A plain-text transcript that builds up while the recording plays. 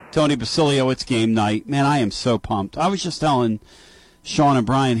Tony Basilio, it's game night. Man, I am so pumped. I was just telling Sean and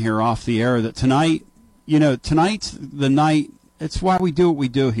Brian here off the air that tonight, tonight's the night. It's why we do what we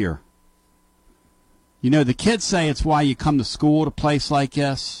do here. The kids say it's why you come to school at a place like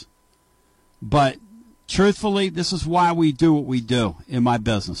this. But truthfully, this is why we do what we do in my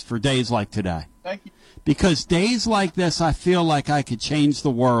business for days like today. Thank you. Because days like this, I feel like I could change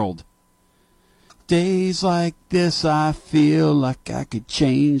the world. Days like this, I feel like I could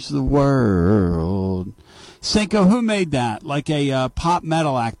change the world. Cinco, who made that? Like a pop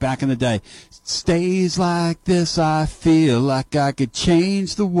metal act back in the day. Days like this, I feel like I could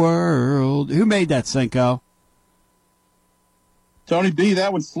change the world. Who made that, Cinco? Tony B,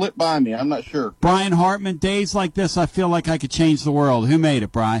 that would slip by me. I'm not sure. Brian Hartman, days like this, I feel like I could change the world. Who made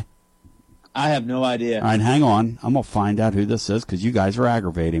it, Brian? I have no idea. All right, hang on. I'm going to find out who this is because you guys are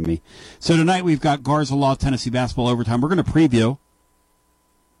aggravating me. So tonight we've got Garza Law, Tennessee basketball overtime. We're going to preview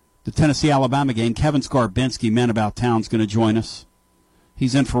the Tennessee-Alabama game. Kevin Skarbinski, Man About Town, is going to join us.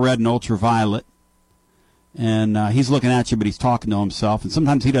 He's infrared and ultraviolet. And he's looking at you, but he's talking to himself. And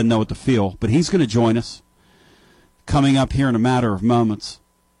sometimes he doesn't know what to feel. But he's going to join us coming up here in a matter of moments.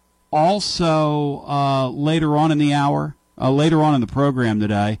 Also, later on in the hour, later on in the program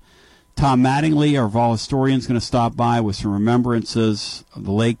today, Tom Mattingly, our Vol historian, is going to stop by with some remembrances of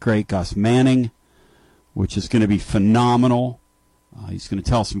the late, great Gus Manning, which is going to be phenomenal. He's going to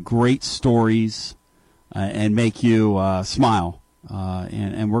tell some great stories and make you smile.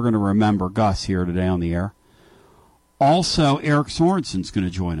 And we're going to remember Gus here today on the air. Also, Eric Sorensen's going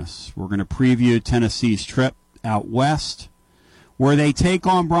to join us. We're going to preview Tennessee's trip out west, where they take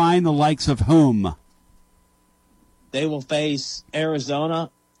on, Brian, the likes of whom? They will face Arizona,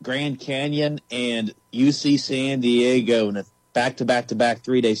 Grand Canyon, and UC San Diego in a back-to-back-to-back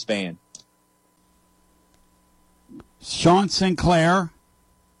 3-day span. Sean Sinclair.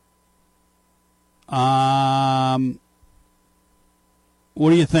 What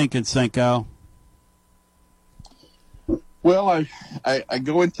are you thinking, Cinco? Well, I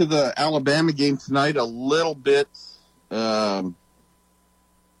go into the Alabama game tonight a little bit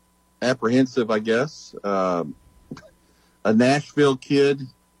apprehensive, I guess. A Nashville kid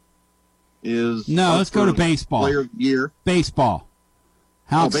is let's go to baseball. Player of the year. Baseball.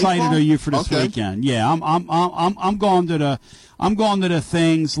 How excited baseball? are you for this Okay. weekend? Yeah, I'm going to the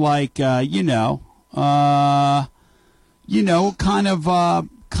things like kind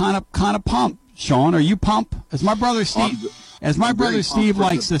of pump. Sean, are you pump? As my brother Steve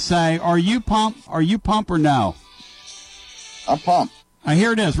likes to say, are you pump? Are you pump or no? I'm pumped.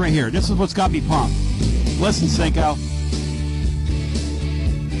 Here it is, right here. This is what's got me pumped. Listen, Cinco.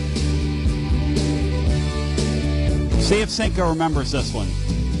 See if Cinco remembers this one.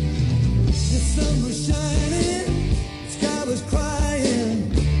 The sun was shining, the sky was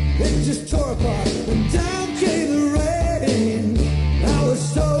crying, it just tore apart, and down came the rain. I was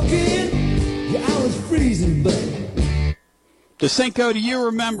soaking, yeah, I was freezing, but... Cinco, do you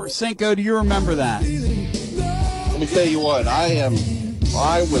remember that? Let me tell you what, I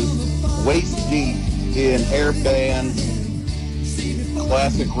was waist deep in hair band,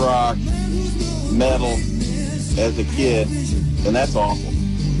 classic rock, metal as a kid, and that's awful.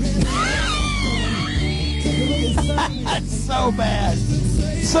 That's so bad.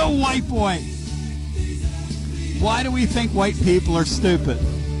 So white boy. Why do we think white people are stupid?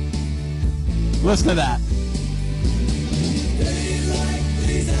 Listen to that.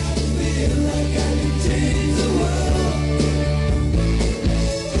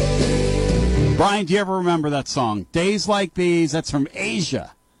 Brian, do you ever remember that song? Days Like These, that's from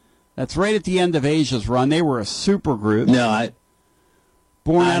Asia. That's right at the end of Asia's run. They were a super group. No,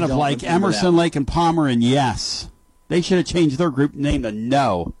 Born out of like Emerson, Lake and Palmer and Yes. They should have changed their group name to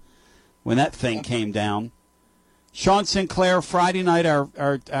No when that thing came down. Sean Sinclair, Friday night,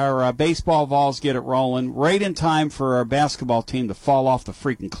 our baseball Vols get it rolling. Right in time for our basketball team to fall off the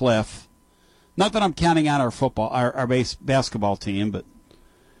freaking cliff. Not that I'm counting out our basketball team, but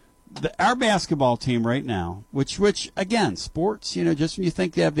our basketball team right now, which again, sports, just when you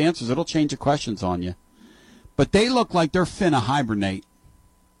think they have the answers, it'll change the questions on you. But they look like they're finna hibernate.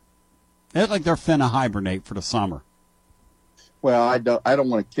 They look like they're finna hibernate for the summer. Well, I don't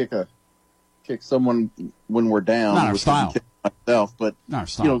want to kick someone when we're down. Not our style. Myself, but Not our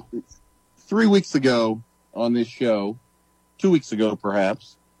style. 3 weeks ago on this show, 2 weeks ago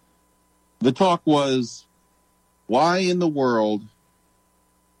perhaps, the talk was, why in the world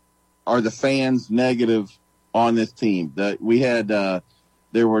are the fans negative on this team? That we had there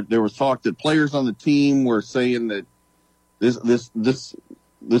was talk that players on the team were saying that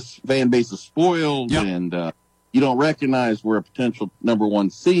this fan base is spoiled. Yep. And You don't recognize we're a potential number one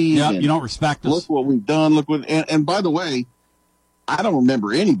seed. Yeah, you don't respect us. Look what we've done. Look what, and by the way, I don't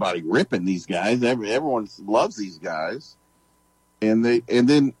remember anybody ripping these guys. Everyone loves these guys, and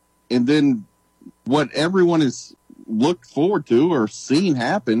then what everyone has looked forward to or seen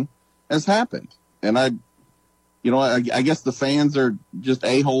happen has happened. And I guess the fans are just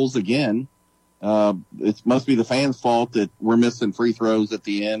a-holes again. It must be the fans' fault that we're missing free throws at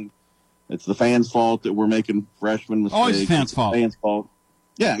the end. It's the fans' fault that we're making freshman mistakes. Always the fans' fault. Fans' fault.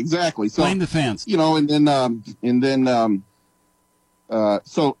 Yeah, exactly. So blame the fans.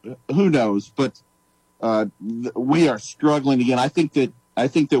 So who knows? But we are struggling again. I think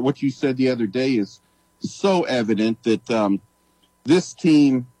that what you said the other day is so evident that this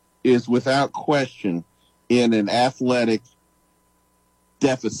team is without question in an athletic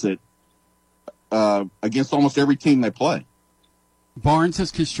deficit against almost every team they play. Barnes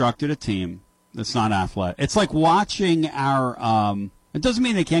has constructed a team that's not athletic. It's like watching our it doesn't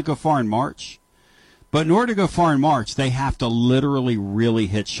mean they can't go far in March, but in order to go far in March, they have to literally really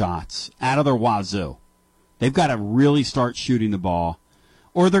hit shots out of their wazoo. They've got to really start shooting the ball,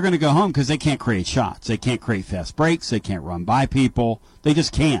 or they're going to go home because they can't create shots. They can't create fast breaks. They can't run by people. They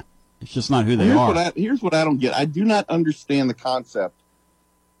just can't. It's just not who they are. Here's what I don't get. I do not understand the concept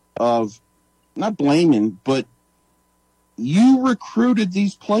of not blaming, but you recruited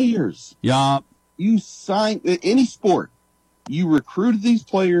these players. Yeah. You signed any sport. You recruited these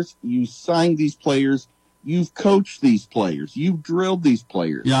players. You signed these players. You've coached these players. You've drilled these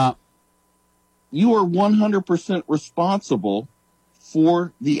players. Yeah. You are 100% responsible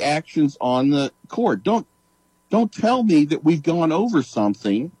for the actions on the court. Don't tell me that we've gone over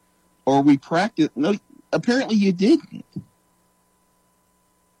something or we practiced. No, apparently you didn't.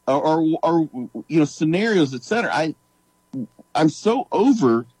 Or scenarios, etc. I'm so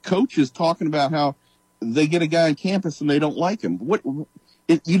over coaches talking about how they get a guy on campus and they don't like him.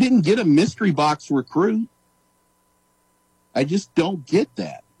 You didn't get a mystery box recruit. I just don't get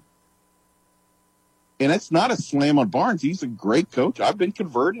that. And it's not a slam on Barnes. He's a great coach. I've been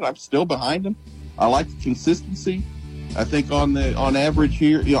converted. I'm still behind him. I like the consistency. I think on average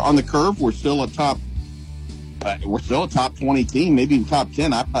here, on the curve, we're still a top 20 team, maybe even top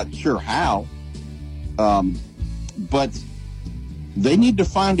 10. I'm not sure how. But they need to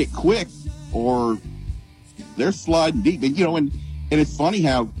find it quick or they're sliding deep. And it's funny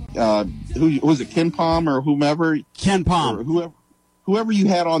how, who was it, Ken Palm or whomever? Ken Palm. Or whoever you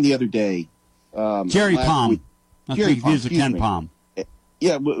had on the other day. Jerry Palm. Jerry Palm. Ken Palm.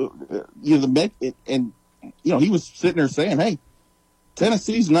 Yeah, he was sitting there saying, hey,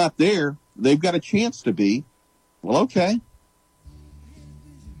 Tennessee's not there. They've got a chance to be. Well, okay.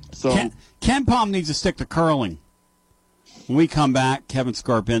 So Ken Palm needs to stick to curling. When we come back, Kevin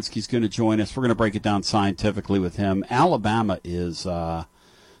Skarbinski's going to join us. We're going to break it down scientifically with him. Alabama is they're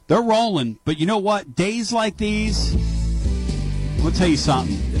rolling, but you know what? Days like these, I'll tell you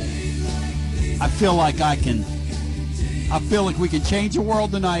something. I feel like we can change the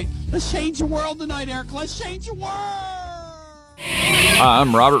world tonight. Let's change the world tonight, Eric. Let's change the world. Hi,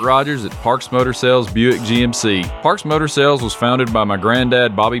 I'm Robert Rogers at Parks Motor Sales Buick GMC. Parks Motor Sales was founded by my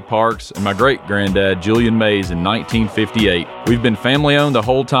granddad, Bobby Parks, and my great-granddad, Julian Mays, in 1958. We've been family-owned the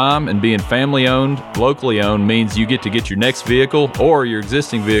whole time, and being family-owned, locally-owned means you get to get your next vehicle or your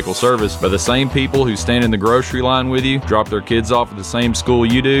existing vehicle serviced by the same people who stand in the grocery line with you, drop their kids off at the same school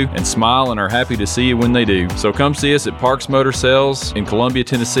you do, and smile and are happy to see you when they do. So come see us at Parks Motor Sales in Columbia,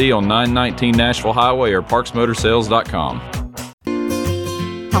 Tennessee on 919 Nashville Highway or parksmotorsales.com.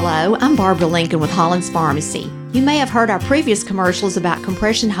 Hello, I'm Barbara Lincoln with Holland's Pharmacy. You may have heard our previous commercials about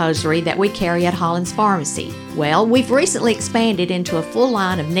compression hosiery that we carry at Holland's Pharmacy. Well, we've recently expanded into a full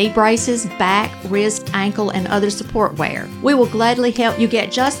line of knee braces, back, wrist, ankle, and other support wear. We will gladly help you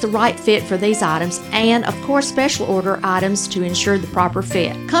get just the right fit for these items and, of course, special order items to ensure the proper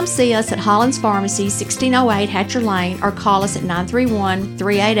fit. Come see us at Holland's Pharmacy, 1608 Hatcher Lane, or call us at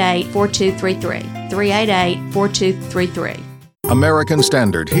 931-388-4233. 388-4233. American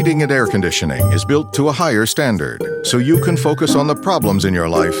Standard Heating and Air Conditioning is built to a higher standard, so you can focus on the problems in your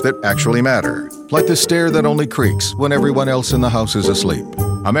life that actually matter, like the stair that only creaks when everyone else in the house is asleep.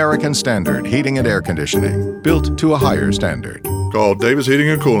 American Standard Heating and Air Conditioning, built to a higher standard. Call Davis Heating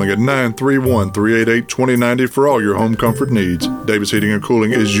and Cooling at 931-388-2090 for all your home comfort needs. Davis Heating and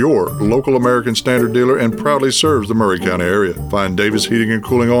Cooling is your local American Standard dealer and proudly serves the Murray County area. Find Davis Heating and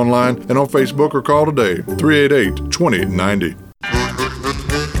Cooling online and on Facebook or call today, 388-2090.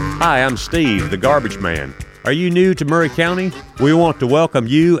 Hi, I'm Steve, the Garbage Man. Are you new to Murray County? We want to welcome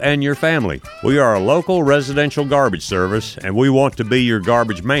you and your family. We are a local residential garbage service, and we want to be your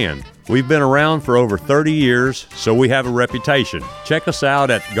garbage man. We've been around for over 30 years, so we have a reputation. Check us out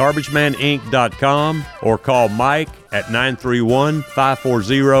at garbagemaninc.com or call Mike at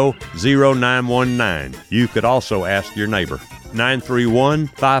 931-540-0919. You could also ask your neighbor.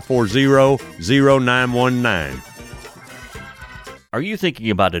 931-540-0919. Are you thinking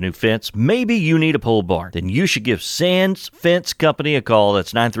about a new fence? Maybe you need a pole barn. Then you should give Sands Fence Company a call.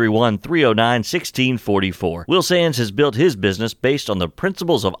 That's 931-309-1644. Will Sands has built his business based on the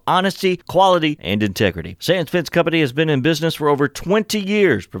principles of honesty, quality, and integrity. Sands Fence Company has been in business for over 20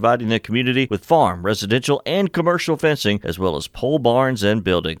 years, providing the community with farm, residential, and commercial fencing, as well as pole barns and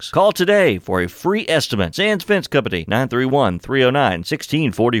buildings. Call today for a free estimate. Sands Fence Company,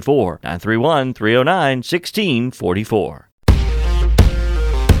 931-309-1644. 931-309-1644.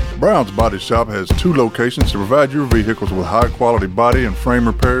 Brown's Body Shop has 2 locations to provide your vehicles with high-quality body and frame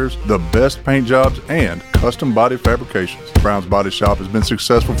repairs, the best paint jobs, and custom body fabrications. Brown's Body Shop has been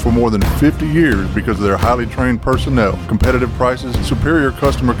successful for more than 50 years because of their highly trained personnel, competitive prices, superior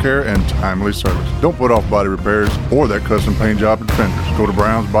customer care, and timely service. Don't put off body repairs or that custom paint job at Fenders. Go to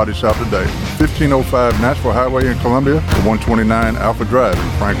Brown's Body Shop today. 1505 Nashville Highway in Columbia, or 129 Alpha Drive in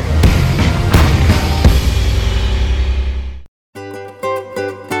Franklin.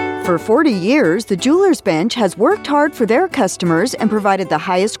 For 40 years, the Jewelers Bench has worked hard for their customers and provided the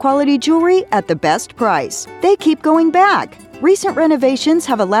highest quality jewelry at the best price. They keep going back. Recent renovations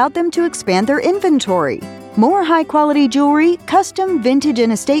have allowed them to expand their inventory. More high-quality jewelry, custom vintage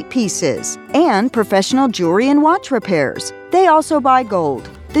and estate pieces, and professional jewelry and watch repairs. They also buy gold.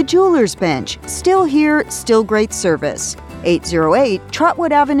 The Jewelers Bench, still here, still great service. 808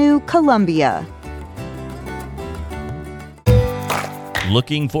 Trotwood Avenue, Columbia.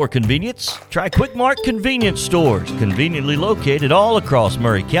 Looking for convenience? Try Quick Mart Convenience Stores, conveniently located all across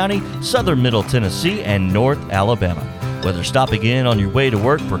Murray County, southern Middle Tennessee, and North Alabama. Whether stopping in on your way to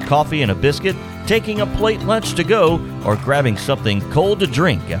work for coffee and a biscuit, taking a plate lunch to go, or grabbing something cold to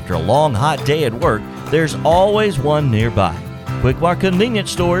drink after a long hot day at work, there's always one nearby. Quick Mart Convenience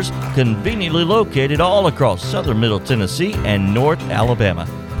Stores, conveniently located all across southern Middle Tennessee and North Alabama.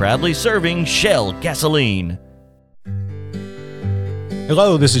 Proudly serving Shell gasoline.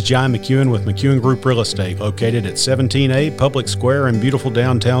 Hello, this is John McEwen with McEwen Group Real Estate, located at 17A Public Square in beautiful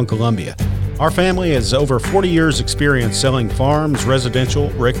downtown Columbia. Our family has over 40 years experience selling farms, residential,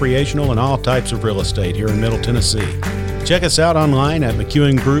 recreational, and all types of real estate here in Middle Tennessee. Check us out online at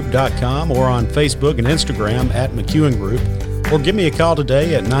McEwenGroup.com or on Facebook and Instagram at McEwen Group, or give me a call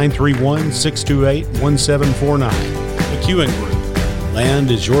today at 931-628-1749. McEwen Group.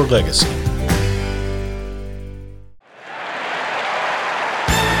 Land is your legacy.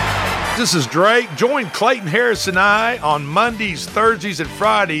 This is Drake. Join Clayton Harris and I on Mondays, Thursdays, and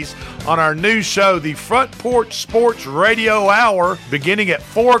Fridays on our new show, the Front Porch Sports Radio Hour, beginning at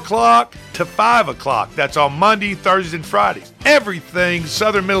 4 o'clock to 5 o'clock. That's on Monday, Thursdays, and Fridays. Everything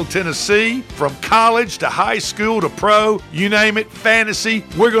Southern Middle Tennessee, from college to high school to pro, you name it, fantasy,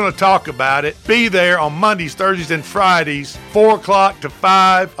 we're going to talk about it. Be there on Mondays, Thursdays, and Fridays, 4 o'clock to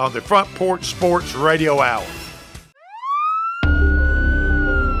 5 on the Front Porch Sports Radio Hour.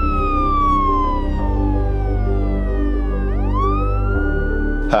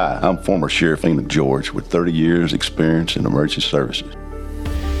 Hi, I'm former Sheriff Enoch George with 30 years experience in emergency services.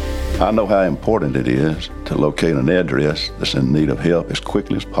 I know how important it is to locate an address that's in need of help as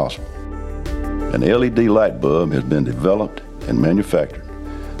quickly as possible. An LED light bulb has been developed and manufactured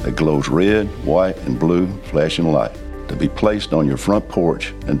that glows red, white, and blue flashing light to be placed on your front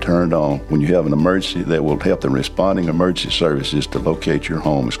porch and turned on when you have an emergency that will help the responding emergency services to locate your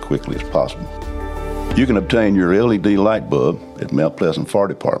home as quickly as possible. You can obtain your LED light bulb at Mount Pleasant Fire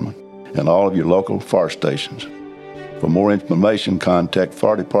Department and all of your local fire stations. For more information, contact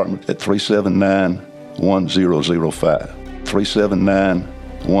Fire Department at 379-1005.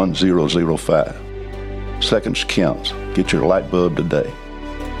 379-1005. Seconds counts. Get your light bulb today.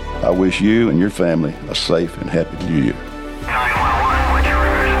 I wish you and your family a safe and happy New Year. 911, what's your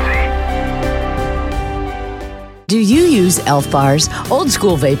emergency? Do you use Elf Bars? Old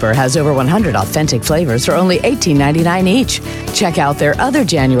School Vapor has over 100 authentic flavors for only $18.99 each. Check out their other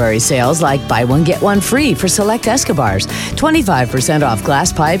January sales like buy one, get one free for select Escobars, 25% off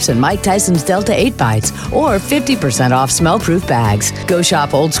glass pipes and Mike Tyson's Delta 8 Bites, or 50% off smell-proof bags. Go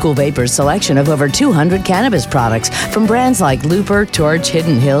shop Old School Vapor's selection of over 200 cannabis products from brands like Looper, Torch,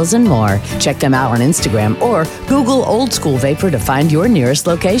 Hidden Hills, and more. Check them out on Instagram or Google Old School Vapor to find your nearest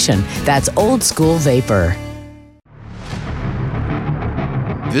location. That's Old School Vapor.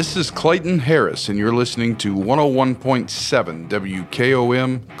 This is Clayton Harris, and you're listening to 101.7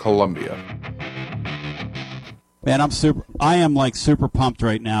 WKOM Columbia. Man, I am like super pumped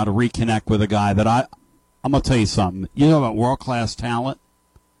right now to reconnect with a guy that I'm going to tell you something. You know about world-class talent?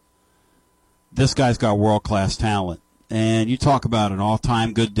 This guy's got world-class talent. And you talk about an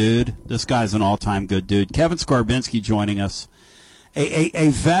all-time good dude. This guy's an all-time good dude. Kevin Skarbinski joining us, a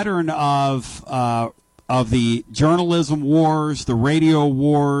veteran of the journalism wars, the radio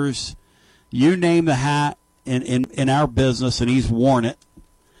wars, you name the hat in our business, and he's worn it.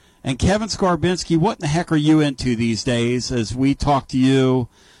 And Kevin Skarbinski, what in the heck are you into these days as we talk to you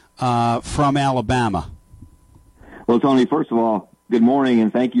from Alabama? Well, Tony, first of all, good morning,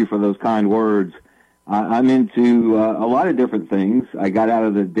 and thank you for those kind words. I'm into a lot of different things. I got out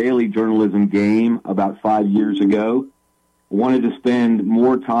of the daily journalism game about 5 years ago. Wanted to spend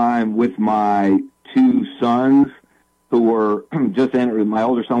more time with my two sons who were just entering. My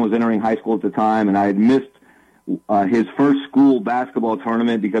older son was entering high school at the time, and I had missed his first school basketball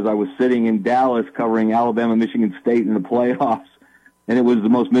tournament because I was sitting in Dallas covering Alabama, Michigan State in the playoffs, and it was the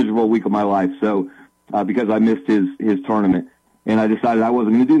most miserable week of my life. So, because I missed his tournament, and I decided I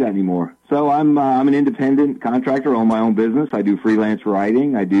wasn't going to do that anymore. So I'm an independent contractor, own my own business. I do freelance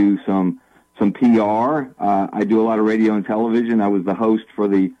writing. I do some PR. I do a lot of radio and television. I was the host for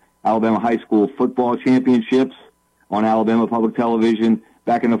the Alabama High School Football Championships on Alabama Public Television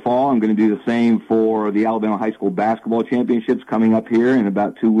back in the fall. I'm going to do the same for the Alabama High School Basketball Championships coming up here in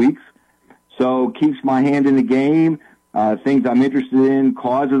about 2 weeks. So keeps my hand in the game, things I'm interested in,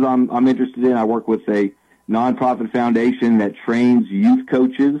 causes I'm interested in. I work with a nonprofit foundation that trains youth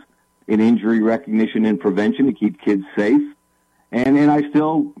coaches in injury recognition and prevention to keep kids safe. And I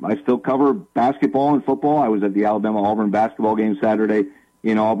still cover basketball and football. I was at the Alabama-Auburn basketball game Saturday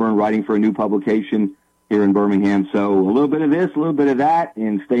in Auburn writing for a new publication here in Birmingham. So a little bit of this, a little bit of that,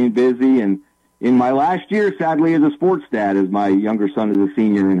 and staying busy. And in my last year, sadly, as a sports dad, as my younger son is a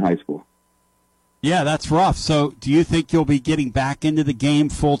senior in high school. Yeah, that's rough. So do you think you'll be getting back into the game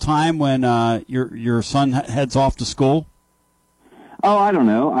full-time when your son heads off to school? Oh, I don't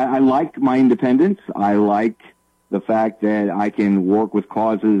know. I like my independence. I like the fact that I can work with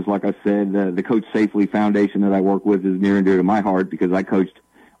causes. Like I said, the Coach Safely Foundation that I work with is near and dear to my heart because I coached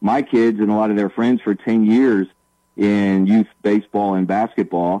my kids and a lot of their friends for 10 years in youth baseball and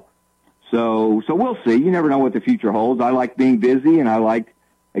basketball. So we'll see. You never know what the future holds. I like being busy, and I like,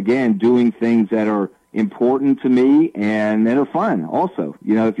 again, doing things that are important to me and that are fun also.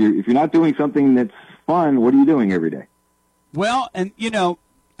 You know, if you're not doing something that's fun, what are you doing every day? Well, and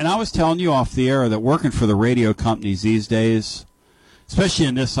and I was telling you off the air that working for the radio companies these days, especially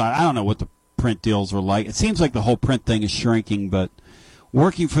in this side, I don't know what the print deals are like. It seems like the whole print thing is shrinking, but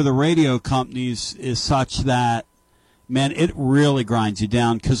working for the radio companies is such that, man, it really grinds you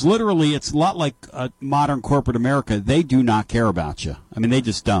down because literally it's a lot like modern corporate America. They do not care about you. I mean, they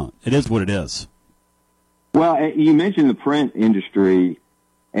just don't. It is what it is. Well, you mentioned the print industry,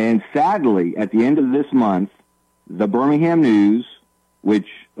 and sadly, at the end of this month, the Birmingham News, which,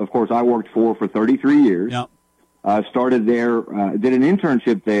 of course, I worked for 33 years, started there, did an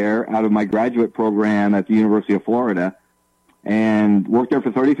internship there out of my graduate program at the University of Florida, and worked there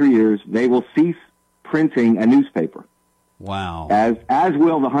for 33 years. They will cease printing a newspaper. Wow. As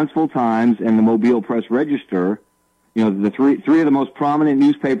will the Huntsville Times and the Mobile Press Register, the three of the most prominent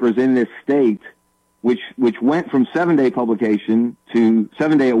newspapers in this state, which went from 7-day publication to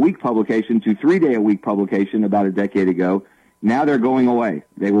 7-day-a-week publication to 3-day-a-week publication about a decade ago. Now they're going away.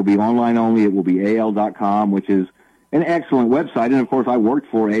 They will be online only. It will be AL.com, which is an excellent website. And, of course, I worked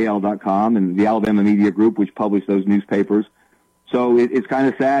for AL.com and the Alabama Media Group, which published those newspapers. So it's kind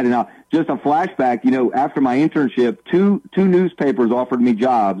of sad. And just a flashback, after my internship, two newspapers offered me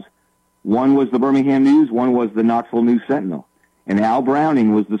jobs. One was the Birmingham News, one was the Knoxville News Sentinel. And Al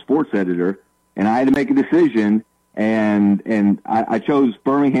Browning was the sports editor, and I had to make a decision, and I chose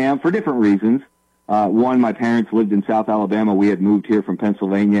Birmingham for different reasons. One, my parents lived in South Alabama. We had moved here from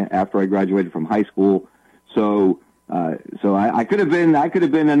Pennsylvania after I graduated from high school. So I could have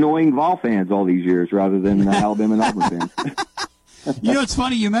been annoying Vol fans all these years rather than Alabama and Auburn fans. It's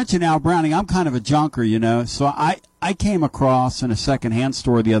funny you mentioned Al Browning. I'm kind of a junker, So I came across in a secondhand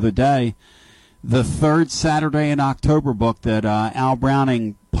store the other day the third Saturday in October book that Al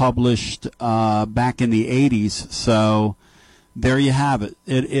Browning published back in the 80s. So there you have it.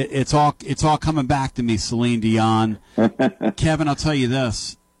 It's all coming back to me, Celine Dion. Kevin, I'll tell you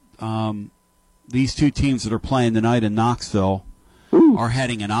this. These two teams that are playing tonight in Knoxville are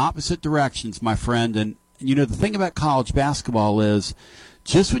heading in opposite directions, my friend. And, the thing about college basketball is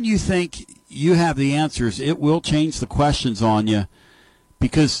just when you think you have the answers, it will change the questions on you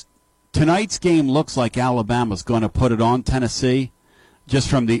because tonight's game looks like Alabama's going to put it on Tennessee. just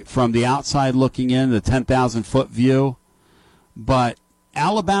from the outside looking in, the 10,000-foot view. But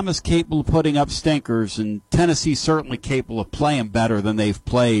Alabama's capable of putting up stinkers, and Tennessee's certainly capable of playing better than they've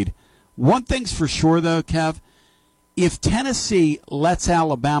played. One thing's for sure, though, Kev, if Tennessee lets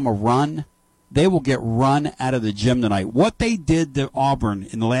Alabama run, they will get run out of the gym tonight. What they did to Auburn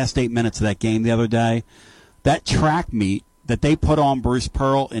in the last 8 minutes of that game the other day, that track meet that they put on Bruce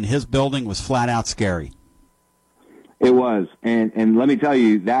Pearl in his building was flat out scary. It was. And let me tell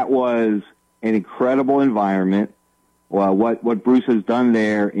you, that was an incredible environment. Well, what Bruce has done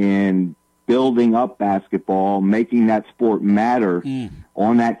there in building up basketball, making that sport matter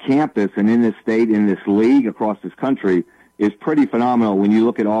on that campus and in this state, in this league, across this country, is pretty phenomenal when you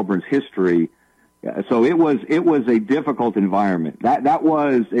look at Auburn's history. So it was a difficult environment. That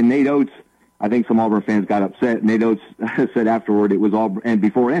was, and Nate Oates, I think some Auburn fans got upset. Nate Oates said afterward it was Auburn, and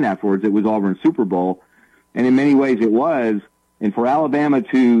before and afterwards it was Auburn's Super Bowl. And in many ways it was. And for Alabama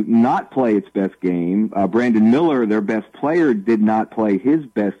to not play its best game, Brandon Miller, their best player, did not play his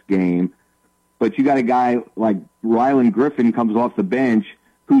best game. But you got a guy like Rylan Griffin comes off the bench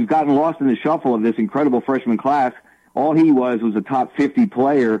who's gotten lost in the shuffle of this incredible freshman class. All he was a top 50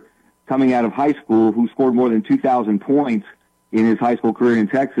 player coming out of high school who scored more than 2,000 points in his high school career in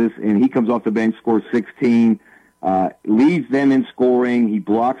Texas. And he comes off the bench, scores 16, leads them in scoring. He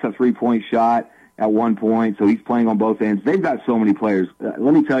blocks a three-point shot at one point, so he's playing on both ends. They've got so many players.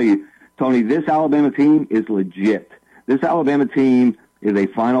 Let me tell you, Tony, this Alabama team is legit. This Alabama team is a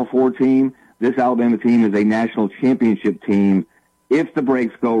Final Four team. This Alabama team is a national championship team. If the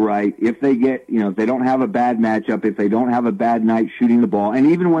breaks go right, if they get, if they don't have a bad matchup, if they don't have a bad night shooting the ball, and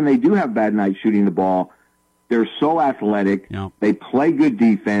even when they do have bad nights shooting the ball, they're so athletic. Yep. They play good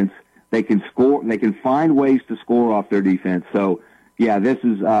defense. They can score. They can find ways to score off their defense. So, yeah, this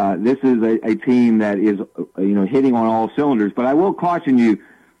is a team that is hitting on all cylinders. But I will caution you,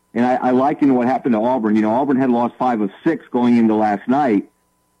 and I liken what happened to Auburn. Auburn had lost 5 of 6 going into last night,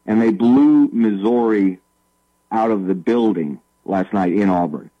 and they blew Missouri out of the building last night in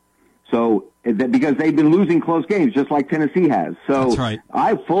Auburn. So because they've been losing close games, just like Tennessee has. So that's right.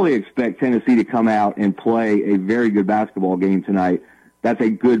 I fully expect Tennessee to come out and play a very good basketball game tonight. That's a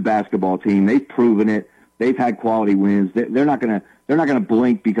good basketball team. They've proven it. They've had quality wins. They're not going to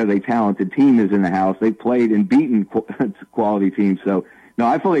blink because a talented team is in the house. They've played and beaten quality teams. So, no,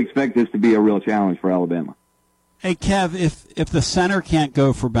 I fully expect this to be a real challenge for Alabama. Hey, Kev, if the center can't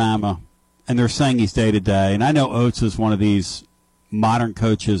go for Bama, and they're saying he's day-to-day, and I know Oates is one of these modern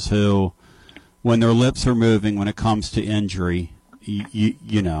coaches who, when their lips are moving when it comes to injury,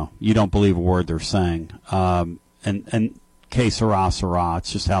 you don't believe a word they're saying. And que sera, sera.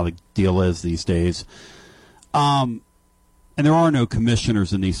 It's just how the deal is these days. And there are no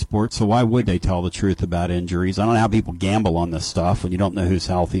commissioners in these sports, so why would they tell the truth about injuries? I don't know how people gamble on this stuff when you don't know who's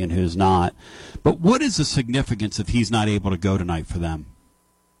healthy and who's not. But what is the significance if he's not able to go tonight for them?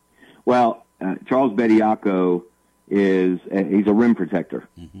 Well, Charles Bediako he's a rim protector.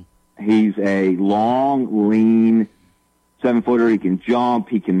 Mm-hmm. He's a long, lean 7-footer. He can jump.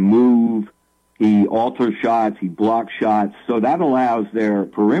 He can move. He alters shots. He blocks shots. So that allows their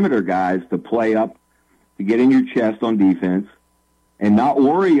perimeter guys to play up, to get in your chest on defense and not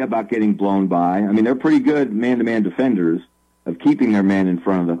worry about getting blown by. I mean, they're pretty good man-to-man defenders of keeping their man in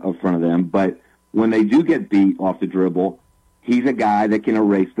front of them. But when they do get beat off the dribble, he's a guy that can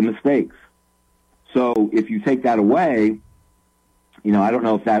erase the mistakes. So if you take that away, I don't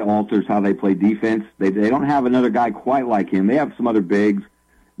know if that alters how they play defense. They don't have another guy quite like him. They have some other bigs,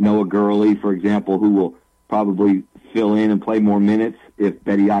 Noah Gurley, for example, who will probably fill in and play more minutes if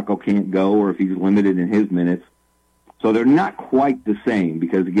Bediako can't go or if he's limited in his minutes. So they're not quite the same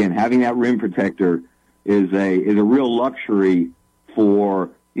because, again, having that rim protector is a real luxury for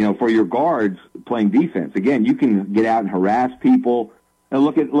your guards playing defense. Again, you can get out and harass people. And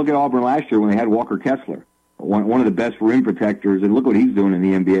look at Auburn last year when they had Walker Kessler, one of the best rim protectors, and look what he's doing in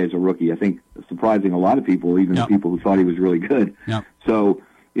the NBA as a rookie. I think surprising a lot of people, even the people who thought he was really good. Yep. So,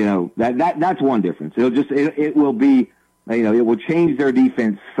 that's one difference. It will be, it will change their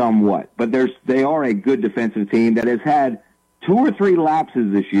defense somewhat. But they are a good defensive team that has had 2 or 3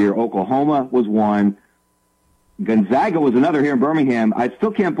 lapses this year. Oklahoma was one. Gonzaga was another here in Birmingham. I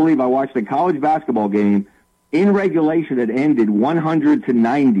still can't believe I watched a college basketball game in regulation that ended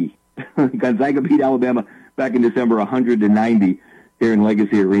 100-90. Gonzaga beat Alabama back in December 100-90 here in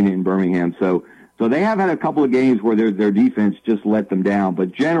Legacy Arena in Birmingham. So they have had a couple of games where their defense just let them down,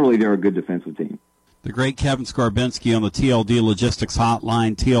 but generally they're a good defensive team. The great Kevin Skarbinski on the TLD Logistics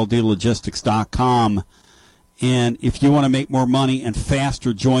Hotline, tldlogistics.com. And if you want to make more money and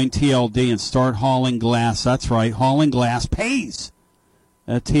faster, join TLD and start hauling glass. That's right, hauling glass pays.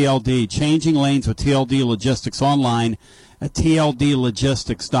 at TLD. Changing lanes with TLD Logistics online at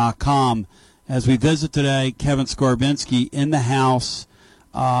tldlogistics.com. As we visit today, Kevin Skarbinski in the house,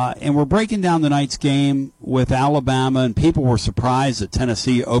 and we're breaking down tonight's game with Alabama, and people were surprised that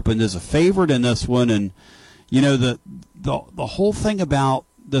Tennessee opened as a favorite in this one. And, you know, the whole thing about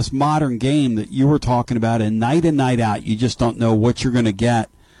this modern game that you were talking about, and night out, you just don't know what you're going to get.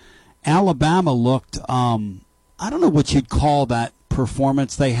 Alabama looked, I don't know what you'd call that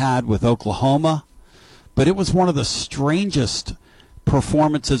performance they had with Oklahoma, but it was one of the strangest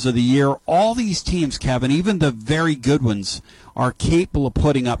performances of the year. All these teams, Kevin, even the very good ones, are capable of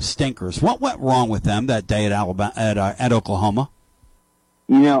putting up stinkers. What went wrong with them that day at at Oklahoma?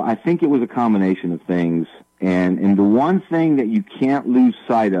 You know, I think it was a combination of things. And the one thing that you can't lose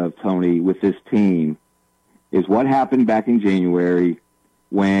sight of, Tony, with this team is what happened back in January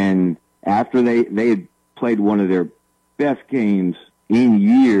when, after they had played one of their best games in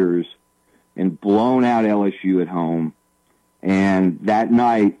years and blown out LSU at home. And that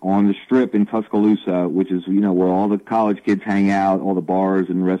night on the Strip in Tuscaloosa, which is, you know, where all the college kids hang out, all the bars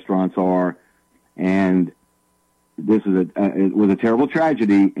and restaurants are, and this is it was a terrible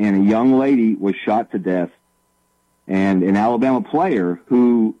tragedy, and a young lady was shot to death. And an Alabama player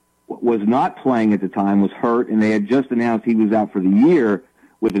who was not playing at the time was hurt, and they had just announced he was out for the year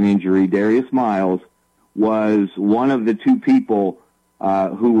with an injury. Darius Miles was one of the two people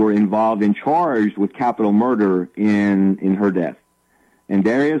who were involved and charged with capital murder in her death. And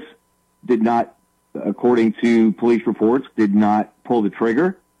Darius did not, according to police reports, did not pull the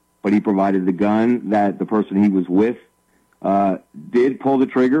trigger, but he provided the gun that the person he was with did pull the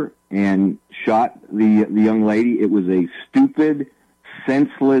trigger and shot the young lady. It was a stupid,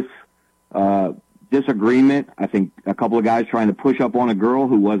 senseless disagreement. I think a couple of guys trying to push up on a girl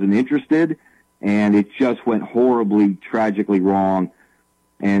who wasn't interested, and it just went horribly, tragically wrong.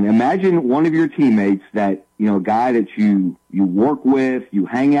 And imagine one of your teammates that, you know, a guy that you work with, you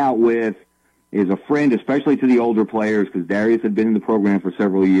hang out with, is a friend, especially to the older players, because Darius had been in the program for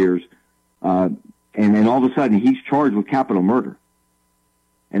several years, and then all of a sudden he's charged with capital murder.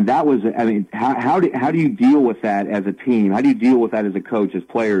 And that was, I mean, how do you deal with that as a team? How do you deal with that as a coach, as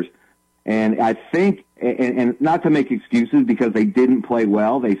players? And I think, and not to make excuses because they didn't play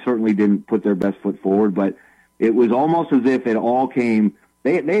well, they certainly didn't put their best foot forward, but it was almost as if it all came,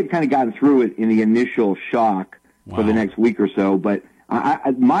 they had kind of gotten through it in the initial shock for the next week or so, but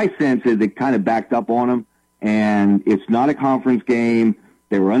my sense is it kind of backed up on them, and it's not a conference game.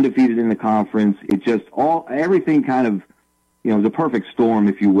 They were undefeated in the conference. It just everything kind of, you know, the perfect storm,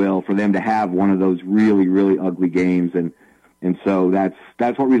 if you will, for them to have one of those really, really ugly games. And so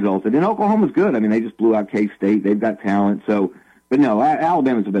that's what resulted. And Oklahoma's good. I mean, they just blew out K-State. They've got talent. So, but no,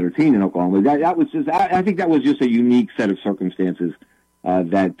 Alabama's a better team than Oklahoma. That was just, I think that was just a unique set of circumstances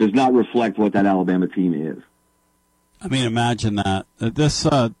that does not reflect what that Alabama team is. I mean, imagine that. There's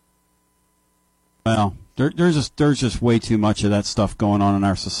just way too much of that stuff going on in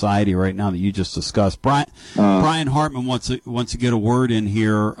our society right now that you just discussed. Brian Hartman wants to get a word in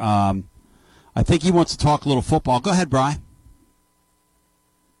here. I think he wants to talk a little football. Go ahead, Brian.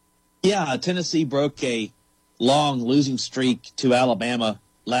 Yeah, Tennessee broke a long losing streak to Alabama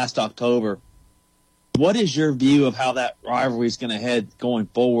last October. What is your view of how that rivalry is going to head going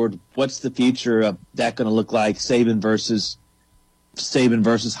forward? What's the future of that going to look like? Saban versus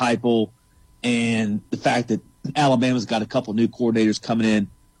Heupel, and the fact that Alabama's got a couple new coordinators coming in.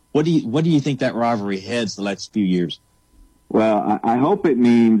 What do you think that rivalry heads the next few years? Well, I hope it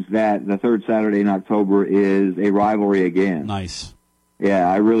means that the third Saturday in October is a rivalry again. Nice. Yeah,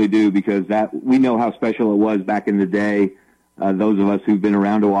 I really do, because we know how special it was back in the day. Those of us who've been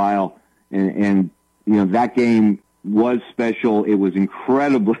around a while, and you know, that game was special. It was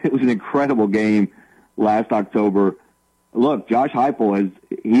incredible. It was an incredible game last October. Look, Josh Heupel has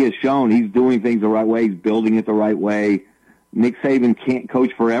shown he's doing things the right way. He's building it the right way. Nick Saban can't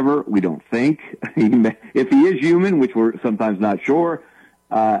coach forever, we don't think. If he is human, which we're sometimes not sure,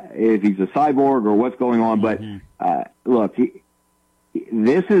 if he's a cyborg or what's going on. But look,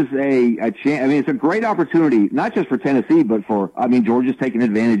 this is a chance. I mean, it's a great opportunity, not just for Tennessee, but Georgia's taken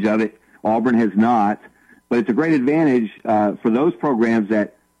advantage of it. Auburn has not. But it's a great advantage for those programs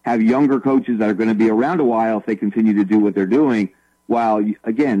that have younger coaches that are going to be around a while if they continue to do what they're doing. While,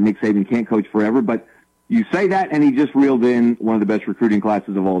 again, Nick Saban can't coach forever, but you say that, and he just reeled in one of the best recruiting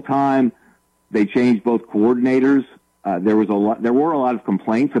classes of all time. They changed both coordinators. There were a lot of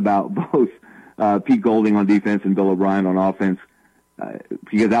complaints about both Pete Golding on defense and Bill O'Brien on offense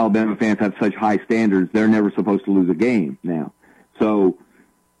because Alabama fans have such high standards. They're never supposed to lose a game now. So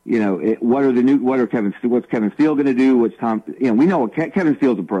what's Kevin Steele going to do? What's Tom? We know Kevin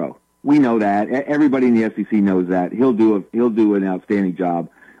Steele's a pro. We know that. Everybody in the SEC knows that. He'll do an outstanding job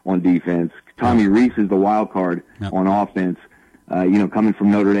on defense. Tommy Rees is the wild card on offense. Coming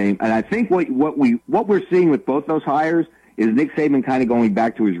from Notre Dame. And I think what we're seeing with both those hires is Nick Saban kind of going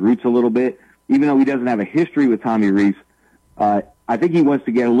back to his roots a little bit. Even though he doesn't have a history with Tommy Rees, I think he wants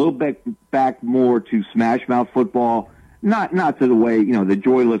to get a little bit back more to smash mouth football, not to the way, the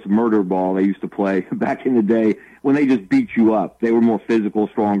joyless murder ball they used to play back in the day when they just beat you up. They were more physical,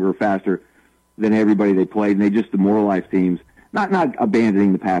 stronger, faster than everybody they played, and they just demoralized teams. Not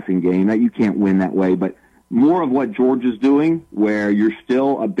abandoning the passing game. That you can't win that way, but more of what Georgia's doing, where you're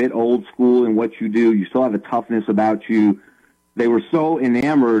still a bit old school in what you do. You still have a toughness about you. They were so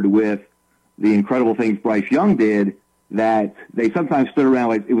enamored with the incredible things Bryce Young did that they sometimes stood around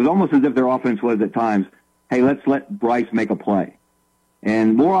like it was almost as if their offense was at times, hey, let's let Bryce make a play.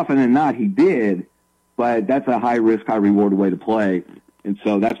 And more often than not, he did, but that's a high-risk, high-reward way to play. And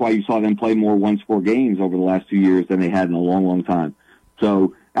so that's why you saw them play more one-score games over the last 2 years than they had in a long, long time.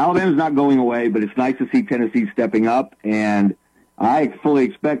 So Alabama's not going away, but it's nice to see Tennessee stepping up, and I fully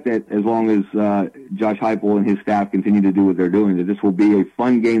expect that as long as Josh Heupel and his staff continue to do what they're doing, that this will be a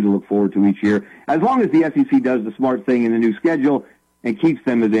fun game to look forward to each year, as long as the SEC does the smart thing in the new schedule and keeps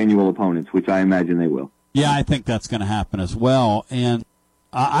them as annual opponents, which I imagine they will. Yeah, I think that's going to happen as well, and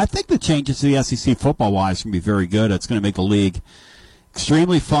I think the changes to the SEC football-wise can be very good. It's going to make the league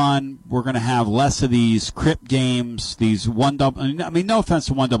extremely fun. We're going to have less of these crip games, these no offense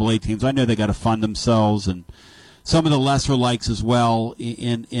to 1AA teams. I know they got to fund themselves, and some of the lesser likes as well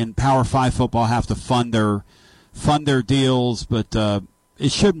in Power 5 football have to fund their deals, but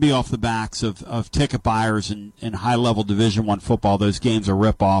it shouldn't be off the backs of ticket buyers in high-level Division I football. Those games are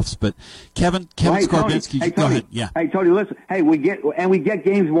rip-offs. But Kevin Skarbinski, go ahead. Yeah. Hey, Tony, listen. Hey, we get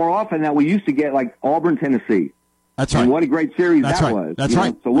games more often than we used to get, like Auburn, Tennessee. That's right. And what a great series that was. That's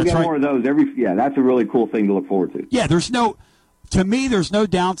right. So we'll get more of those that's a really cool thing to look forward to. Yeah, there's no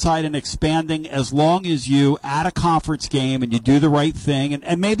downside in expanding as long as you add a conference game and you do the right thing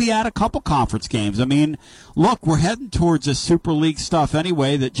and maybe add a couple conference games. I mean, look, we're heading towards this Super League stuff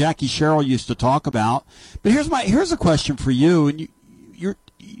anyway that Jackie Sherrill used to talk about. But here's a question for you, and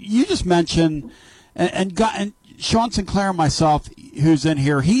you just mentioned and Sean Sinclair and myself, who's in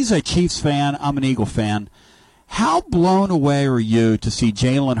here, he's a Chiefs fan, I'm an Eagle fan. How blown away are you to see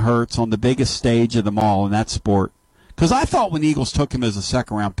Jalen Hurts on the biggest stage of them all in that sport? Because I thought when the Eagles took him as a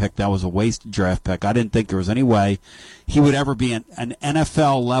second-round pick, that was a wasted draft pick. I didn't think there was any way he would ever be an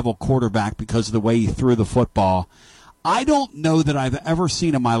NFL-level quarterback because of the way he threw the football. I don't know that I've ever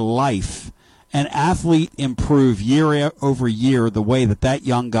seen in my life an athlete improve year over year the way that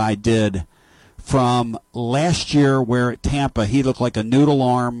young guy did. From last year where at Tampa he looked like a noodle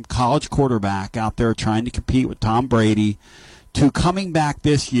arm college quarterback out there trying to compete with Tom Brady, to coming back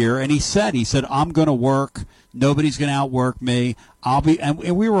this year, and he said, I'm going to work. Nobody's going to outwork me. And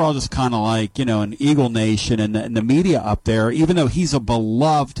we were all just kind of like, an Eagle Nation and the media up there, even though he's a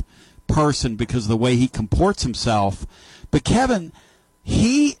beloved person because of the way he comports himself. But Kevin,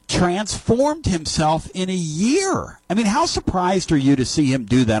 he transformed himself in a year. I mean, how surprised are you to see him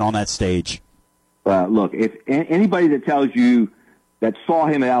do that on that stage? Look, if anybody that tells you that saw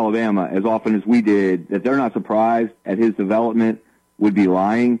him at Alabama as often as we did, that they're not surprised at his development would be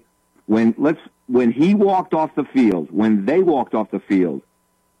lying. When they walked off the field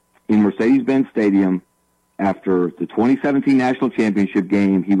in Mercedes-Benz Stadium after the 2017 National Championship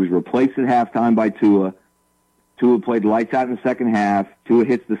game, he was replaced at halftime by Tua. Tua played lights out in the second half. Tua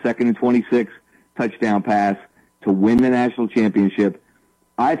hits the 2nd and 26 touchdown pass to win the national championship.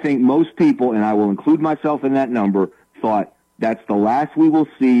 I think most people, and I will include myself in that number, thought that's the last we will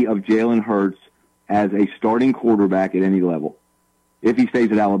see of Jalen Hurts as a starting quarterback at any level if he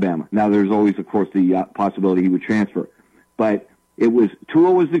stays at Alabama. Now, there's always, of course, the possibility he would transfer. But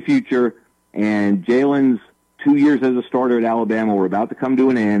Tua was the future, and Jalen's 2 years as a starter at Alabama were about to come to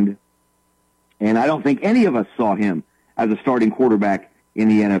an end. And I don't think any of us saw him as a starting quarterback in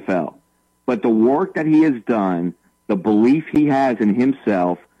the NFL. But the work that he has done, the belief he has in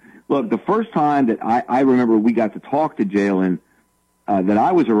himself. Look, the first time that I remember we got to talk to Jalen, that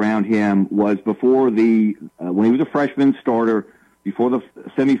I was around him was before when he was a freshman starter, before the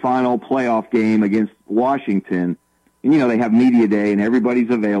semifinal playoff game against Washington. And, they have media day and everybody's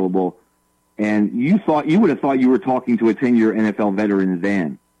available. And you would have thought you were talking to a 10-year NFL veteran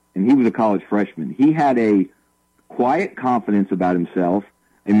then. And he was a college freshman. He had a quiet confidence about himself,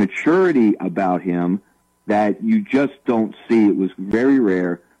 a maturity about him that you just don't see. It was very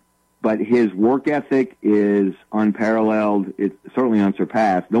rare. but his work ethic is unparalleled. It's certainly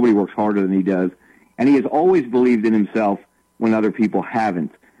unsurpassed. Nobody works harder than he does. And he has always believed in himself when other people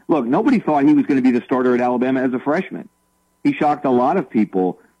haven't. Look, nobody thought he was going to be the starter at Alabama as a freshman. He shocked a lot of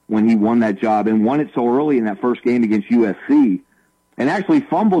people when he won that job and won it so early in that first game against USC, and actually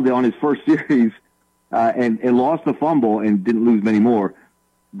fumbled on his first series and lost the fumble and didn't lose many more.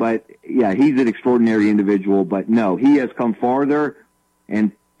 But, yeah, he's an extraordinary individual. But, no, he has come farther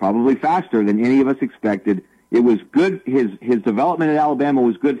and probably faster than any of us expected. It was good. His development at Alabama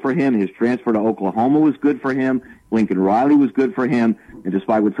was good for him. His transfer to Oklahoma was good for him. Lincoln Riley was good for him. And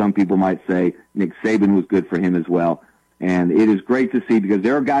despite what some people might say, Nick Saban was good for him as well. And it is great to see, because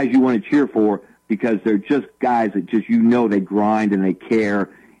there are guys you want to cheer for, because they're just guys that just, they grind and they care,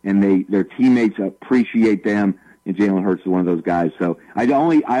 and their teammates appreciate them. And Jalen Hurts is one of those guys. So I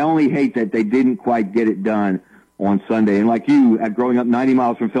only hate that they didn't quite get it done on Sunday. And like you, growing up 90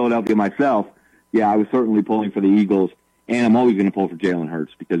 miles from Philadelphia myself, yeah, I was certainly pulling for the Eagles, and I'm always going to pull for Jalen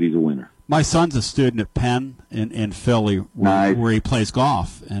Hurts because he's a winner. My son's a student at Penn in Philly where he plays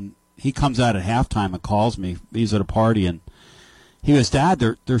golf, and he comes out at halftime and calls me. He's at a party, and he goes, "Dad,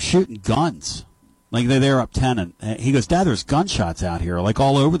 they're shooting guns. Like they're up 10." And he goes, "Dad, there's gunshots out here, like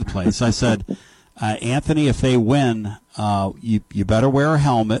all over the place." I said, "Anthony, if they win, you better wear a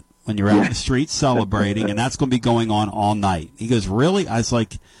helmet when you're out in the street celebrating, and that's going to be going on all night." He goes, "Really?" I was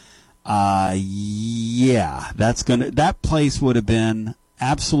like, "Yeah, that place would have been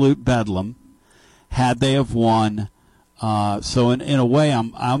absolute bedlam had they have won." So in a way,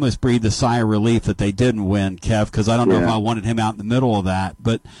 I almost breathed a sigh of relief that they didn't win, Kev, because I don't know if I wanted him out in the middle of that.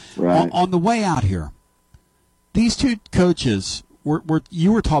 But on the way out here, these two coaches,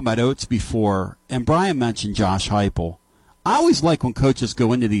 you were talking about Oates before, and Brian mentioned Josh Heupel. I always like when coaches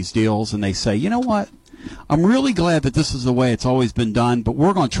go into these deals and they say, you know what, I'm really glad that this is the way it's always been done, but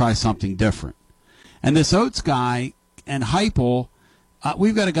we're going to try something different. And this Oates guy and Heupel,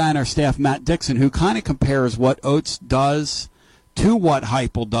 we've got a guy on our staff, Matt Dixon, who kind of compares what Oates does to what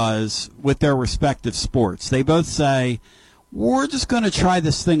Heupel does with their respective sports. They both say, we're just going to try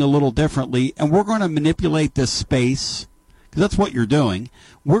this thing a little differently, and we're going to manipulate this space, because that's what you're doing.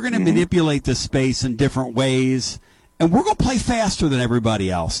 We're going to manipulate this space in different ways, and we're going to play faster than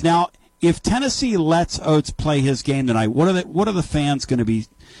everybody else. Now, if Tennessee lets Oates play his game tonight, what are the fans going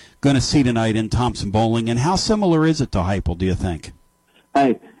to see tonight in Thompson Bowling, and how similar is it to Heupel, do you think?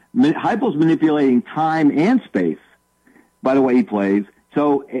 Hey, Heupel's manipulating time and space by the way he plays.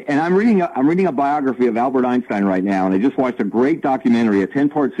 So, and I'm reading a biography of Albert Einstein right now, and I just watched a great documentary, a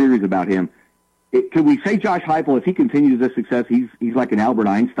 10-part series about him. Could we say Josh Heupel, if he continues this success, he's like an Albert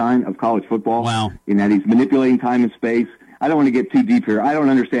Einstein of college football? Wow. In that he's manipulating time and space. I don't want to get too deep here. I don't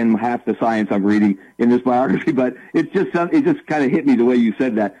understand half the science I'm reading in this biography, but it just kind of hit me the way you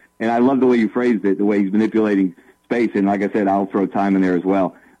said that, and I love the way you phrased it, the way he's manipulating space, and like I said, I'll throw time in there as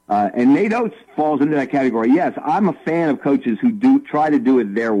well. And Nate Oates falls into that category. Yes, I'm a fan of coaches who try to do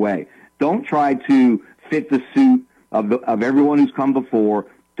it their way. Don't try to fit the suit of everyone who's come before.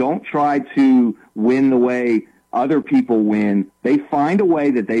 Don't try to win the way other people win. They find a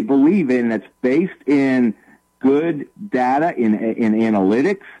way that they believe in that's based in good data, in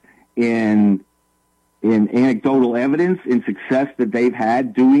analytics, in anecdotal evidence, in success that they've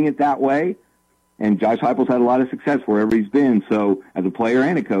had doing it that way. And Josh Heupel's had a lot of success wherever he's been, so as a player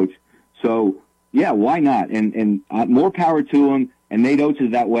and a coach. So, yeah, why not? And more power to him, and Nate Oates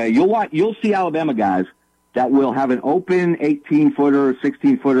is that way. You'll see Alabama guys that will have an open 18-footer,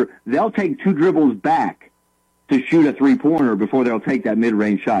 16-footer. They'll take two dribbles back to shoot a three-pointer before they'll take that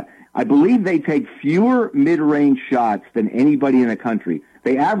mid-range shot. I believe they take fewer mid-range shots than anybody in the country.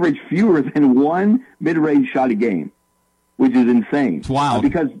 They average fewer than one mid-range shot a game, which is insane. It's wild.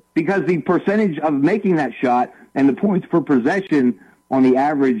 Because the percentage of making that shot and the points per possession on the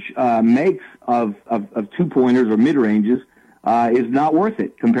average makes of two-pointers or mid-ranges is not worth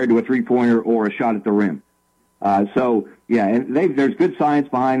it compared to a three-pointer or a shot at the rim. So, yeah, and there's good science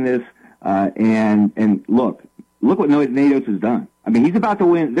behind this. And look what Nate Oates has done. I mean, he's about to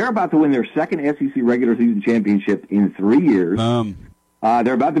win. They're about to win their second SEC regular season championship in 3 years.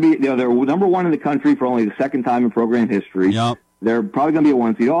 They're about to be, they're number one in the country for only the second time in program history. Yep. They're probably going to be a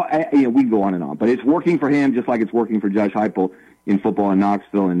one seed. We can go on and on, but it's working for him just like it's working for Josh Heupel in football in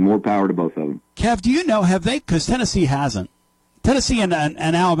Knoxville, and more power to both of them. Kev, do you know, have they, because Tennessee hasn't. Tennessee and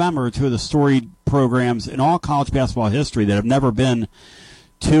Alabama are two of the storied programs in all college basketball history that have never been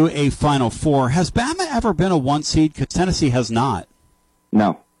to a Final Four. Has Bama ever been a one seed? Because Tennessee has not.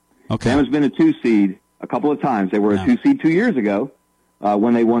 No. Okay. Bama's been a 2 seed a couple of times. They were a 2 seed 2 years ago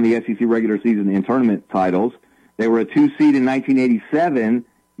when they won the SEC regular season and tournament titles. They were a 2 seed in 1987.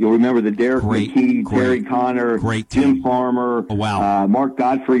 You'll remember the Derek McKee, Terry Connor, Jim Farmer, Mark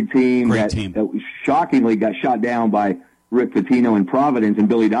Godfrey team that shockingly got shot down by Rick Pitino in Providence and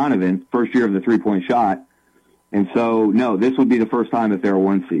Billy Donovan, first year of the three-point shot. And so, no, this would be the first time that they're a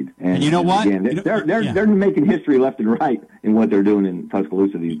 1 seed. And you know what? Again, they're making history left and right in what they're doing in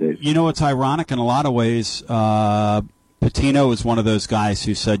Tuscaloosa these days. You know, it's ironic in a lot of ways. Pitino is one of those guys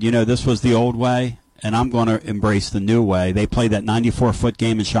who said, this was the old way, and I'm going to embrace the new way. They played that 94-foot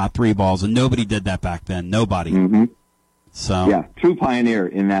game and shot 3 balls, and nobody did that back then. Nobody. Mm-hmm. So yeah, true pioneer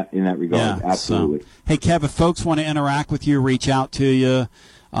in that regard. Yeah, absolutely. So, hey, Kev, if folks want to interact with you, reach out to you,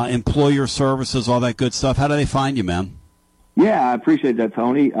 employer services, all that good stuff, how do they find you, man? Yeah, I appreciate that,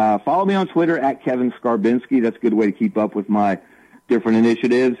 Tony. Follow me on Twitter at Kevin Skarbinski. That's a good way to keep up with my different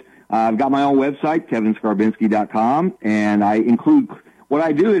initiatives. I've got my own website, kevinskarbinski.com, and what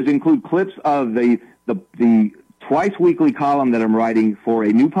I do is include clips of the twice weekly column that I'm writing for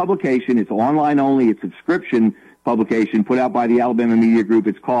a new publication. It's online only. It's subscription publication put out by the Alabama Media Group.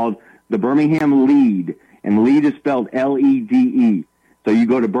 It's called The Birmingham Lead, and lead is spelled L-E-D-E. So you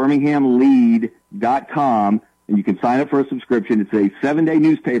go to birminghamlead.com, and you can sign up for a subscription. It's a 7-day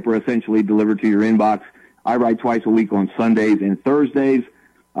newspaper, essentially, delivered to your inbox. I write twice a week on Sundays and Thursdays,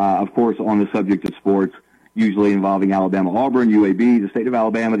 of course, on the subject of sports, usually involving Alabama, Auburn, UAB, the state of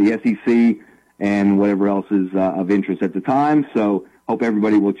Alabama, the SEC, and whatever else is of interest at the time. So hope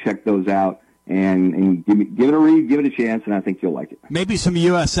everybody will check those out and give it a read, give it a chance, and I think you'll like it. Maybe some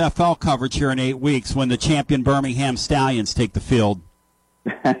USFL coverage here in 8 weeks when the champion Birmingham Stallions take the field.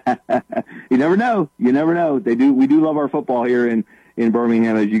 You never know. You never know. We do love our football here in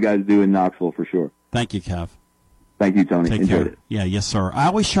Birmingham, as you guys do in Knoxville, for sure. Thank you, Kev. Thank you, Tony. Take Enjoyed care. it. Yeah, yes, sir. I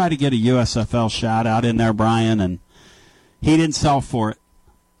always try to get a USFL shout out in there, Brian, and he didn't sell for it.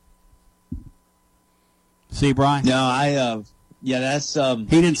 See, Brian? No, that's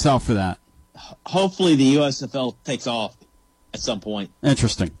he didn't sell for that. Hopefully the USFL takes off at some point.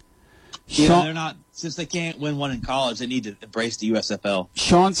 Interesting. They're not, since they can't win one in college, they need to embrace the USFL.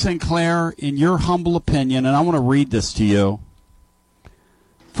 Sean Sinclair, in your humble opinion, and I want to read this to you.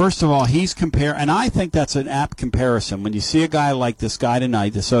 First of all, he's and I think that's an apt comparison. When you see a guy like this guy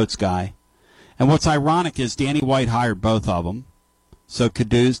tonight, this Oates guy, and what's ironic is Danny White hired both of them. So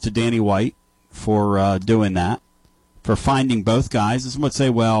kudos to Danny White for doing that, for finding both guys. Some would say,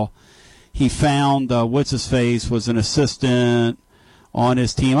 well, he found, what's-his-face, was an assistant on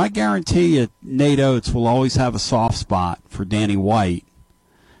his team. I guarantee you Nate Oates will always have a soft spot for Danny White.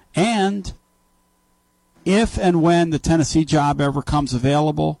 And if and when the Tennessee job ever comes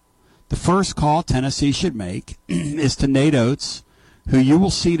available, the first call Tennessee should make is to Nate Oates, who you will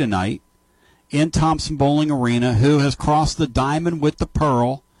see tonight in Thompson Bowling Arena, who has crossed the diamond with the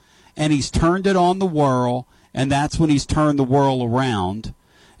pearl, and he's turned it on the whirl, and that's when he's turned the whirl around.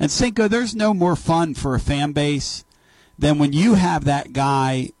 And Cinco, there's no more fun for a fan base than when you have that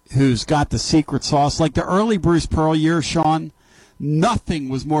guy who's got the secret sauce. Like the early Bruce Pearl years, Sean, nothing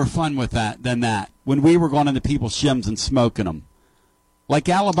was more fun with that than that, when we were going into people's gyms and smoking them. Like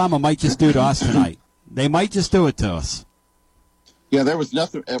Alabama might just do to us tonight. They might just do it to us. Yeah, there was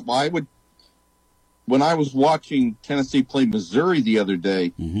nothing. When I was watching Tennessee play Missouri the other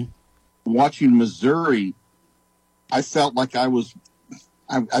day, watching Missouri, I felt like I was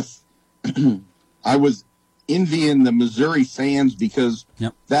envying the Missouri fans, because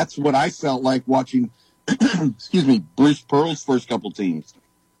that's what I felt like watching, Bruce Pearl's first couple teams.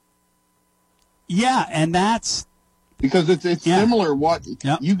 Yeah, and that's because it's similar.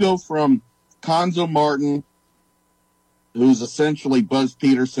 You go from Conzo Martin, who's essentially Buzz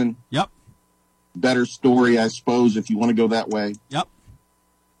Peterson. Better story, I suppose, if you want to go that way.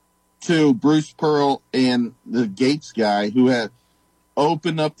 To Bruce Pearl and the Gates guy, who had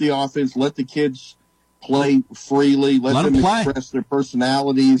opened up the offense, let the kids play freely, let them express their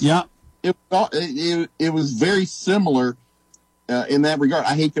personalities. It was very similar in that regard.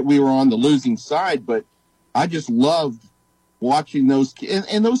 I hate that we were on the losing side, but I just loved watching those kids.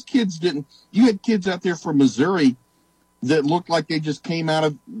 And those kids didn't – you had kids out there from Missouri that looked like they just came out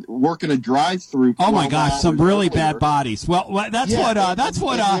of working a drive-through. Oh my gosh, some really bad bodies. Well, that's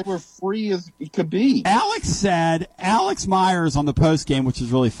what they were free as it could be. Alex said. Alex Myers on the post game, which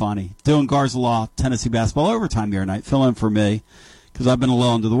is really funny, doing Garza Law Tennessee basketball overtime here tonight, fill in for me because I've been a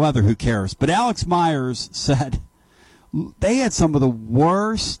little under the weather. Who cares? But Alex Myers said they had some of the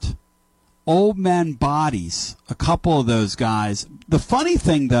worst old men bodies. A couple of those guys. The funny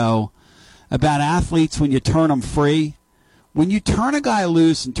thing though about athletes, when you turn them free. When you turn a guy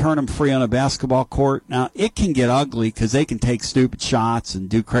loose and turn him free on a basketball court, now it can get ugly because they can take stupid shots and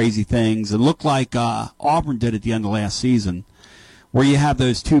do crazy things and look like Auburn did at the end of last season where you have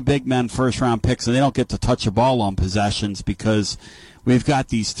those two big men first-round picks, and they don't get to touch a ball on possessions because we've got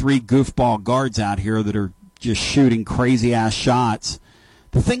these three goofball guards out here that are just shooting crazy-ass shots.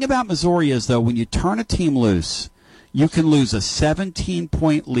 The thing about Missouri is, though, when you turn a team loose, you can lose a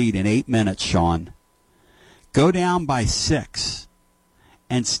 17-point lead in 8 minutes, Sean, go down by 6,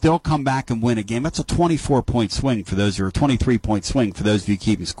 and still come back and win a game. That's a 24-point swing for those, or a 23-point swing for those of you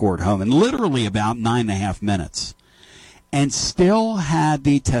keeping score at home, in literally about 9.5 minutes. And still had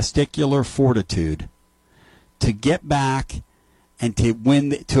the testicular fortitude to get back and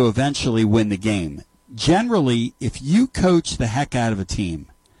to eventually win the game. Generally, if you coach the heck out of a team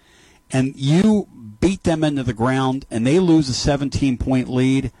and you beat them into the ground and they lose a 17-point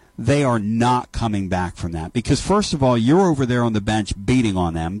lead, they are not coming back from that. Because, first of all, you're over there on the bench beating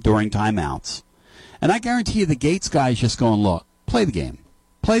on them during timeouts. And I guarantee you the Gates guy is just going, look, play the game.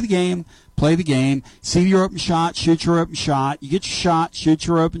 Play the game. Play the game. See your open shot, shoot your open shot. You get your shot, shoot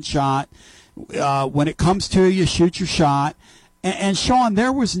your open shot. When it comes to you, shoot your shot. And Sean,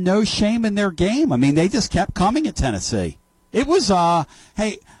 there was no shame in their game. I mean, they just kept coming at Tennessee. It was,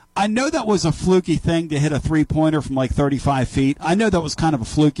 hey, I know that was a fluky thing to hit a three-pointer from like 35 feet. I know that was kind of a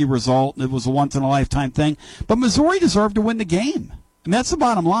fluky result. It was a once-in-a-lifetime thing. But Missouri deserved to win the game. And that's the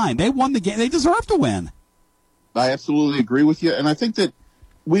bottom line. They won the game. They deserved to win. I absolutely agree with you. And I think that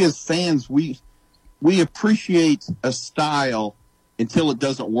we as fans, we appreciate a style until it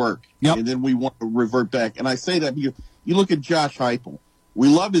doesn't work. Yep. And then we want to revert back. And I say that because you look at Josh Heupel. We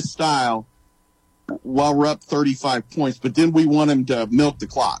love his style while we're up 35 points, but then we want him to milk the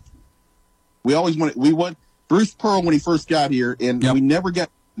clock. We want Bruce Pearl when he first got here, and we never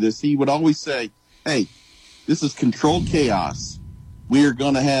got this. He would always say, hey, this is controlled chaos. We are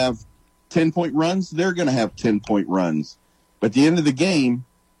going to have 10-point runs. They're going to have 10-point runs. But at the end of the game,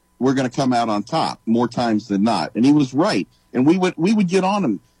 we're going to come out on top more times than not. And he was right. And we would get on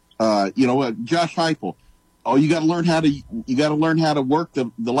him. Josh Heupel. Oh, you got to learn how to work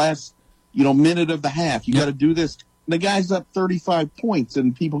the last, minute of the half. You got to do this. The guy's up 35 points,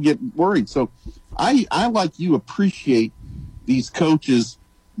 and people get worried. So, I like you appreciate these coaches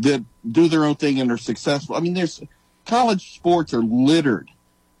that do their own thing and are successful. I mean, college sports are littered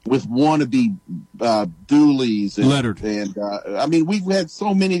with wannabe doolies. I mean, we've had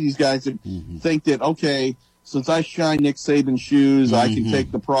so many of these guys that think that, okay, since I shine Nick Saban's shoes, I can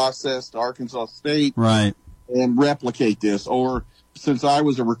take the process to Arkansas State and replicate this. Or since I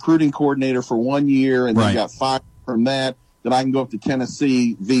was a recruiting coordinator for 1 year and then got fired from that I can go up to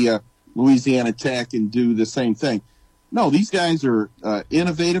Tennessee via Louisiana Tech and do the same thing. No, these guys are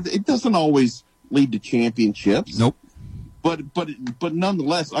innovative. It doesn't always lead to championships. Nope. But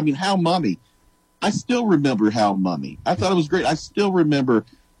nonetheless, I mean, Hal Mumme. I still remember Hal Mumme. I thought it was great. I still remember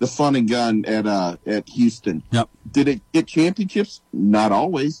the fun and gun at Houston. Yep. Did it get championships? Not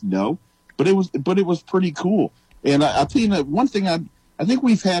always, no. But it was pretty cool. And I'll tell you one thing. I think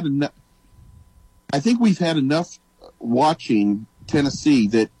we've had enough. I think we've had enough watching Tennessee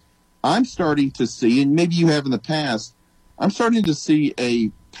that I'm starting to see, and maybe you have in the past. I'm starting to see a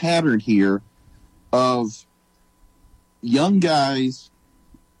pattern here of young guys,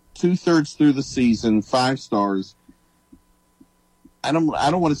 2/3 through the season, 5 stars. I don't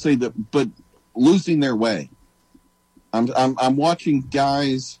want to say that, but losing their way. I'm watching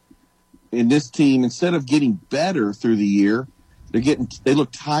guys in this team, instead of getting better through the year, they look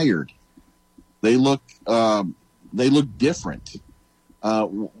tired. They look different.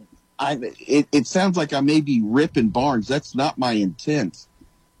 It sounds like I may be ripping Barnes. That's not my intent.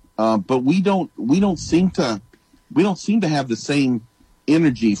 But we don't seem to have the same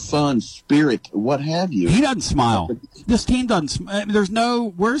energy, fun, spirit, what have you. He doesn't smile. This team doesn't.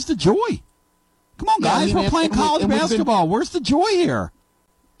 Where's the joy? Come on, guys. We're playing college basketball. Where's the joy here?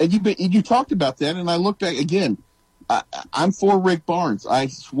 And you talked about that, and I looked back again. I'm for Rick Barnes. I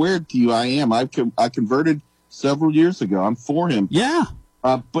swear to you, I am. I converted several years ago. I'm for him. Yeah.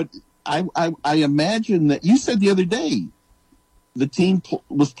 But I imagine that you said the other day the team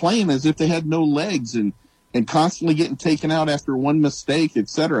was playing as if they had no legs and constantly getting taken out after one mistake,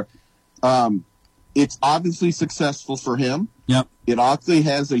 etc. It's obviously successful for him. Yep. It obviously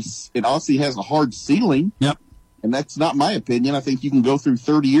has a hard ceiling. Yep. And that's not my opinion. I think you can go through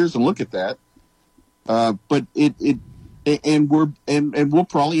 30 years and look at that. But we'll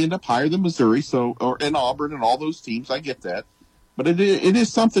probably end up higher than Missouri, and Auburn and all those teams. I get that, but it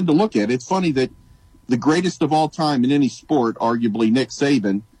is something to look at. It's funny that the greatest of all time in any sport, arguably Nick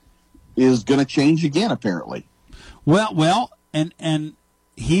Saban, is going to change again. Apparently. Well, and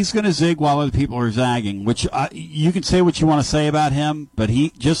he's going to zig while other people are zagging. Which you can say what you want to say about him, but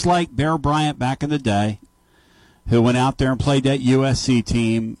he, just like Bear Bryant back in the day, who went out there and played that USC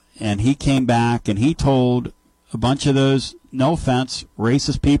team, and he came back and he told a bunch of those, no offense,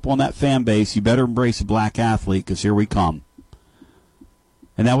 racist people in that fan base, you better embrace a black athlete because here we come.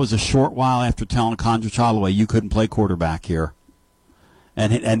 And that was a short while after telling Condrich Holloway you couldn't play quarterback here.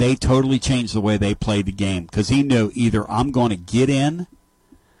 And they totally changed the way they played the game because he knew either I'm going to get in,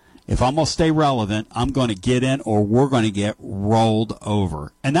 if I'm going to stay relevant, I'm going to get in or we're going to get rolled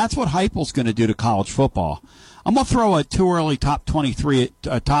over. And that's what Heupel's going to do to college football. I'm going to throw a too early top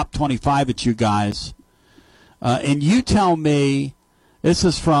 25 at you guys. And you tell me, this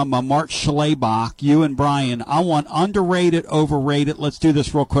is from Mark Schlabach, you and Brian. I want underrated, overrated. Let's do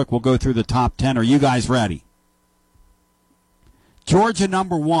this real quick. We'll go through the top 10. Are you guys ready? Georgia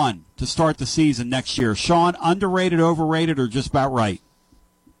number 1 to start the season next year. Sean, underrated, overrated, or just about right?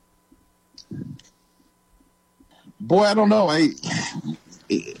 Boy, I don't know. I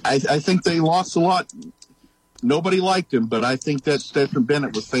think they lost a lot. Nobody liked him, but I think that Stetson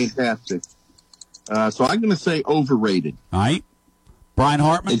Bennett was fantastic. So I'm going to say overrated. All right. Brian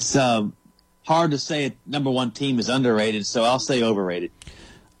Hartman? It's hard to say a number 1 team is underrated, so I'll say overrated.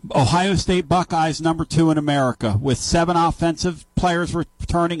 Ohio State Buckeyes number 2 in America with 7 offensive players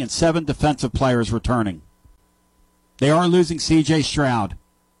returning and 7 defensive players returning. They are losing C.J. Stroud.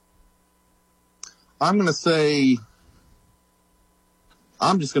 I'm going to say,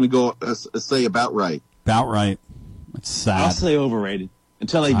 I'm just going to go say about right. About right. It's sad. I'll say overrated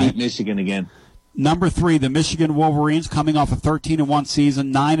until they beat Michigan again. Number 3, the Michigan Wolverines coming off a 13-1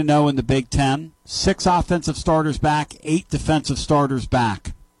 season, 9-0 in the Big Ten. 6 offensive starters back, 8 defensive starters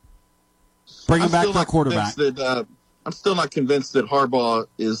back. Bring him back for a quarterback. I'm still not convinced that Harbaugh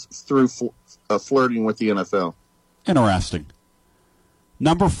is through flirting with the NFL. Interesting.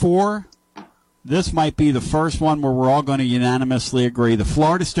 Number 4, this might be the first one where we're all going to unanimously agree. The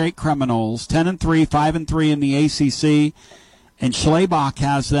Florida State Seminoles, 10-3, 5-3 in the ACC, and Schlabach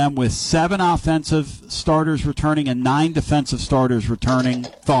has them with 7 offensive starters returning and 9 defensive starters returning.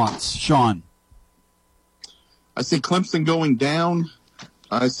 Thoughts, Sean? I see Clemson going down.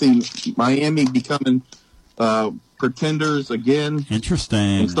 I see Miami becoming pretenders again.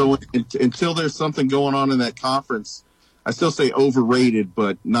 Interesting. And so until there's something going on in that conference, I still say overrated,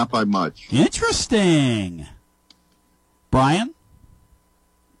 but not by much. Interesting. Brian?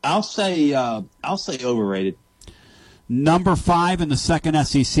 I'll say overrated. Number 5 in the second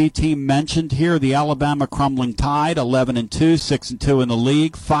SEC team mentioned here, the Alabama Crumbling Tide, 11-2, 6-2 in the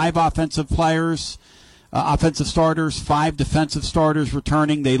league. 5 offensive players. Offensive starters, 5 defensive starters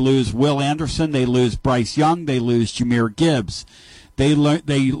returning. They lose Will Anderson. They lose Bryce Young. They lose Jahmyr Gibbs. They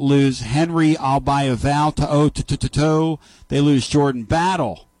lose Henry Albayaval to. They lose Jordan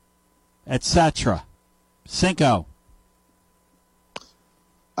Battle, etc. Cinco.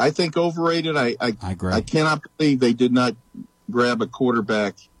 I think overrated. I agree. I cannot believe they did not grab a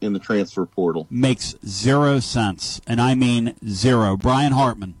quarterback in the transfer portal. Makes 0 sense, and I mean 0. Brian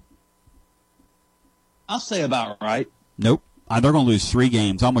Hartman. I'll say about right. Nope. They're going to lose 3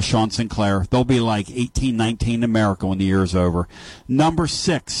 games. I'm with Sean Sinclair. They'll be like 18-19 in America when the year is over. Number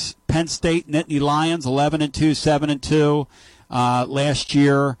 6, Penn State Nittany Lions, 11-2, 7-2 last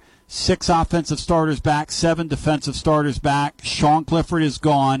year. 6 offensive starters back, 7 defensive starters back. Sean Clifford is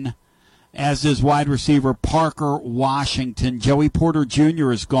gone, as is wide receiver Parker Washington. Joey Porter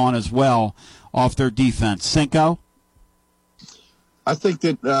Jr. is gone as well off their defense. Cinco? I think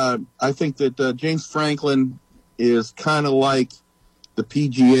that James Franklin is kind of like the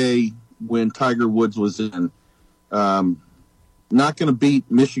PGA when Tiger Woods was in. Not going to beat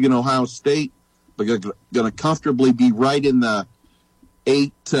Michigan, Ohio State, but going to comfortably be right in the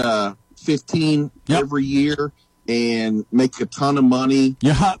 8-15 every year and make a ton of money.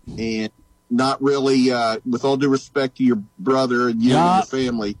 And not really, with all due respect to your brother and you and your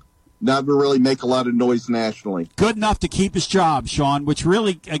family, not really make a lot of noise nationally. Good enough to keep his job, Sean, which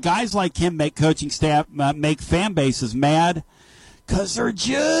really, guys like him make coaching staff, make fan bases mad because they're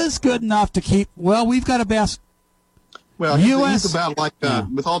just good enough to keep, well, we've got a best. Well, he's about like,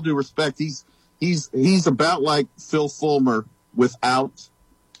 with all due respect, he's about like Phil Fulmer without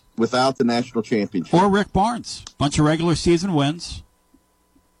the national championship. Or Rick Barnes. Bunch of regular season wins.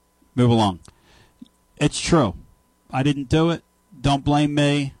 Move along. It's true. I didn't do it. Don't blame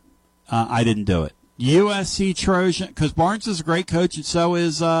me. I didn't do it. USC Trojan, because Barnes is a great coach, and so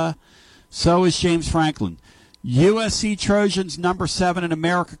is James Franklin. USC Trojans, number 7 in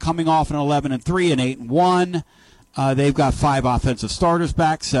America, coming off an 11-3 and 8-1. They've got 5 offensive starters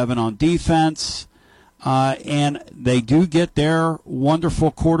back, 7 on defense, and they do get their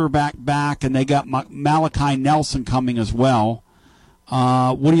wonderful quarterback back, and they got Malachi Nelson coming as well.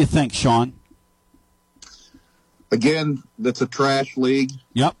 What do you think, Sean? again, that's a trash league.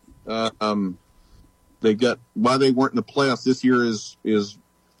 Yep. They got why they weren't in the playoffs this year is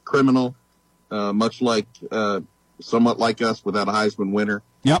criminal, much like somewhat like us without a Heisman winner.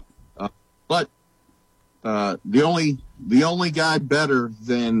 Yep. But the only guy better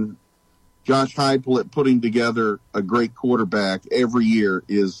than Josh Heupel at putting together a great quarterback every year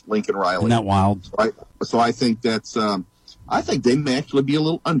is Lincoln Riley. Isn't that wild? So I think that's I think they may actually be a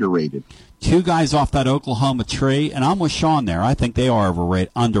little underrated. Two guys off that Oklahoma tree, and I'm with Sean there. I think they are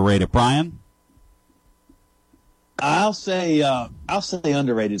underrated. Brian? I'll say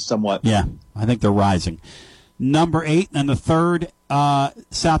underrated somewhat. Yeah, I think they're rising. Number 8 and the third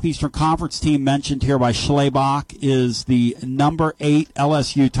Southeastern Conference team mentioned here by Schlebach is the number 8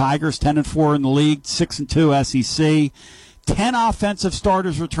 LSU Tigers, 10-4 in the league, 6-2 SEC. 10 offensive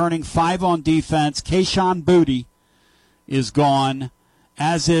starters returning, 5 on defense. Keyshawn Booty is gone,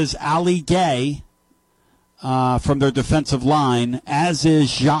 as is Ali Gay from their defensive line, as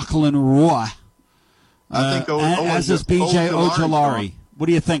is Jacqueline Roy, as is B.J. Ojolari. What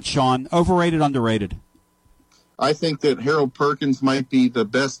do you think, Sean? Overrated, underrated? I think that Harold Perkins might be the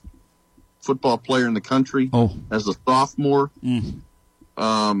best football player in the country as a sophomore.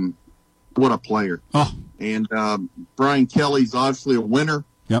 What a player. And Brian Kelly's obviously a winner.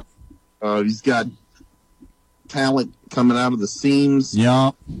 Yep. He's got talent coming out of the seams.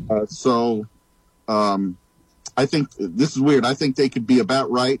 Yep. I think this is weird. I think they could be about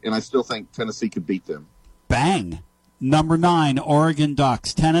right, and I still think Tennessee could beat them. Bang. Number 9, Oregon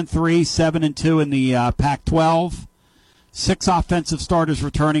Ducks, 10-3, 7-2 in the Pac-12. 6 offensive starters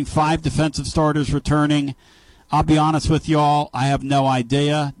returning, 5 defensive starters returning. I'll be honest with y'all, I have no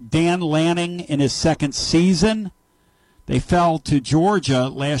idea. Dan Lanning in his second season. They fell to Georgia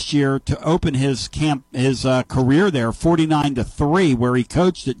last year to open his career there, 49-3, where he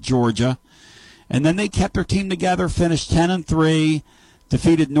coached at Georgia. And then they kept their team together, finished 10-3.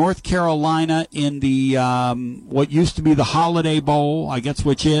 Defeated North Carolina in the what used to be the Holiday Bowl, I guess,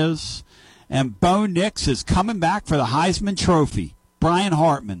 which is. And Bo Nix is coming back for the Heisman Trophy. Brian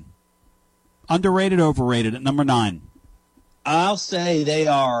Hartman, underrated, overrated at number 9. I'll say they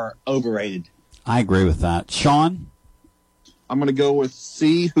are overrated. I agree with that. Sean? I'm going to go with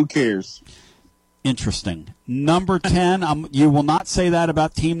C. Who cares? Interesting. Number 10, you will not say that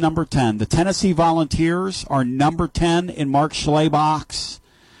about team number 10. The Tennessee Volunteers are number 10 in Mark Schlebach's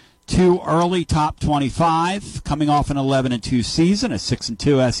too early top 25, coming off an 11-2 season, a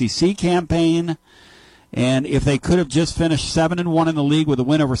 6-2 SEC campaign. And if they could have just finished 7-1 in the league with a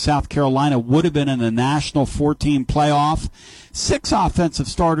win over South Carolina, would have been in the national 14 playoff. 6 offensive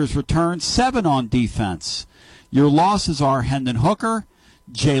starters returned, 7 on defense. Your losses are Hendon Hooker,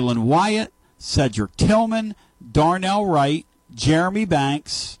 Jalen Wyatt, Cedric Tillman, Darnell Wright, Jeremy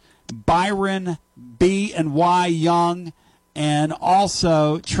Banks, Byron B. and Y. Young, and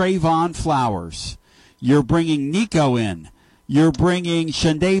also Trayvon Flowers. You're bringing Nico in. You're bringing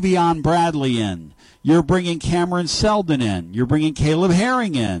Shandavion Bradley in. You're bringing Cameron Seldon in. You're bringing Caleb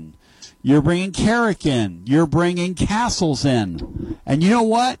Herring in. You're bringing Carrick in. You're bringing Castles in. And you know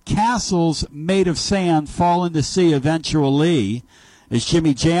what? Castles made of sand fall into sea eventually. As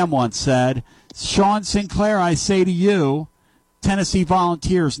Jimmy Jam once said, Sean Sinclair, I say to you, Tennessee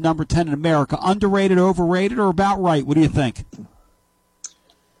Volunteers, number 10 in America, underrated, overrated, or about right? What do you think?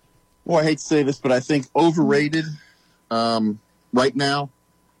 Well, I hate to say this, but I think overrated right now.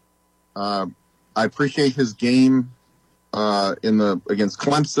 I appreciate his game against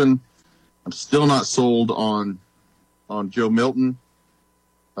Clemson. I'm still not sold on Joe Milton.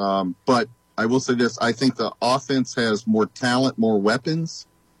 But I will say this. I think the offense has more talent, more weapons.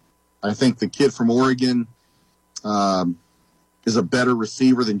 I think the kid from Oregon is a better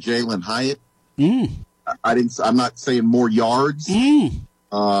receiver than Jalen Hyatt. I'm not saying more yards,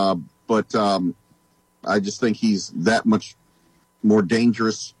 but I just think he's that much more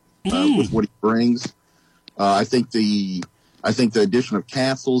dangerous with what he brings. I think the addition of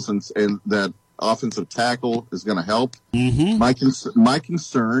Castles and that offensive tackle is going to help. My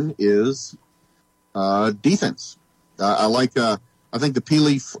concern is defense. I think the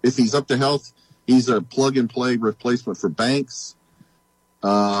Peely, if he's up to health, he's a plug-and-play replacement for Banks.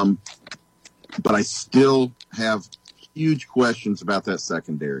 But I still have huge questions about that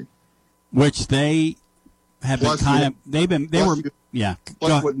secondary. Which they have Plus,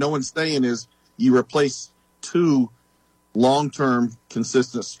 what no one's saying is you replace 2 long-term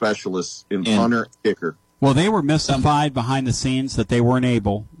consistent specialists in punter and kicker. Well, they were mystified behind the scenes that they weren't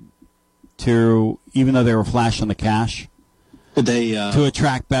able to, even though they were flashing the cash, to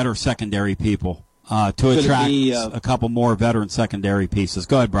attract better secondary people, to attract a couple more veteran secondary pieces.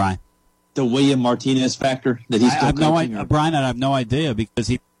 Go ahead, Brian. the William Martinez factor that he's still I have coaching? Brian, I have no idea because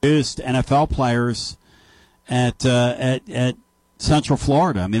he produced NFL players at Central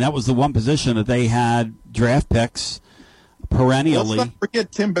Florida. I mean, that was the one position that they had draft picks perennially. Let's not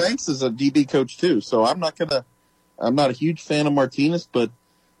forget Tim Banks is a DB coach too. So I'm not a huge fan of Martinez, but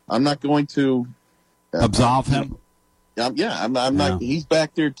I'm not going to absolve him. I'm not. He's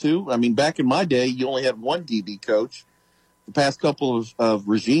back there too. I mean, back in my day, you only had one DB coach. The past couple of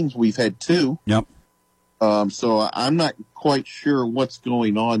regimes, we've had two. Yep. So I'm not quite sure what's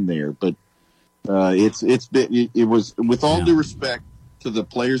going on there, but it was with all due respect to the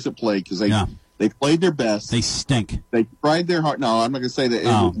players that played because they played their best. They stink. They tried their heart. No, I'm not going to say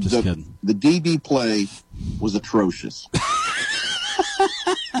that. Just kidding. The DB play was atrocious.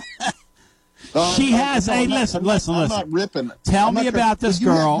 She has. Hey, listen. I'm not ripping. Tell me about this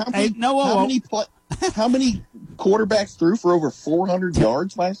girl. How many quarterbacks threw for over 400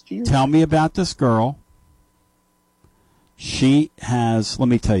 yards last year? Tell me about this girl. She has. Let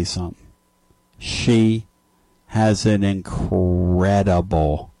me tell you something. She has an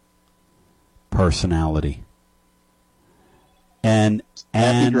incredible personality, and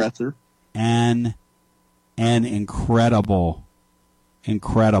dresser, and an incredible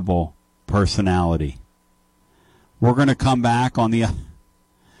personality. We're going to come back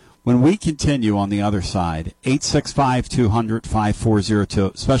when we continue on the other side.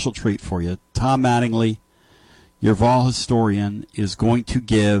 865-200-5402. Special treat for you. Tom Mattingly, your Vol historian, is going to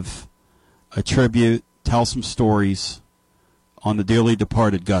give a tribute, tell some stories on the dearly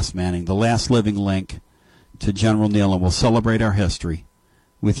departed Gus Manning, the last living link to General Neal, and we'll celebrate our history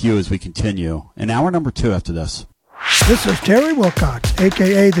with you as we continue. And hour number 2 after this. This is Terry Wilcox,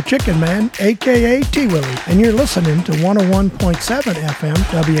 a.k.a. the Chicken Man, a.k.a. T-Willie, and you're listening to 101.7 FM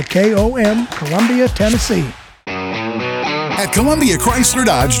WKOM, Columbia, Tennessee. At Columbia Chrysler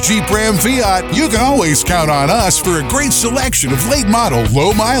Dodge Jeep Ram Fiat, you can always count on us for a great selection of late model,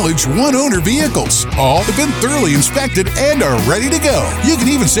 low mileage, one owner vehicles. All have been thoroughly inspected and are ready to go. You can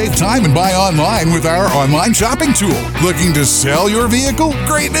even save time and buy online with our online shopping tool. Looking to sell your vehicle?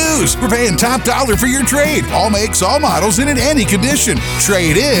 Great news! We're paying top dollar for your trade. All makes, all models, and in any condition.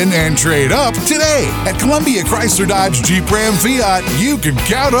 Trade in and trade up today. At Columbia Chrysler Dodge Jeep Ram Fiat, you can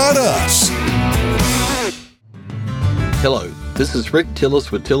count on us. Hello, this is Rick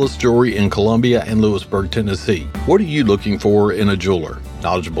Tillis with Tillis Jewelry in Columbia and Lewisburg, Tennessee. What are you looking for in a jeweler?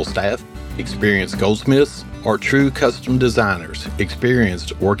 Knowledgeable staff, experienced goldsmiths, or true custom designers,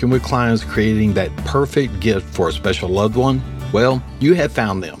 experienced working with clients creating that perfect gift for a special loved one? Well, you have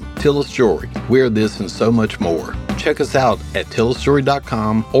found them. Tillis Jewelry. We are this and so much more. Check us out at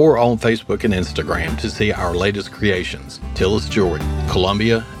tillisjewelry.com or on Facebook and Instagram to see our latest creations. Tillis Jewelry,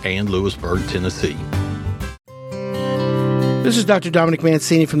 Columbia and Lewisburg, Tennessee. This is Dr. Dominic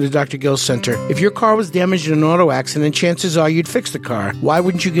Mancini from the Dr. Gill Center. If your car was damaged in an auto accident, chances are you'd fix the car. Why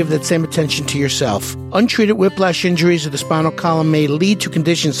wouldn't you give that same attention to yourself? Untreated whiplash injuries of the spinal column may lead to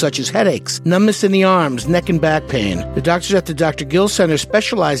conditions such as headaches, numbness in the arms, neck and back pain. The doctors at the Dr. Gill Center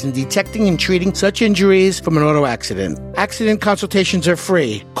specialize in detecting and treating such injuries from an auto accident. Accident consultations are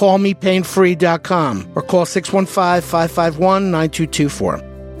free. Call mepainfree.com or call 615-551-9224.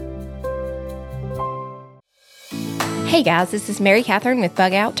 Hey guys, this is Mary Catherine with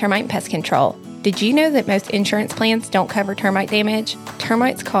Bug Out Termite and Pest Control. Did you know that most insurance plans don't cover termite damage?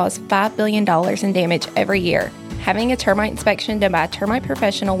 Termites cause $5 billion in damage every year. Having a termite inspection done by a termite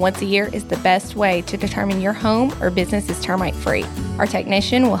professional once a year is the best way to determine your home or business is termite free. Our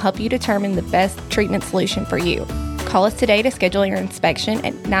technician will help you determine the best treatment solution for you. Call us today to schedule your inspection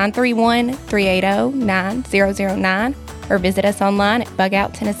at 931-380-9009 or visit us online at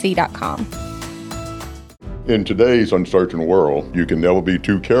bugouttennessee.com. In today's uncertain world, you can never be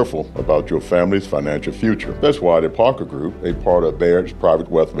too careful about your family's financial future. That's why the Parker Group, a part of Baird's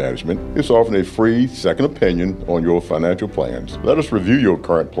Private Wealth Management, is offering a free second opinion on your financial plans. Let us review your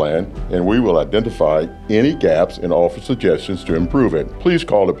current plan, and we will identify any gaps and offer suggestions to improve it. Please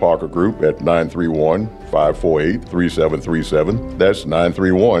call the Parker Group at 931-548-3737. That's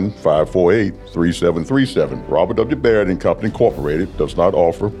 931-548-3737. Robert W. Baird and Company Incorporated does not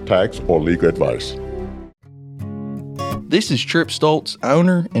offer tax or legal advice. This is Trip Stoltz,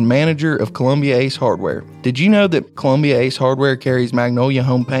 owner and manager of Columbia Ace Hardware. Did you know that Columbia Ace Hardware carries Magnolia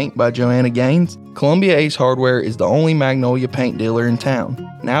Home Paint by Joanna Gaines? Columbia Ace Hardware is the only Magnolia paint dealer in town.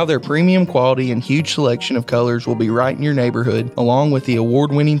 Now their premium quality and huge selection of colors will be right in your neighborhood, along with the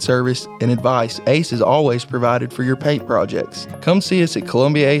award-winning service and advice Ace has always provided for your paint projects. Come see us at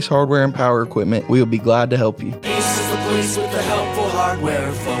Columbia Ace Hardware and Power Equipment. We will be glad to help you. Ace is the place with the helpful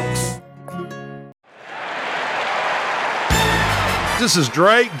hardware, folks. This is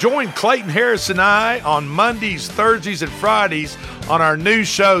Drake. Join Clayton Harris and I on Mondays, Thursdays, and Fridays on our new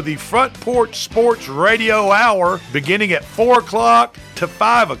show, the Front Porch Sports Radio Hour, beginning at 4 o'clock to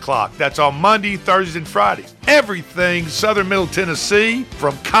 5 o'clock. That's on Monday, Thursdays, and Fridays. Everything Southern Middle Tennessee,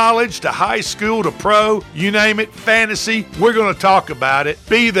 from college to high school to pro, you name it, fantasy, we're going to talk about it.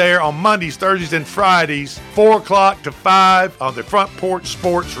 Be there on Mondays, Thursdays, and Fridays, 4 o'clock to 5 on the Front Porch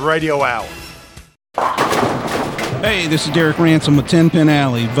Sports Radio Hour. Hey, this is Derek Ransom with 10 Pin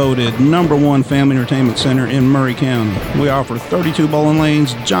Alley, voted #1 family entertainment center in Murray County. We offer 32 bowling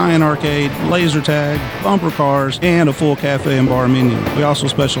lanes, giant arcade, laser tag, bumper cars, and a full cafe and bar menu. We also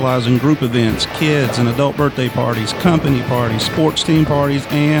specialize in group events, kids and adult birthday parties, company parties, sports team parties,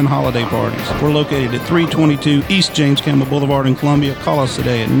 and holiday parties. We're located at 322 East James Campbell Boulevard in Columbia. Call us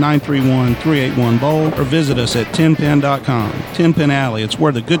today at 931-381-BOWL or visit us at 10pin.com. 10 Pin Alley, it's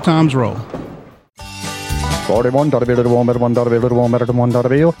where the good times roll. 41 Come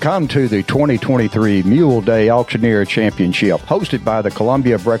to the 2023 Mule Day Auctioneer Championship, hosted by the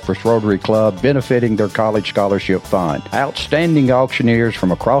Columbia Breakfast Rotary Club, benefiting their college scholarship fund. Outstanding auctioneers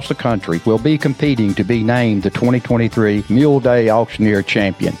from across the country will be competing to be named the 2023 Mule Day Auctioneer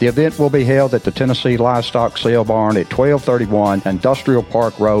Champion. The event will be held at the Tennessee Livestock Sale Barn at 1231 Industrial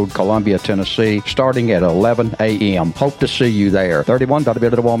Park Road, Columbia, Tennessee, starting at 11 a.m. Hope to see you there. 31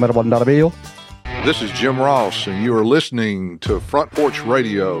 This is Jim Ross, and you are listening to Front Porch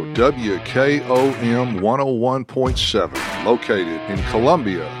Radio, WKOM 101.7, located in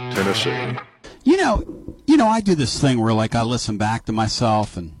Columbia, Tennessee. You know, I do this thing where, like, I listen back to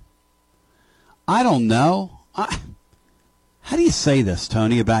myself, and I don't know. How do you say this,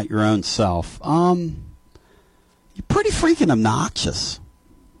 Tony, about your own self? You're pretty freaking obnoxious.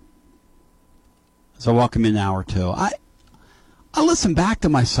 So welcome in hour two. I listen back to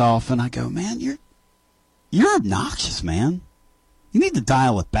myself, and I go, man, you're obnoxious, man. You need to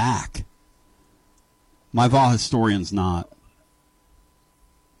dial it back. My Vol historian's not.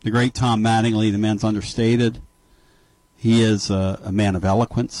 The great Tom Mattingly, the man's understated. He is a man of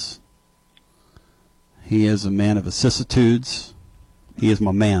eloquence. He is a man of vicissitudes. He is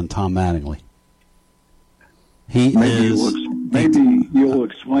my man, Tom Mattingly. Maybe you'll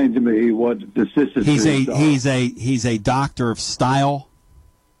explain to me what vicissitudes are. He's a doctor of style.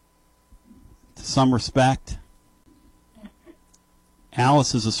 To some respect.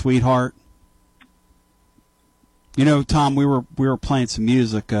 Alice is a sweetheart. You know, Tom, we were playing some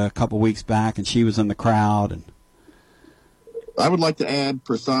music a couple weeks back, and she was in the crowd. And I would like to add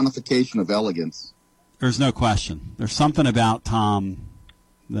personification of elegance. There's no question. There's something about Tom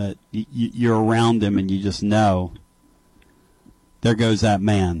that you're around him and you just know. There goes that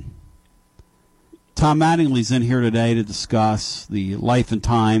man. Tom Mattingly's in here today to discuss the life and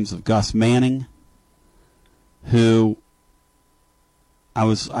times of Gus Manning, who I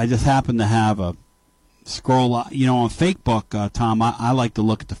just happened to have a scroll, on Facebook, Tom, I like to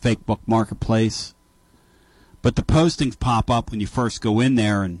look at the Facebook marketplace, but the postings pop up when you first go in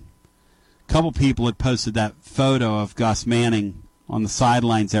there, and a couple people had posted that photo of Gus Manning on the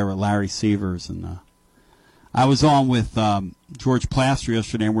sidelines there with Larry Sievers, and I was on with George Plaster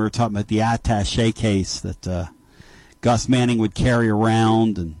yesterday, and we were talking about the attaché case that Gus Manning would carry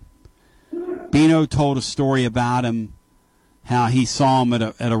around. And Bino told a story about him, how he saw him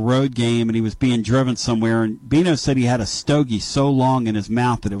at a road game, and he was being driven somewhere. And Bino said he had a stogie so long in his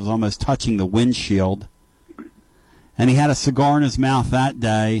mouth that it was almost touching the windshield. And he had a cigar in his mouth that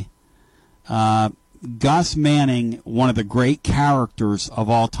day. Gus Manning, one of the great characters of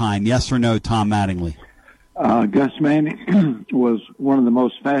all time. Yes or no, Tom Mattingly? Gus Manning was one of the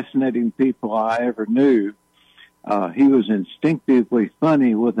most fascinating people I ever knew. He was instinctively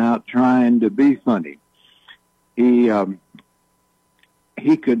funny without trying to be funny. He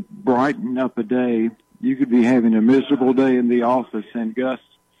could brighten up a day. You could be having a miserable day in the office, and Gus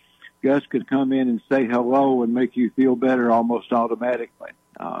could come in and say hello and make you feel better almost automatically.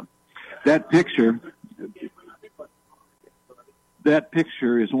 That picture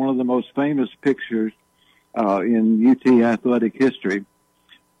is one of the most famous pictures in UT athletic history,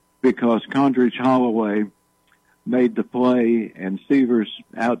 because Condridge Holloway made the play and Sievers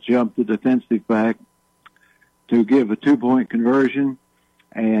out-jumped the defensive back to give a 2-point conversion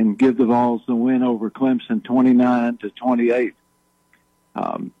and give the Vols the win over Clemson 29-28.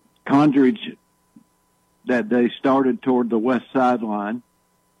 Condridge that day started toward the west sideline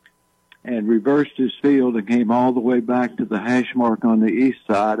and reversed his field and came all the way back to the hash mark on the east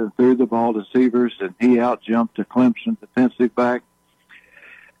side and threw the ball to Sievers, and he out-jumped the Clemson defensive back.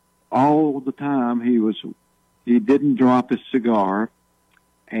 All the time he didn't drop his cigar,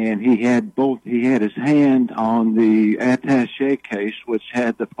 and he had his hand on the attaché case, which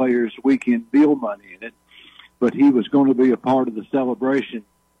had the players' weekend meal money in it, but he was going to be a part of the celebration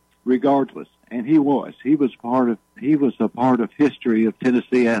regardless. And he was a part of history of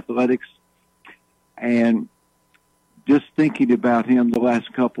Tennessee athletics. And just thinking about him the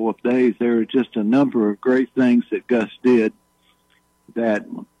last couple of days, there are just a number of great things that Gus did that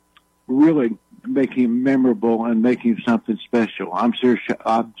really make him memorable and make him something special. I'm sure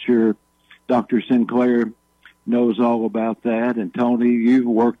Dr. Sinclair knows all about that. And Tony, you've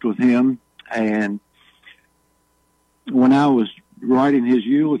worked with him. And when I was writing his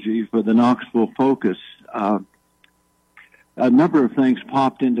eulogy for the Knoxville Focus, a number of things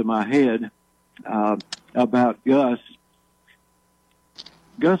popped into my head about Gus.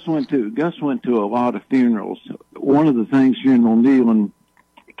 Gus went to a lot of funerals. One of the things General Neyland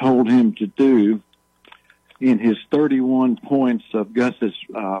told him to do in his 31 points of Gus's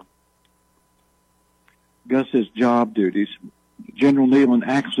job duties, General Neyland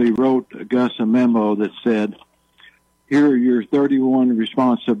actually wrote Gus a memo that said, "Here are your 31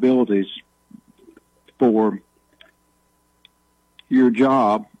 responsibilities for your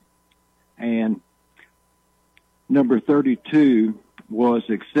job," and number 32 was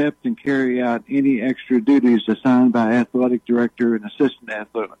accept and carry out any extra duties assigned by athletic director and assistant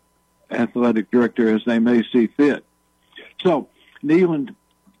athletic director as they may see fit. So Neyland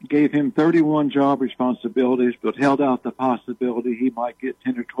gave him 31 job responsibilities, but held out the possibility he might get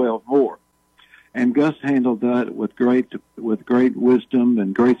 10 or 12 more. And Gus handled that with great wisdom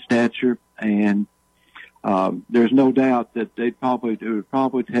and great stature. And there's no doubt that it would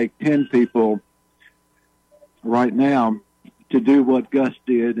probably take 10 people right now to do what Gus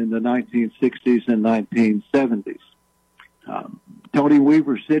did in the 1960s and 1970s. Tony, we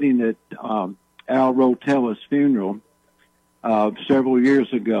were sitting at Al Rotella's funeral several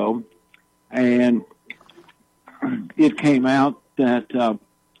years ago, and it came out that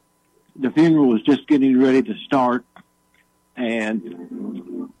the funeral was just getting ready to start,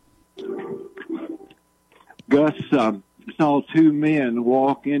 and Gus saw two men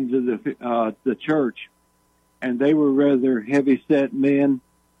walk into the church, and they were rather heavy-set men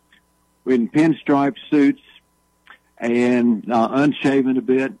in pinstripe suits and unshaven a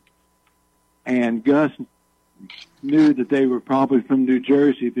bit. And Gus knew that they were probably from New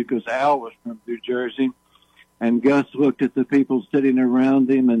Jersey because Al was from New Jersey. And Gus looked at the people sitting around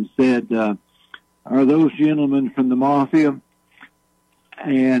him and said, "Are those gentlemen from the Mafia?"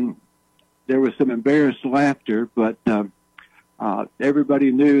 And there was some embarrassed laughter, but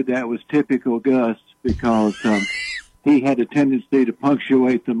everybody knew that was typical Gus because he had a tendency to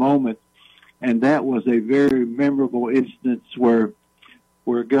punctuate the moment. And that was a very memorable instance where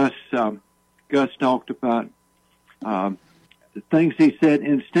Gus talked about the things he said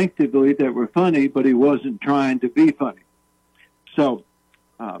instinctively that were funny, but he wasn't trying to be funny. So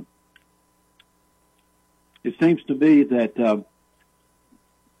it seems to me that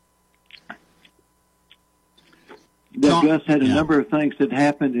Gus had a number of things that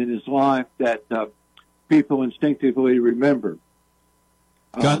happened in his life that people instinctively remember.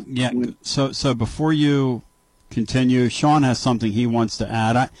 So before you continue, Sean has something he wants to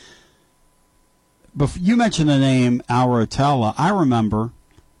add. You mentioned the name Al Rotella. I remember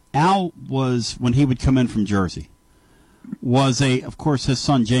Al was, when he would come in from Jersey, of course his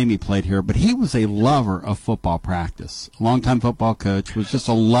son Jamie played here, but he was a lover of football practice. A longtime football coach, was just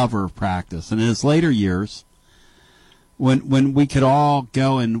a lover of practice. And in his later years, when we could all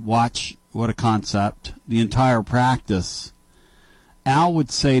go and watch, what a concept, the entire practice, Al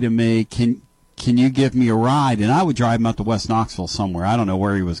would say to me, can you give me a ride? And I would drive him out to West Knoxville somewhere. I don't know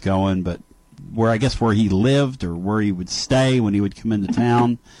where he was going, but where he lived or where he would stay when he would come into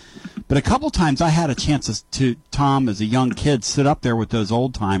town. But a couple times I had a chance to, Tom, as a young kid, sit up there with those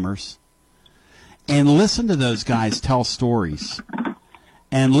old-timers and listen to those guys tell stories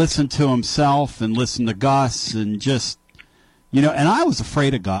and listen to himself and listen to Gus and just, and I was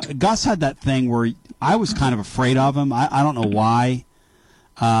afraid of Gus. Gus had that thing where I was kind of afraid of him. I don't know why.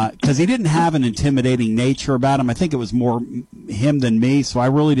 Because he didn't have an intimidating nature about him. I think it was more him than me, so I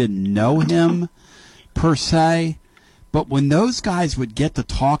really didn't know him per se. But when those guys would get to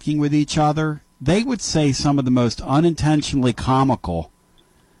talking with each other, they would say some of the most unintentionally comical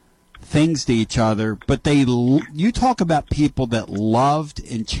things to each other. But you talk about people that loved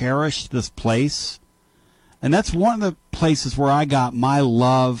and cherished this place, and that's one of the places where I got my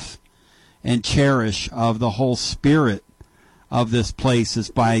love and cherish of the whole spirit of this place is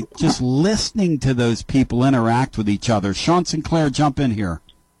by just listening to those people interact with each other. Sean Sinclair, jump in here.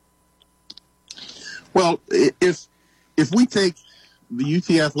 Well, if we take the UT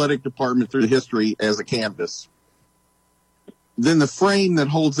athletic department through history as a canvas, then the frame that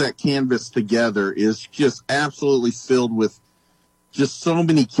holds that canvas together is just absolutely filled with just so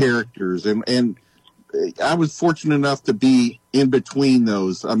many characters. And I was fortunate enough to be in between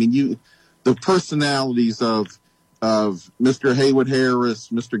those. I mean, the personalities of Mr. Haywood Harris,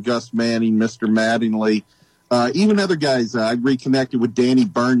 Mr. Gus Manning, Mr. Mattingly, even other guys. I reconnected with Danny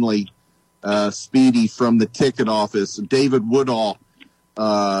Burnley, Speedy from the ticket office, David Woodall,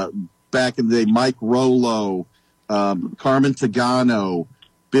 back in the day, Mike Rollo, Carmen Tagano,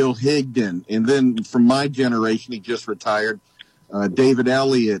 Bill Higdon, and then from my generation, he just retired, David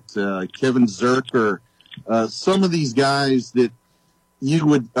Elliott, Kevin Zerker, some of these guys that you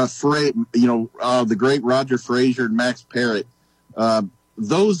would afraid, the great Roger Frazier and Max Parrott,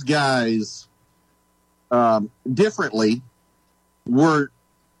 those guys differently were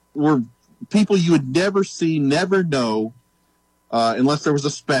people you would never see, never know, unless there was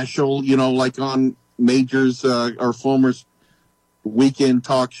a special, like on Majors or Fulmer's weekend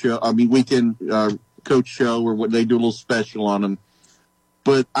coach show, or what they do a little special on them.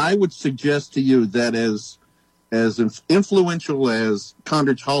 But I would suggest to you that as influential as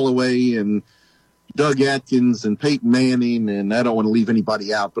Condrich Holloway and Doug Atkins and Peyton Manning, and I don't want to leave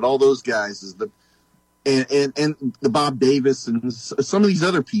anybody out, but all those guys and the Bob Davis and some of these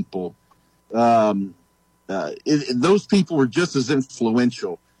other people, those people were just as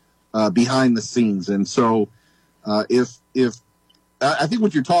influential behind the scenes. And so if I think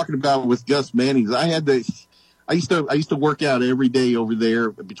what you're talking about with Gus Manning, I used to work out every day over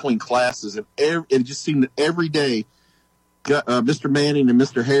there between classes, and it just seemed that every day, Mr. Manning and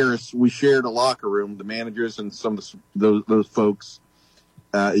Mr. Harris, we shared a locker room, the managers and some of those folks,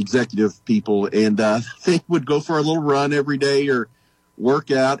 executive people, and they would go for a little run every day or work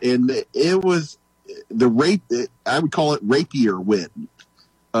out, and it was I would call it rapier wit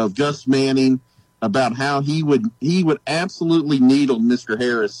of Gus Manning about how he would absolutely needle Mr.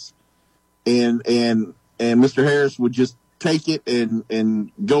 Harris, and Mr. Harris would just take it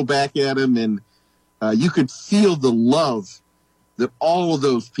and go back at him, and you could feel the love that all of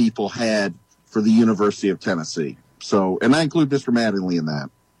those people had for the University of Tennessee. So, and I include Mr. Mattingly in that.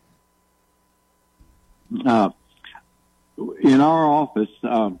 In our office,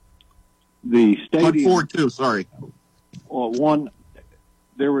 the stadium. Forward too. Sorry.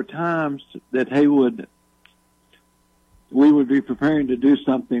 There were times that we would be preparing to do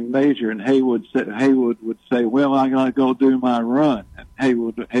something major, and Haywood would say, "Well, I got to go do my run." And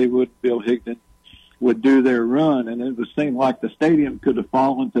Haywood, Bill Higdon would do their run, and it would seem like the stadium could have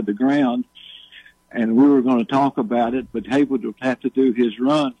fallen to the ground, and we were going to talk about it, but Haywood would have to do his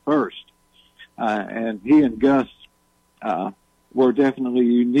run first. And he and Gus were definitely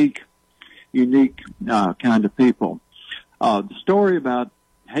unique kind of people. The story about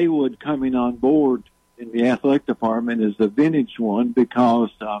Haywood coming on board in the athletic department is a vintage one,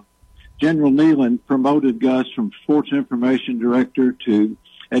 because General Nealon promoted Gus from sports information director to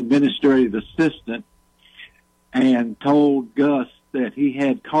administrative assistant, and told Gus that he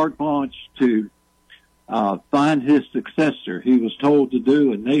had carte blanche to find his successor. He was told to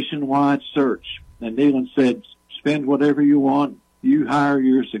do a nationwide search, and Nealon said, "Spend whatever you want, you hire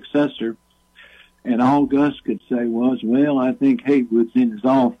your successor." And all Gus could say was, "Well, I think Haywood's in his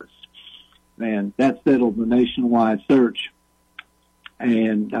office." And that settled the nationwide search.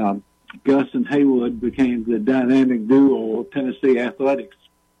 And Gus and Haywood became the dynamic duo of Tennessee athletics.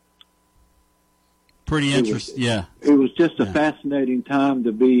 Pretty interesting, yeah. It was just a fascinating time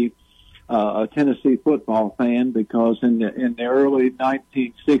to be a Tennessee football fan, because in the early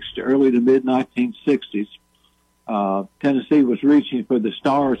 1960s, early to mid 1960s, Tennessee was reaching for the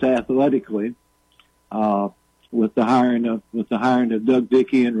stars athletically, with the hiring of Doug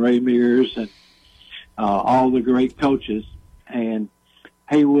Dickey and Ray Mears and all the great coaches. And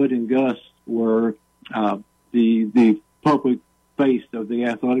Haywood and Gus were the public face of the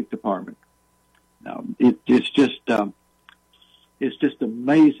athletic department. It's just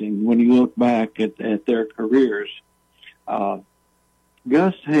amazing when you look back at their careers.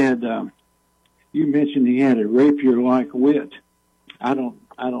 Gus had, you mentioned he had a rapier-like wit. I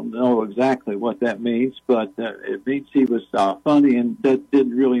don't know exactly what that means, but it means he was funny, and that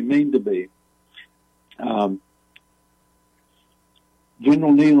didn't really mean to be. General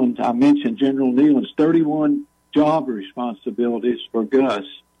Nealon, I mentioned General Nealon's 31 job responsibilities for Gus,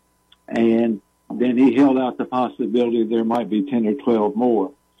 and then he held out the possibility there might be 10 or 12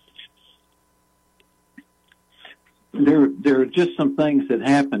 more. There are just some things that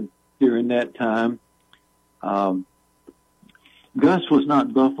happened during that time. Gus was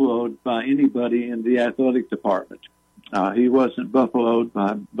not buffaloed by anybody in the athletic department. He wasn't buffaloed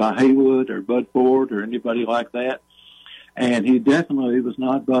by Haywood or Bud Ford or anybody like that. And he definitely was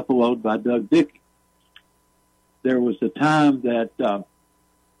not buffaloed by Doug Dickey. There was a time that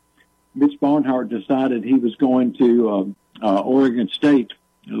Mitch Barnhart decided he was going to Oregon State,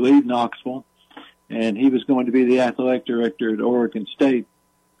 leave Knoxville, and he was going to be the athletic director at Oregon State.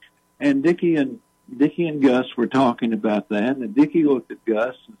 And Dickey and Gus were talking about that, and Dickey looked at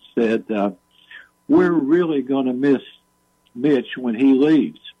Gus and said, we're really going to miss Mitch when he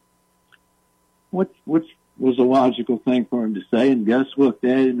leaves. Which was a logical thing for him to say, and Gus looked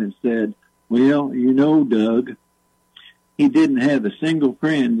at him and said, well, you know, Doug, he didn't have a single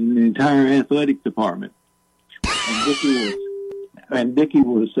friend in the entire athletic department. And Dickey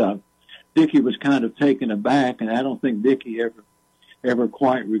was kind of taken aback, and I don't think Dickey ever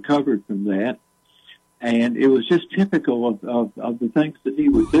quite recovered from that. And it was just typical of the things that he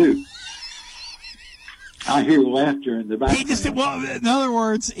would do. I hear laughter in the background. In other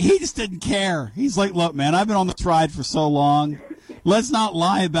words, he just didn't care. He's like, look, man, I've been on this ride for so long. Let's not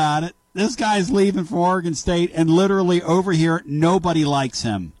lie about it. This guy's leaving for Oregon State, and literally over here, nobody likes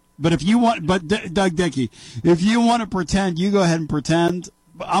him. But if you want, Doug Dickey, if you want to pretend, you go ahead and pretend.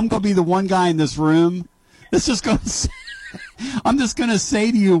 I'm going to be the one guy in this room that's just going to I'm just going to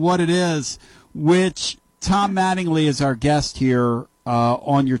say to you what it is, which Tom Mattingly is our guest here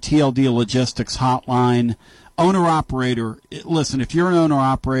on your TLD Logistics hotline. Owner-operator, listen, if you're an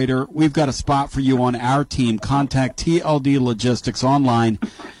owner-operator, we've got a spot for you on our team. Contact TLD Logistics online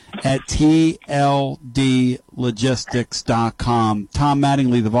at tldlogistics.com. Tom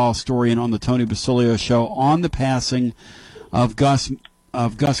Mattingly, the Vol historian, on the Tony Basilio Show, on the passing of Gus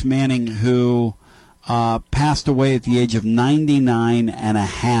Manning, who passed away at the age of 99 and a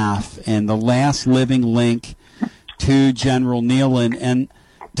half, and the last living link to General Nealon. And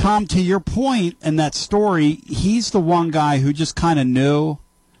Tom, to your point in that story, he's the one guy who just kind of knew,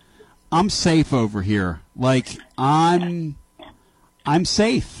 I'm safe over here. Like, I'm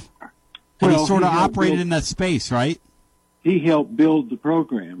safe. And he sort of operated in that space, right? He helped build the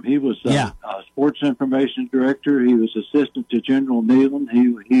program. He was a sports information director. He was assistant to General Nealon.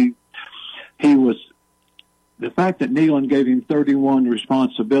 He was, the fact that Nealon gave him 31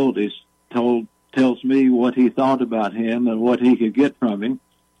 responsibilities tells me what he thought about him and what he could get from him.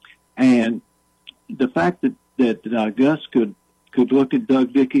 And the fact that Gus could look at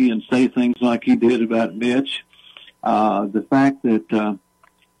Doug Dickey and say things like he did about Mitch, the fact that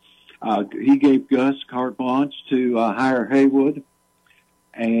he gave Gus carte blanche to hire Haywood,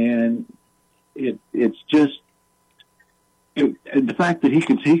 and it's just and the fact that he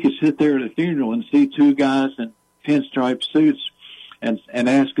could sit there at a funeral and see two guys in pinstripe suits and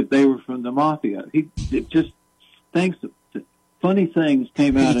ask if they were from the mafia. Funny things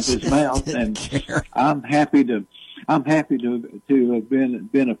came out of his mouth, and I'm happy to have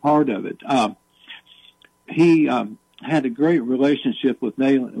been a part of it. He had a great relationship with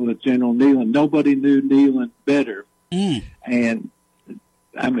General Nealon. Nobody knew Nealon better. And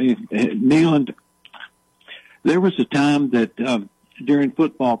I mean, Nealon, there was a time that during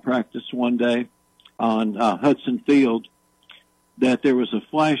football practice one day on Hudson Field, that there was a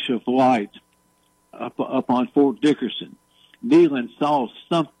flash of light up on Fort Dickerson. Nealon saw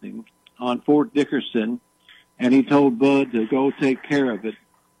something on Fort Dickerson, and he told Bud to go take care of it.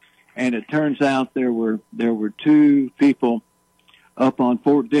 And it turns out there were two people up on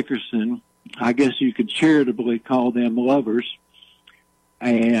Fort Dickerson. I guess you could charitably call them lovers.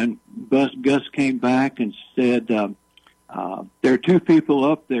 And Gus came back and said, there are two people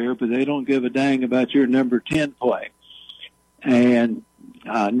up there, but they don't give a dang about your number 10 play. And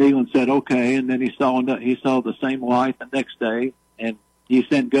Nealon said, okay. And then he saw the same light the next day, and he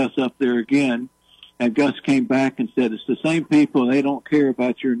sent Gus up there again. And Gus came back and said, it's the same people. They don't care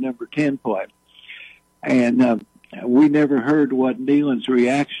about your number 10 play. And we never heard what Nealon's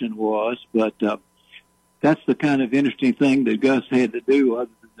reaction was, but that's the kind of interesting thing that Gus had to do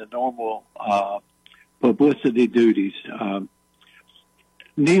other than the normal publicity duties.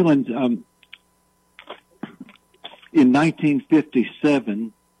 Nealon, in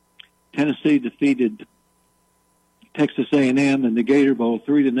 1957, Tennessee defeated Texas A&M in the Gator Bowl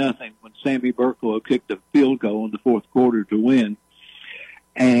 3-0 when Sammy Berklow kicked a field goal in the fourth quarter to win.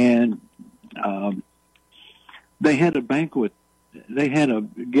 And they had a banquet. They had a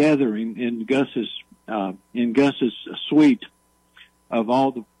gathering in Gus's suite of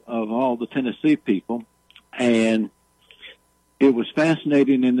all the Tennessee people, and it was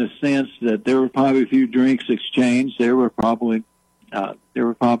fascinating in the sense that there were probably a few drinks exchanged. There were probably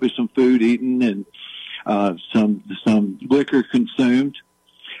some food eaten and some liquor consumed.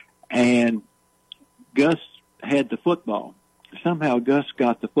 And Gus had the football. Somehow Gus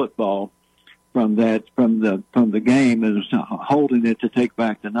got the football from the game and was holding it to take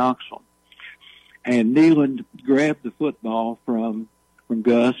back to Knoxville. And Neyland grabbed the football from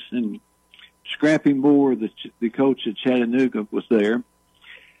Gus, and Scrappy Moore, the coach at Chattanooga, was there.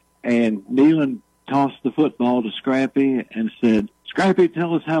 And Neyland tossed the football to Scrappy and said, "Scrappy,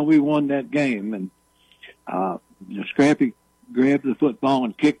 tell us how we won that game." And Scrappy grabbed the football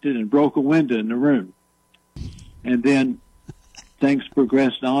and kicked it and broke a window in the room. And then things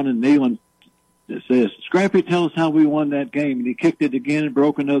progressed on, and Neyland says, "Scrappy, tell us how we won that game." And he kicked it again and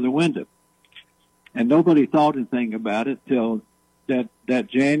broke another window. And nobody thought anything about it till that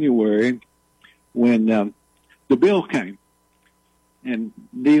January when the bill came. And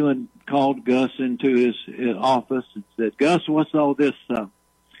Neyland called Gus into his office and said, "Gus, what's all this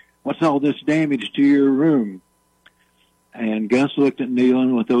damage to your room?" And Gus looked at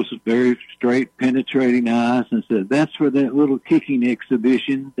Neyland with those very straight, penetrating eyes and said, "That's for that little kicking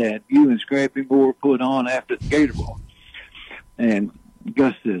exhibition that you and Scrappy Moore put on after the Gator Bowl." And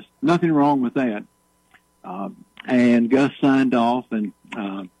Gus says, "Nothing wrong with that." And Gus signed off, and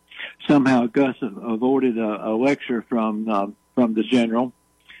somehow Gus avoided a lecture from the general.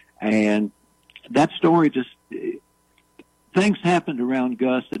 And that story just, things happened around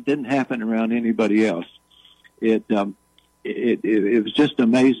Gus that didn't happen around anybody else. It was just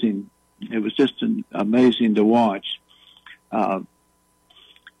amazing. It was just amazing to watch.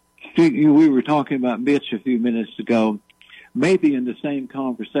 We were talking about Mitch a few minutes ago. Maybe in the same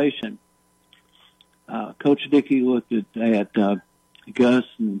conversation, Coach Dickey looked at Gus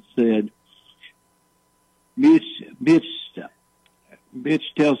and said,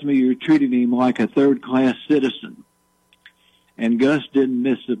 Mitch tells me you're treating him like a third-class citizen." And Gus didn't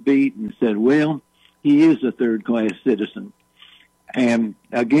miss a beat and said, "Well, he is a third-class citizen." And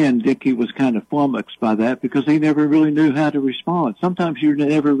again, Dickey was kind of flummoxed by that because he never really knew how to respond. Sometimes you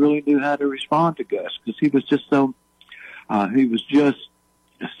never really knew how to respond to Gus because he was just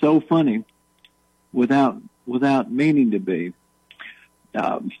so funny without meaning to be.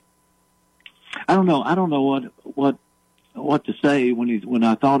 I don't know what to say when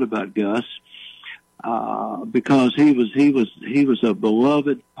I thought about Gus, because he was a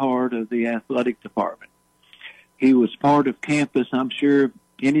beloved part of the athletic department. He was part of campus. I'm sure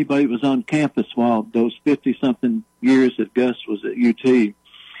anybody who was on campus while those 50-something years that Gus was at UT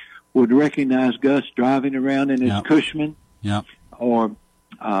would recognize Gus driving around in his Cushman. Yep. Or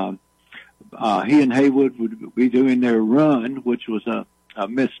he and Haywood would be doing their run, which was a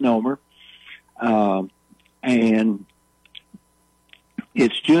misnomer. And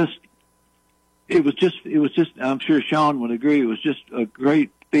it was just, I'm sure Sean would agree, it was just a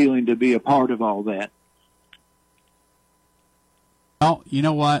great feeling to be a part of all that. Well, you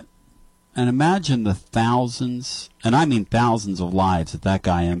know what? And imagine the thousands, and I mean thousands of lives that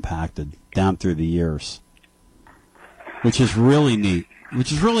guy impacted down through the years, which is really neat,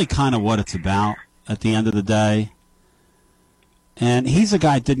 which is really kind of what it's about at the end of the day. And he's a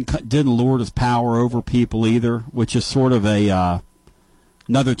guy that didn't lord his power over people either, which is sort of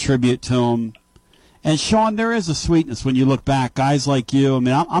another tribute to him. And Sean, there is a sweetness when you look back. Guys like you, I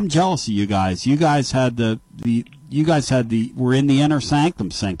mean, I'm jealous of you guys. You guys had were in the inner sanctum,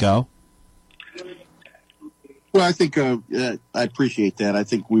 Cinco. Well, I think I appreciate that. I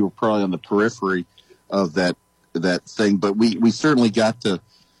think we were probably on the periphery of that thing, but we certainly got to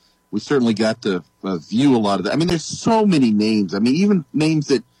view a lot of that. I mean, there's so many names. I mean, even names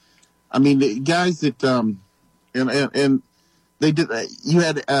that, I mean, the guys that and they did. You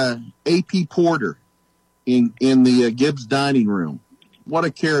had A.P. Porter in the Gibbs dining room. What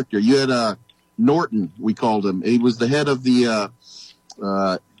a character! You had Norton, we called him. He was the head of the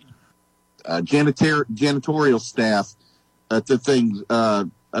janitorial staff at the thing. I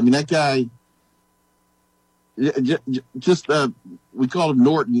mean, that guy. Just we called him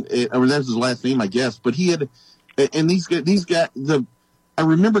Norton, or that's his last name, I guess. But he had, and these guys. I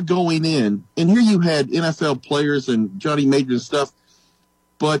remember going in, and here you had NFL players and Johnny Major and stuff,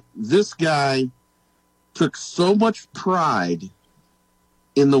 but this guy took so much pride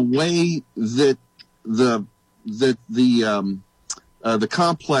in the way that the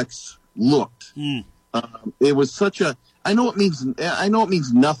complex looked. It was such a. I know it means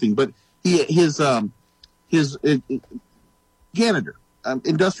nothing, but his janitor,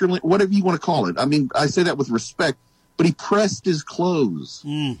 industrial, whatever you want to call it. I mean, I say that with respect. But he pressed his clothes.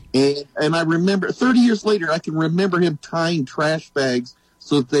 And I remember, 30 years later, I can remember him tying trash bags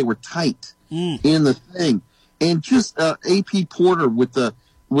so that they were tight in the thing. And just A.P. Porter with the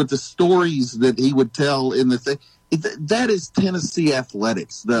stories that he would tell in the thing. That is Tennessee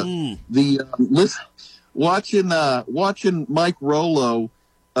athletics. Listen, watching Mike Rollo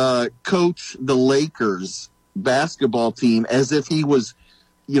coach the Lakers basketball team as if he was,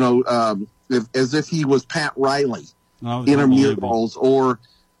 as if he was Pat Riley, intramurals, or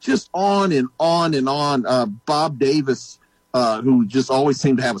just on and on and on. Bob Davis, who just always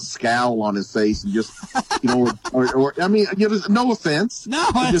seemed to have a scowl on his face and just, or I mean, no offense.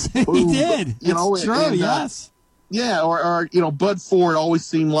 No, he did. It's true, yes. Yeah, or Bud Ford always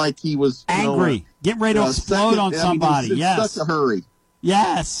seemed like he was angry, getting ready to explode on somebody. He's in yes, such a hurry.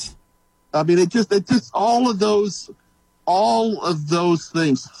 Yes. I mean, it just all of those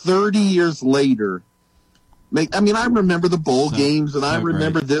things 30 years later I remember the bowl games and I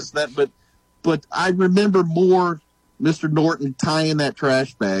remember this, that, but I remember more Mr. Norton tying that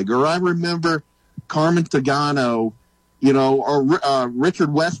trash bag, or I remember Carmen Tagano, or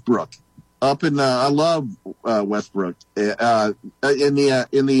Richard Westbrook up in I love Westbrook in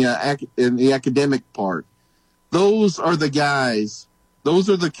the academic part. Those are the guys.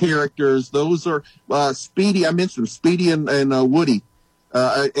 Those are the characters. Those are Speedy. I mentioned Speedy and Woody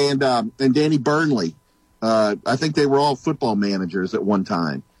and Danny Burnley. I think they were all football managers at one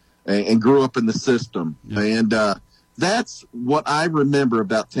time and grew up in the system. Yeah. And that's what I remember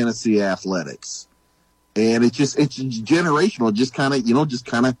about Tennessee athletics. And it's generational.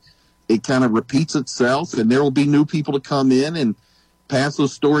 It kind of repeats itself, and there will be new people to come in and pass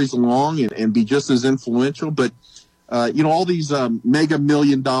those stories along and be just as influential. But all these mega $1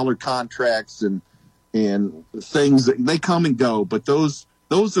 million contracts and things, they come and go. But those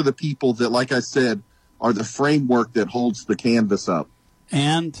are the people that, like I said, are the framework that holds the canvas up.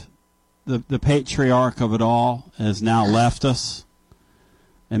 And the patriarch of it all has now left us.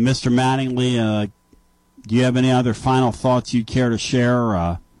 And Mr. Mattingly, do you have any other final thoughts you'd care to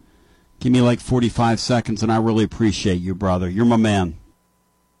share? Give me like 45 seconds, and I really appreciate you, brother. You're my man.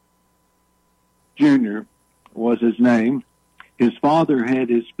 Junior was his name. His father had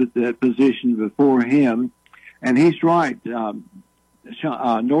that position before him, and he's right.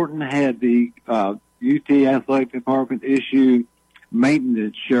 Norton had the UT athletic department issue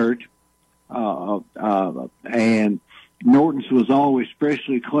maintenance shirt, and Norton's was always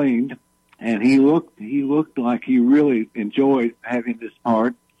freshly cleaned, and he looked like he really enjoyed having this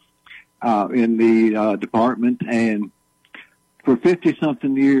part in the department. And for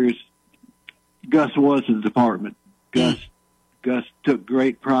 50-something years, Gus was in the department. Gus took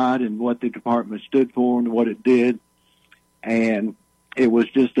great pride in what the department stood for and what it did, and it was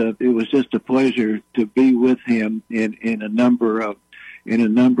just a pleasure to be with him in a number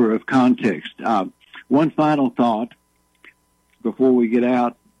of contexts. One final thought before we get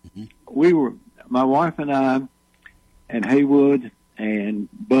out. My wife and I and Haywood and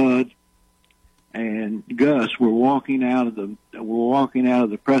Bud and Gus were walking out of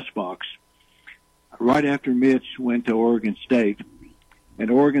the press box right after Mitch went to Oregon State,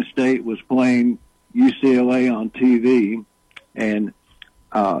 and Oregon State was playing UCLA on TV, and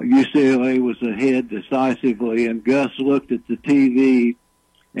UCLA was ahead decisively, and Gus looked at the TV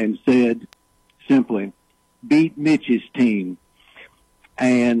and said simply, "Beat Mitch's team."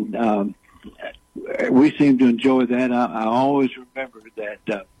 And we seemed to enjoy that. I always remember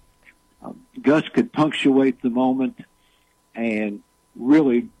that Gus could punctuate the moment and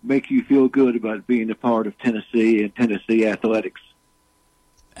really make you feel good about being a part of Tennessee and Tennessee athletics.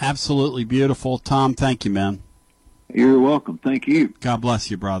 Absolutely beautiful. Tom, thank you, man. You're welcome. Thank you. God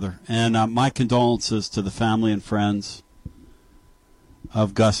bless you, brother. And my condolences to the family and friends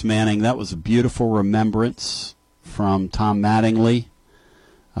of Gus Manning. That was a beautiful remembrance from Tom Mattingly,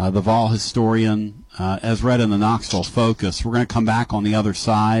 the Vol historian, as read in the Knoxville Focus. We're going to come back on the other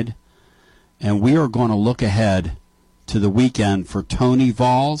side, and we are going to look ahead to the weekend for Tony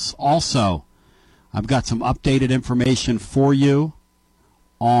Vols. Also, I've got some updated information for you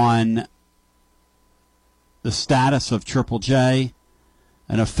on the status of Triple J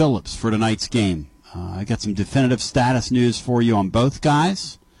and of Phillips for tonight's game. I got some definitive status news for you on both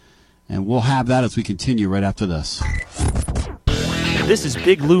guys, and we'll have that as we continue right after this. This is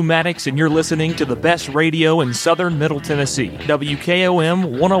Big Lou Maddox, and you're listening to the best radio in southern Middle Tennessee,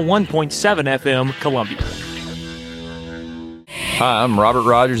 WKOM 101.7 FM, Columbia. Hi, I'm Robert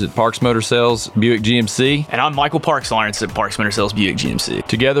Rogers at Parks Motor Sales Buick GMC. And I'm Michael Parks Lawrence at Parks Motor Sales Buick GMC.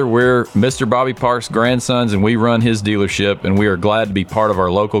 Together, we're Mr. Bobby Parks' grandsons, and we run his dealership, and we are glad to be part of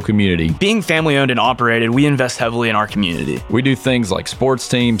our local community. Being family-owned and operated, we invest heavily in our community. We do things like sports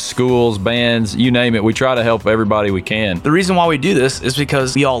teams, schools, bands, you name it. We try to help everybody we can. The reason why we do this is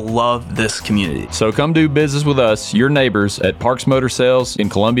because we all love this community. So come do business with us, your neighbors, at Parks Motor Sales in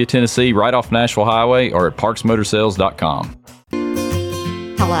Columbia, Tennessee, right off Nashville Highway, or at parksmotorsales.com.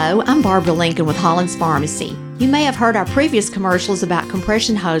 Hello, I'm Barbara Lincoln with Holland's Pharmacy. You may have heard our previous commercials about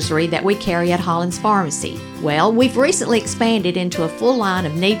compression hosiery that we carry at Holland's Pharmacy. Well, we've recently expanded into a full line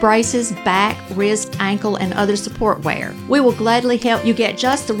of knee braces, back, wrist, ankle, and other support wear. We will gladly help you get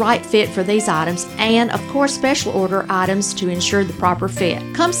just the right fit for these items and, of course, special order items to ensure the proper fit.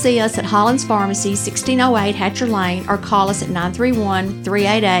 Come see us at Holland's Pharmacy, 1608 Hatcher Lane, or call us at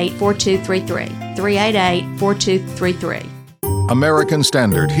 931-388-4233. 388-4233. American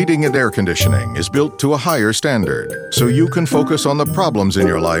Standard Heating and Air Conditioning is built to a higher standard, so you can focus on the problems in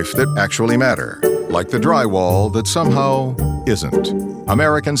your life that actually matter, like the drywall that somehow isn't.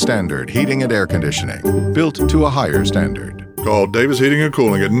 American Standard Heating and Air Conditioning, built to a higher standard. Call Davis Heating and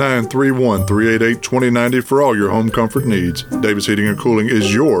Cooling at 931-388-2090 for all your home comfort needs. Davis Heating and Cooling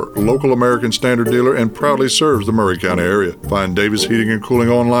is your local American Standard dealer and proudly serves the Murray County area. Find Davis Heating and Cooling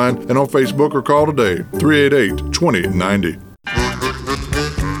online and on Facebook or call today, 388-2090.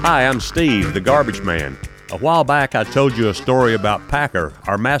 Hi, I'm Steve, the garbage man. A while back, I told you a story about Packer,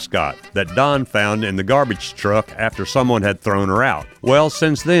 our mascot, that Don found in the garbage truck after someone had thrown her out. Well,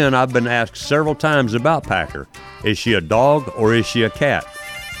 since then, I've been asked several times about Packer. Is she a dog or is she a cat?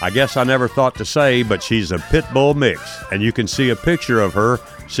 I guess I never thought to say, but she's a pit bull mix, and you can see a picture of her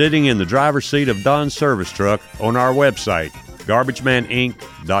sitting in the driver's seat of Don's service truck on our website,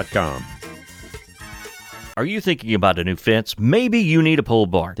 garbagemaninc.com. Are you thinking about a new fence? Maybe you need a pole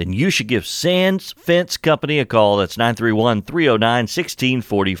barn. Then you should give Sands Fence Company a call. That's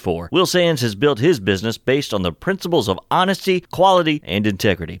 931-309-1644. Will Sands has built his business based on the principles of honesty, quality, and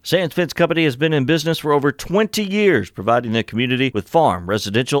integrity. Sands Fence Company has been in business for over 20 years, providing the community with farm,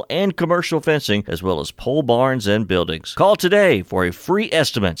 residential, and commercial fencing, as well as pole barns and buildings. Call today for a free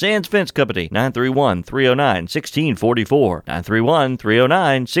estimate. Sands Fence Company, 931-309-1644.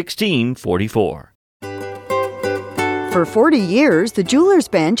 931-309-1644. For 40 years, the Jeweler's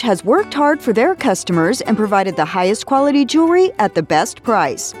Bench has worked hard for their customers and provided the highest quality jewelry at the best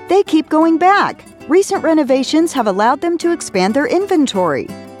price. They keep going back. Recent renovations have allowed them to expand their inventory.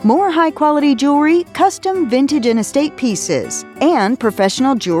 More high-quality jewelry, custom vintage and estate pieces, and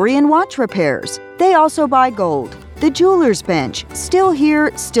professional jewelry and watch repairs. They also buy gold. The Jeweler's Bench, still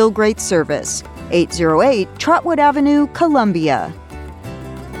here, still great service. 808 Trotwood Avenue, Columbia.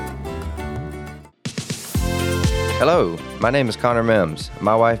 Hello, my name is Connor Mims.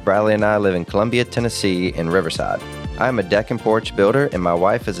 My wife Bradley and I live in Columbia, Tennessee in Riverside. I am a deck and porch builder and my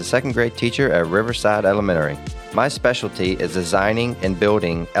wife is a second grade teacher at Riverside Elementary. My specialty is designing and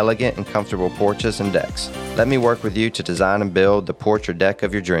building elegant and comfortable porches and decks. Let me work with you to design and build the porch or deck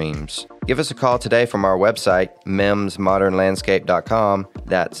of your dreams. Give us a call today from our website, mimsmodernlandscape.com.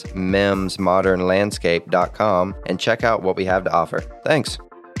 That's mimsmodernlandscape.com, and check out what we have to offer. Thanks.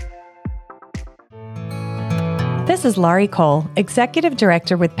 This is Laurie Cole, Executive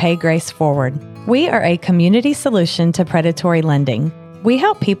Director with Pay Grace Forward. We are a community solution to predatory lending. We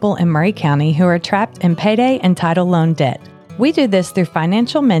help people in Murray County who are trapped in payday and title loan debt. We do this through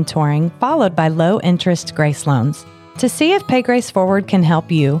financial mentoring followed by low-interest grace loans. To see if Pay Grace Forward can help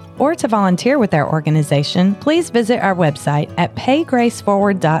you or to volunteer with our organization, please visit our website at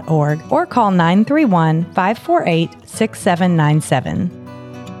paygraceforward.org or call 931-548-6797.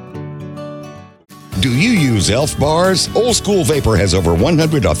 Do you use Elf bars? Old School Vapor has over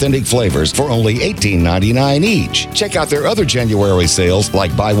 100 authentic flavors for only $18.99 each. Check out their other January sales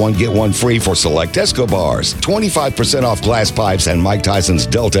like buy one, get one free for select Tesco bars, 25% off glass pipes and Mike Tyson's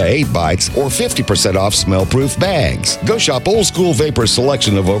Delta 8 bites, or 50% off smell-proof bags. Go shop Old School Vapor's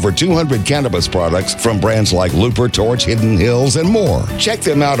selection of over 200 cannabis products from brands like Looper, Torch, Hidden Hills, and more. Check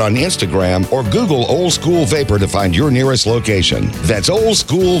them out on Instagram or Google Old School Vapor to find your nearest location. That's Old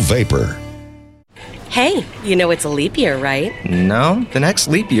School Vapor. Hey, you know it's a leap year, right? No, the next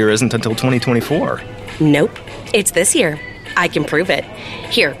leap year isn't until 2024. Nope, it's this year. I can prove it.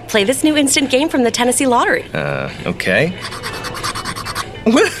 Here, play this new instant game from the Tennessee Lottery. Okay.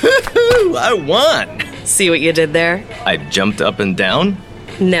 Woohoo! I won! See what you did there? I jumped up and down?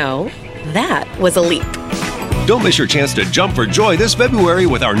 No, that was a leap. Don't miss your chance to jump for joy this February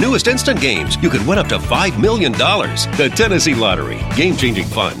with our newest instant games. You could win up to $5 million. The Tennessee Lottery. Game-changing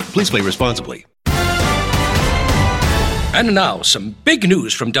fun. Please play responsibly. And now, some big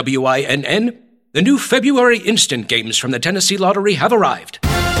news from WINN. The new February instant games from the Tennessee Lottery have arrived.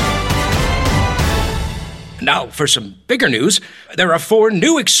 Now, for some bigger news, there are 4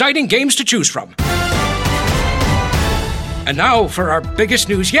 new exciting games to choose from. And now, for our biggest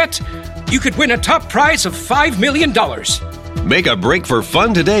news yet, you could win a top prize of $5 million. Make a break for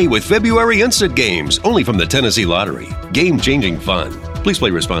fun today with February instant games, only from the Tennessee Lottery. Game-changing fun. Please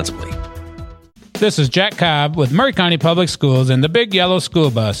play responsibly. This is Jack Cobb with Murray County Public Schools and the Big Yellow School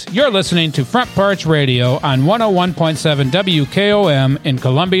Bus. You're listening to Front Porch Radio on 101.7 WKOM in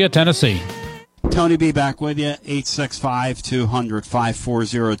Columbia, Tennessee. Tony B. back with you,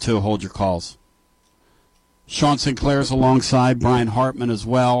 865-200-5402. Hold your calls. Sean Sinclair's alongside Brian Hartman as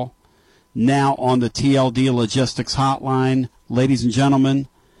well. Now on the TLD Logistics Hotline. Ladies and gentlemen,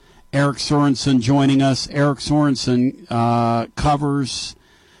 Eric Sorensen joining us. Eric Sorensen covers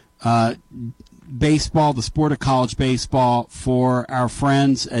baseball, the sport of college baseball, for our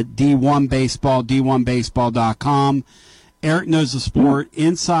friends at D1 Baseball, D1Baseball.com. Eric knows the sport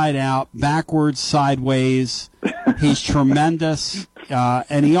inside out, backwards, sideways. He's tremendous,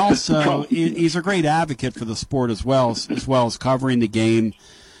 and he also he's a great advocate for the sport as well as covering the game.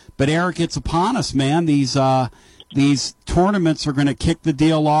 But Eric, it's upon us, man. These tournaments are going to kick the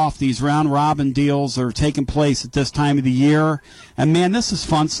deal off. These round robin deals are taking place at this time of the year, and man, this is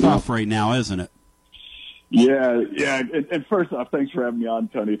fun stuff right now, isn't it? Yeah. And first off, thanks for having me on,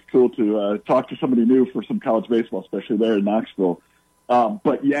 Tony. It's cool to talk to somebody new for some college baseball, especially there in Knoxville.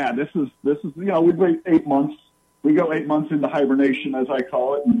 But yeah, this is we wait 8 months. We go 8 months into hibernation, as I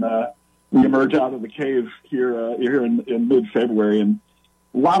call it, and we emerge out of the cave here in mid-February. And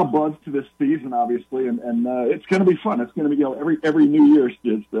a lot of buzz to this season, obviously, and it's going to be fun. It's going to be every New Year's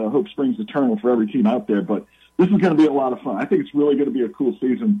is hope springs eternal for every team out there. But this is going to be a lot of fun. I think it's really going to be a cool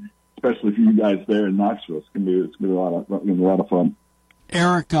season, especially for you guys there in Knoxville. It's going to be a lot of fun.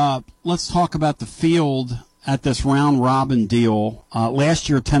 Eric, let's talk about the field at this round robin deal. Last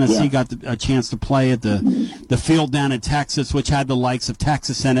year, Tennessee got a chance to play at the field down in Texas, which had the likes of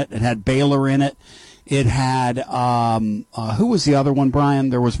Texas in it. It had Baylor in it. It had who was the other one, Brian?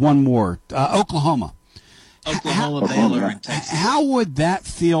 There was one more. Oklahoma. Baylor, and Texas. How would that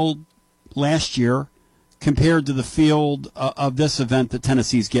field last year compared to the field of this event that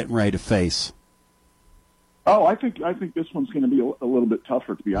Tennessee's getting ready to face? Oh, I think this one's going to be a little bit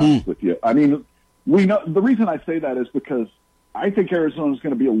tougher, to be honest with you. I mean, we know the reason I say that is because I think Arizona's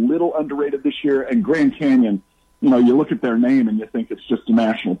going to be a little underrated this year, and Grand Canyon, you look at their name and you think it's just a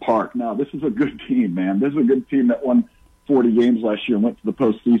national park. Now, this is a good team, man. This is a good team that won 40 games last year and went to the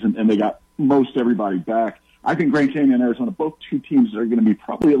postseason, and they got most everybody back. I think Grand Canyon and Arizona, both two teams are going to be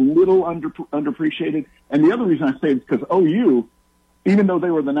probably a little underappreciated. And the other reason I say it is because OU, even though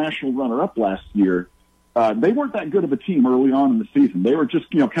they were the national runner-up last year, they weren't that good of a team early on in the season. They were just,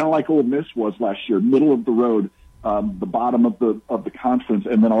 kind of like Ole Miss was last year, middle of the road, the bottom of the conference,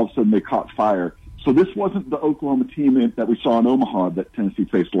 and then all of a sudden they caught fire. So this wasn't the Oklahoma team that we saw in Omaha that Tennessee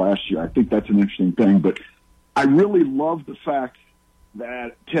faced last year. I think that's an interesting thing. But I really love the fact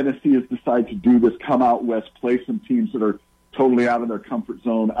that Tennessee has decided to do this, come out west, play some teams that are totally out of their comfort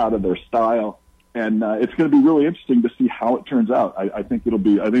zone, out of their style. And it's going to be really interesting to see how it turns out. I think it'll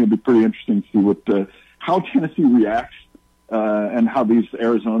be pretty interesting to see how Tennessee reacts and how these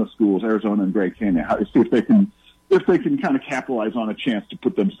Arizona schools, Arizona and Grand Canyon, see if they can kind of capitalize on a chance to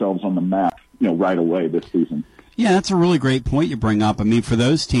put themselves on the map, right away this season. Yeah, that's a really great point you bring up. I mean, for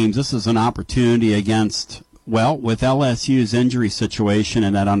those teams, this is an opportunity against, with LSU's injury situation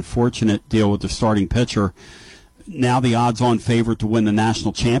and that unfortunate deal with the starting pitcher, now the odds-on favorite to win the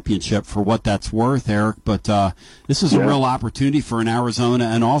national championship for what that's worth, Eric. But this is a real opportunity for an Arizona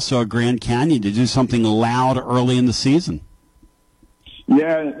and also a Grand Canyon to do something loud early in the season.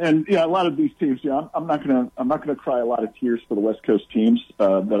 Yeah, and a lot of these teams. I'm not gonna cry a lot of tears for the West Coast teams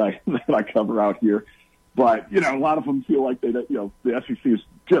that I cover out here, but a lot of them feel like the SEC is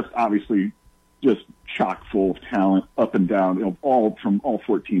just obviously just chock full of talent up and down, all from all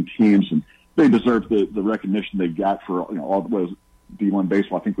 14 teams, and they deserve the recognition they got for all was D1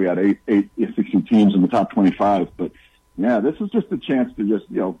 baseball. I think we had 16 teams in the top 25, but this is just a chance to just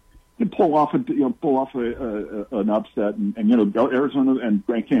pull off an upset, and go Arizona and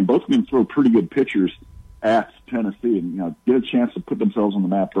Grand Canyon both can throw pretty good pitchers at Tennessee, and get a chance to put themselves on the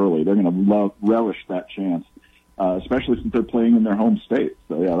map early. They're going to relish that chance, especially since they're playing in their home state.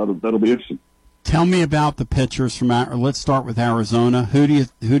 So that'll be interesting. Tell me about the pitchers from. Let's start with Arizona. Who do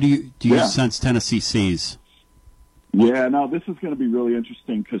you sense Tennessee sees? Yeah, now this is going to be really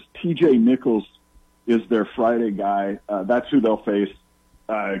interesting because T.J. Nichols is their Friday guy. That's who they'll face.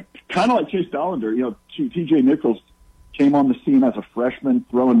 Kind of like Chase Dollander, T.J. Nichols came on the scene as a freshman,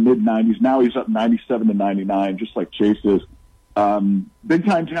 throwing mid-90s. Now he's up 97 to 99, just like Chase is.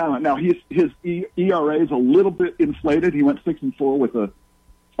 Big-time talent. Now his ERA is a little bit inflated. He went 6-4 with a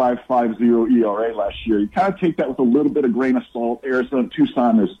 5.50 ERA last year. You kind of take that with a little bit of grain of salt. Arizona,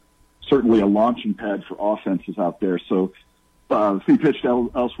 Tucson is certainly a launching pad for offenses out there. So if he pitched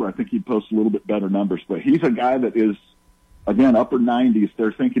elsewhere, I think he'd post a little bit better numbers. But he's a guy that is again, upper 90s.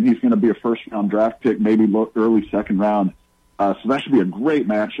 They're thinking he's going to be a first-round draft pick, maybe early second round. So that should be a great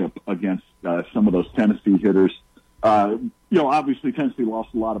matchup against some of those Tennessee hitters. Obviously Tennessee lost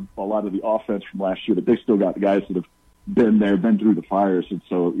a lot of the offense from last year, but they still got the guys that have been there, been through the fires. And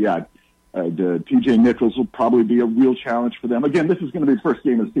so, T.J. Nichols will probably be a real challenge for them. Again, this is going to be the first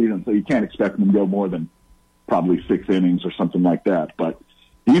game of the season, so you can't expect them to go more than probably 6 innings or something like that. But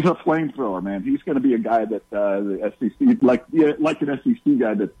he's a flamethrower, man. He's going to be a guy that the SEC, like an SEC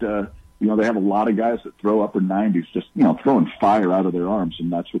guy that they have a lot of guys that throw upper 90s, just throwing fire out of their arms,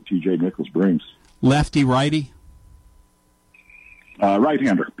 and that's what T.J. Nichols brings. Lefty, righty?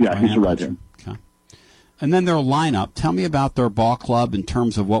 Right-hander. Yeah, he's a right-hander. Okay. And then their lineup. Tell me about their ball club in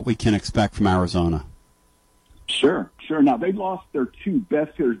terms of what we can expect from Arizona. Sure. Now, they lost their 2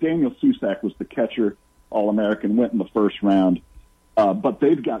 best hitters. Daniel Susac was the catcher, All-American, went in the first round. But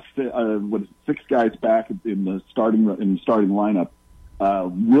they've got 6 guys back in the starting lineup.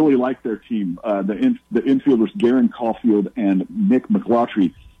 Really like their team. The infielders, Garen Caulfield and Nick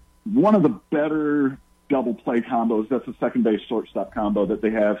McLaughlin. One of the better double play combos. That's a second base shortstop combo that they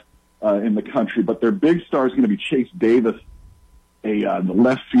have in the country. But their big star is going to be Chase Davis, the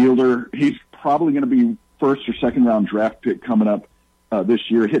left fielder. He's probably going to be first or second round draft pick coming up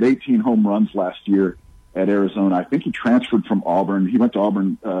this year. Hit 18 home runs last year at Arizona. I think he transferred from Auburn. He went to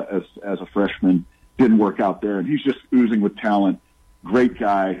Auburn as a freshman. Didn't work out there, and he's just oozing with talent. Great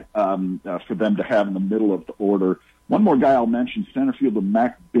guy for them to have in the middle of the order. One more guy I'll mention, center fielder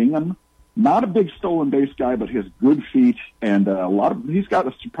Mac Bingham. Not a big stolen base guy, but he has good feet and he's got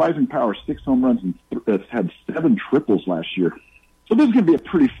a surprising power, 6 home runs and had 7 triples last year. So this is going to be a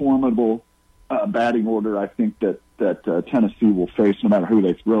pretty formidable batting order, I think, that Tennessee will face no matter who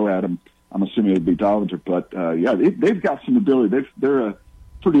they throw at them. I'm assuming it'd be Dollinger, but they've got some ability. They're a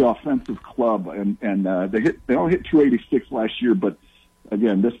pretty offensive club, and they only hit 286 last year, but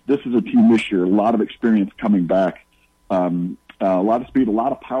again, this is a team this year, a lot of experience coming back. A lot of speed, a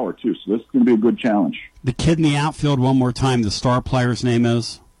lot of power, too. So this is going to be a good challenge. The kid in the outfield, one more time, the star player's name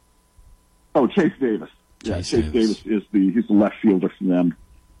is? Oh, Chase Davis. Chase Davis is he's the left fielder for them.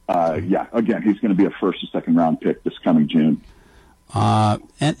 Again, he's going to be a first or second round pick this coming June.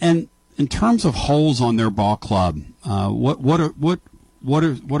 And in terms of holes on their ball club, what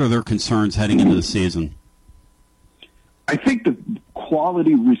are their concerns heading into the season? I think the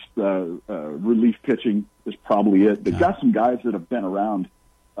quality relief pitching is probably it. They've got some guys that have been around.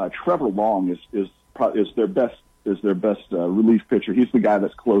 Trevor Long is their best relief pitcher. He's the guy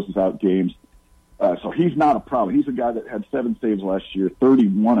that closes out games. So he's not a problem. He's a guy that had 7 saves last year,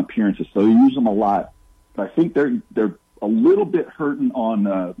 31 appearances. So they use him a lot. But I think they're a little bit hurting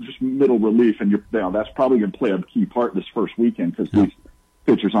on just middle relief, and that's probably going to play a key part this first weekend because these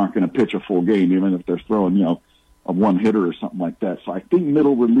pitchers aren't going to pitch a full game, even if they're throwing a one hitter or something like that. So I think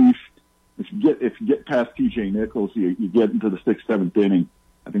middle relief. If you get past T.J. Nichols, you get into the 6th, 7th inning.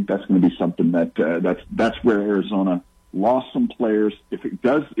 I think that's going to be something that's where Arizona lost some players. If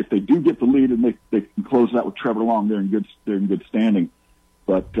they do get the lead and they can close that with Trevor Long, they're in good standing.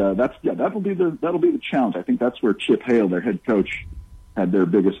 But that'll be the challenge. I think that's where Chip Hale, their head coach, had their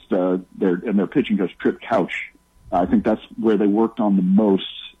biggest their pitching coach Trip Couch. I think that's where they worked on the most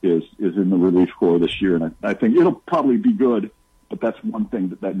is in the relief corps this year, and I think it'll probably be good. But that's one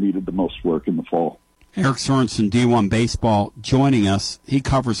thing that needed the most work in the fall. Eric Sorensen, D1 Baseball, joining us. He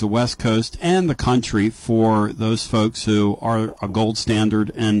covers the West Coast and the country for those folks who are a gold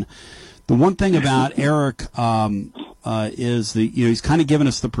standard. And the one thing about Eric is he's kind of given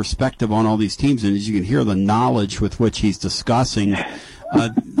us the perspective on all these teams, and as you can hear, the knowledge with which he's discussing.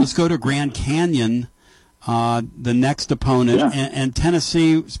 Let's go to Grand Canyon, the next opponent, and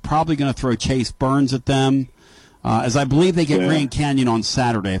Tennessee is probably going to throw Chase Burns at them. As I believe they get Grand Canyon on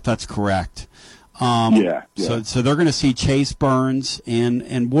Saturday, if that's correct. So they're going to see Chase Burns,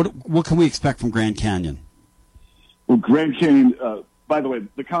 and what can we expect from Grand Canyon? Well, Grand Canyon. By the way,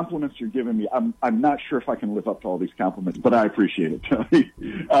 the compliments you're giving me, I'm not sure if I can live up to all these compliments, but I appreciate it, Tony.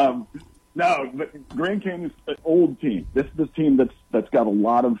 No, but Grand Canyon's an old team. This is a team that's got a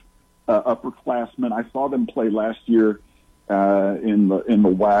lot of upperclassmen. I saw them play last year. In the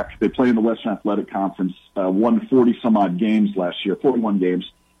WAC. They play in the Western Athletic Conference, won 40-some-odd games last year, 41 games,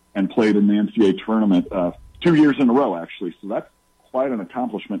 and played in the NCAA tournament 2 years in a row, actually. So that's quite an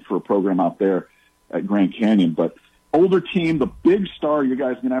accomplishment for a program out there at Grand Canyon. But older team, the big star you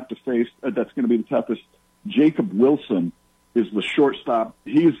guys are going to have to face, that's going to be the toughest, Jacob Wilson is the shortstop.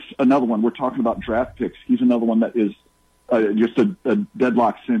 He's another one. We're talking about draft picks. He's another one that is just a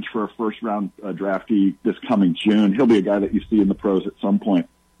deadlock cinch for a first-round draftee this coming June. He'll be a guy that you see in the pros at some point.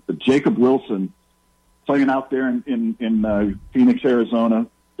 But Jacob Wilson playing out there in Phoenix, Arizona.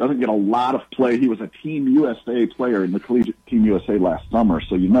 Doesn't get a lot of play. He was a Team USA player in the collegiate Team USA last summer,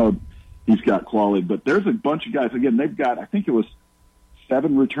 so he's got quality. But there's a bunch of guys. Again, they've got, I think it was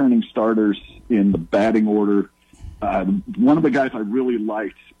 7 returning starters in the batting order. One of the guys I really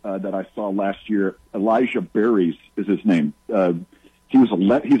liked that I saw last year, Elijah Berries is his name. He's a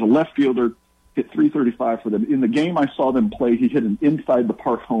left fielder, hit .335 for them. In the game I saw them play, he hit an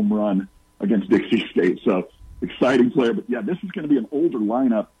inside-the-park home run against Dixie State. So exciting player. But, yeah, this is going to be an older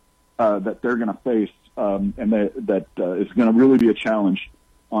lineup that they're going to face, and that is going to really be a challenge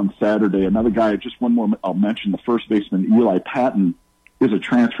on Saturday. Another guy, just one more I'll mention, the first baseman, Eli Patton, is a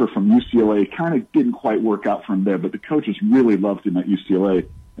transfer from UCLA. Kind of didn't quite work out for him there, but the coaches really loved him at UCLA,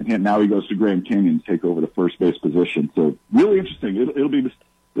 and now he goes to Grand Canyon to take over the first base position. So really interesting.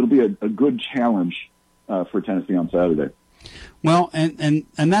 It'll be a good challenge for Tennessee on Saturday. Well, and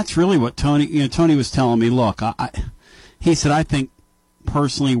that's really what Tony. Tony was telling me. Look, he said, I think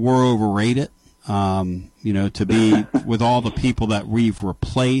personally we're overrated. To be with all the people that we've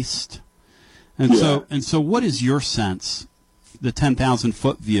replaced, and so what is your sense? The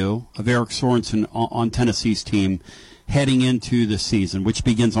 10,000-foot view of Eric Sorensen on Tennessee's team heading into the season, which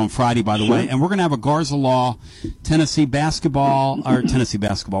begins on Friday, by the way. And we're going to have a Garza Law Tennessee basketball. We're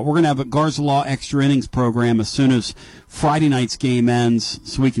going to have a Garza Law extra innings program as soon as Friday night's game ends,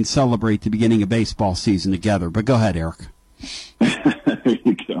 so we can celebrate the beginning of baseball season together. But go ahead, Eric. There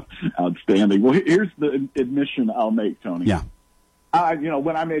you go. Outstanding. Well, here's the admission I'll make, Tony. Yeah.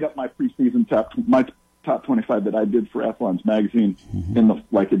 When I made up my preseason top 25 that I did for Athlon's magazine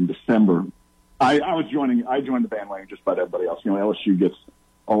in December, I joined the bandwagon just about everybody else. LSU gets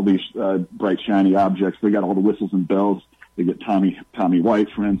all these bright, shiny objects. They got all the whistles and bells. They get Tommy White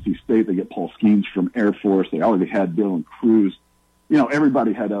from NC State. They get Paul Skeens from Air Force. They already had Dylan Cruz.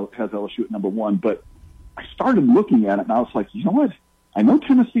 Everybody has LSU at number 1. But I started looking at it, and I was like, you know what? I know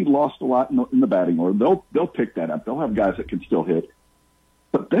Tennessee lost a lot in the batting order. They'll pick that up. They'll have guys that can still hit.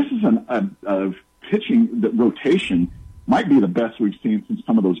 But this is a pitching, the rotation might be the best we've seen since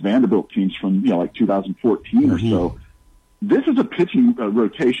some of those Vanderbilt teams from, like 2014 or so. This is a pitching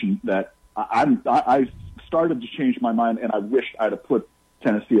rotation that I started to change my mind, and I wished I'd have put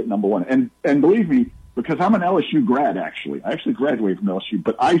Tennessee at number 1. And believe me, because I'm an LSU grad, actually. I actually graduated from LSU,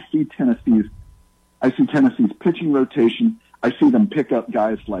 but I see Tennessee's pitching rotation. I see them pick up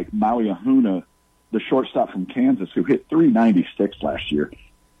guys like Maui Ahuna, the shortstop from Kansas, who hit .396 last year.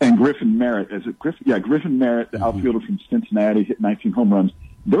 And Griffin Merritt, Griffin Merritt, the outfielder from Cincinnati, hit 19 home runs.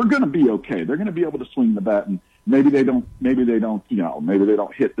 They're going to be okay. They're going to be able to swing the bat, and maybe they don't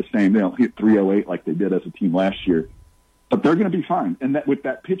hit the same. They don't hit .308 like they did as a team last year, but they're going to be fine. And that with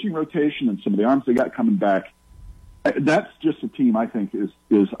that pitching rotation and some of the arms they got coming back, that's just a team I think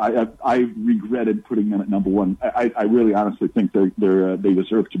I regretted putting them at number 1. I really honestly think they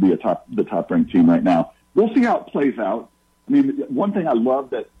deserve to be the top ranked team right now. We'll see how it plays out. I mean, one thing I love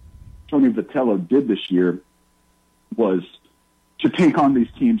that Tony Vitello did this year was to take on these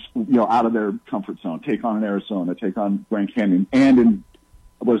teams, out of their comfort zone, take on Arizona, take on Grand Canyon, and in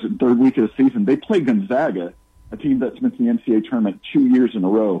third week of the season, they play Gonzaga, a team that's been in the NCAA tournament 2 years in a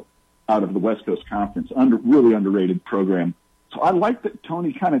row out of the West Coast Conference, really underrated program. So I like that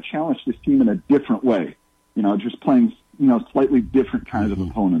Tony kind of challenged this team in a different way, just playing, slightly different kinds of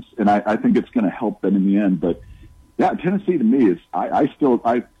opponents, and I think it's going to help them in the end. But yeah, Tennessee to me is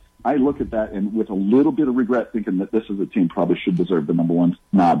I look at that and with a little bit of regret, thinking that this is a team probably should deserve the number 1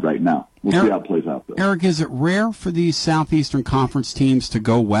 nod right now. We'll see how it plays out, though. Eric, is it rare for these Southeastern Conference teams to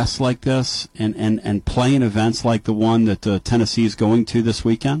go west like this and play in events like the one that Tennessee is going to this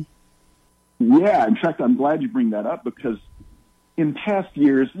weekend? Yeah, in fact, I'm glad you bring that up because in past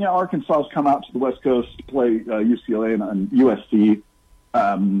years, Arkansas has come out to the West Coast to play UCLA and USC.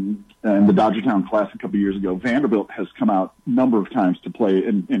 And the Dodgertown Classic a couple of years ago, Vanderbilt has come out a number of times to play,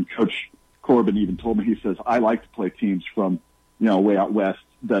 and Coach Corbin even told me, he says, I like to play teams from, way out west,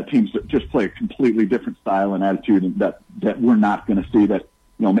 the teams that just play a completely different style and attitude and that we're not going to see that,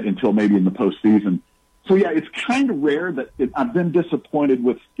 until maybe in the postseason. So, yeah, it's kind of rare that I've been disappointed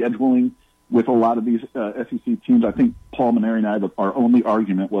with scheduling with a lot of these SEC teams. I think Paul Maneri and I, our only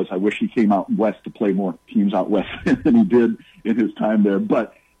argument was I wish he came out west to play more teams out west than he did in his time there.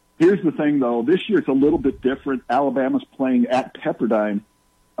 But here's the thing, though. This year it's a little bit different. Alabama's playing at Pepperdine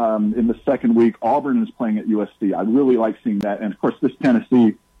in the second week. Auburn is playing at USC. I really like seeing that. And, of course, this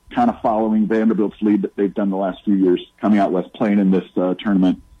Tennessee kind of following Vanderbilt's lead that they've done the last few years, coming out west, playing in this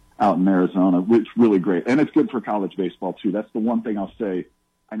tournament out in Arizona, which is really great. And it's good for college baseball, too. That's the one thing I'll say.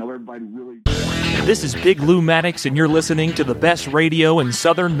 I know everybody really... This is Big Lou Maddox, and you're listening to the best radio in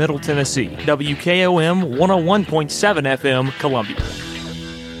southern Middle Tennessee. WKOM 101.7 FM, Columbia.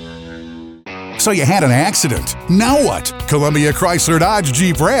 So you had an accident. Now what? Columbia Chrysler Dodge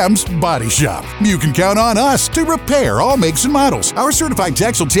Jeep Ram's Body Shop. You can count on us to repair all makes and models. Our certified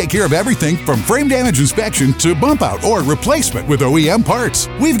techs will take care of everything from frame damage inspection to bump out or replacement with OEM parts.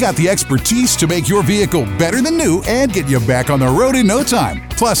 We've got the expertise to make your vehicle better than new and get you back on the road in no time.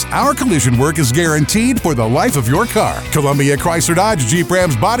 Plus, our collision work is guaranteed for the life of your car. Columbia Chrysler Dodge Jeep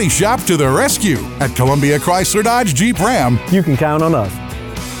Ram's Body Shop to the rescue. At Columbia Chrysler Dodge Jeep Ram, you can count on us.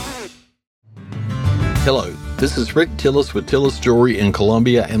 Hello, this is Rick Tillis with Tillis Jewelry in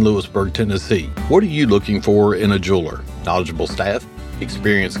Columbia and Lewisburg, Tennessee. What are you looking for in a jeweler? Knowledgeable staff,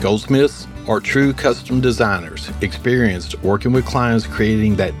 experienced goldsmiths, or true custom designers, experienced working with clients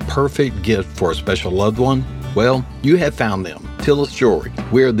creating that perfect gift for a special loved one? Well, you have found them. Tillis Jewelry.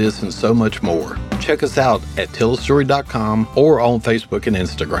 We're this and so much more. Check us out at tillisjewelry.com or on Facebook and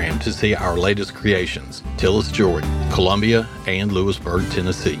Instagram to see our latest creations. Tillis Jewelry, Columbia and Lewisburg,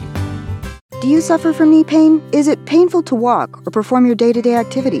 Tennessee. Do you suffer from knee pain? Is it painful to walk or perform your day-to-day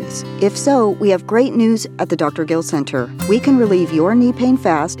activities? If so, we have great news at the Dr. Gill Center. We can relieve your knee pain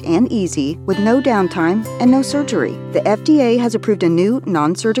fast and easy with no downtime and no surgery. The FDA has approved a new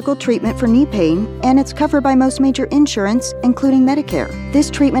non-surgical treatment for knee pain, and it's covered by most major insurance, including Medicare.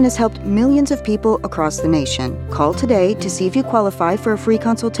 This treatment has helped millions of people across the nation. Call today to see if you qualify for a free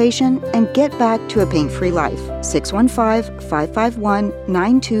consultation and get back to a pain-free life.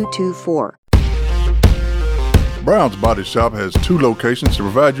 615-551-9224. Brown's Body Shop has 2 locations to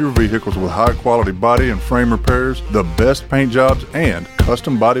provide your vehicles with high-quality body and frame repairs, the best paint jobs, and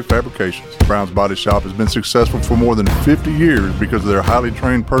custom body fabrications. Brown's Body Shop has been successful for more than 50 years because of their highly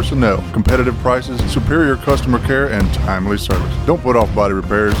trained personnel, competitive prices, superior customer care, and timely service. Don't put off body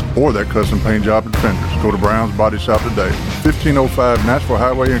repairs or that custom paint job at Fenders. Go to Brown's Body Shop today. 1505 Nashville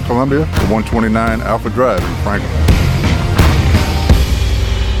Highway in Columbia to 129 Alpha Drive in Franklin.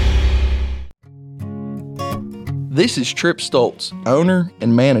 This is Trip Stoltz, owner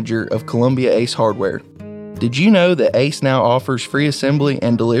and manager of Columbia Ace Hardware. Did you know that Ace now offers free assembly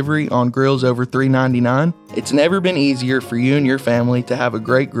and delivery on grills over $3.99? It's never been easier for you and your family to have a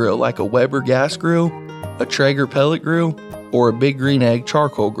great grill like a Weber gas grill, a Traeger pellet grill, or a Big Green Egg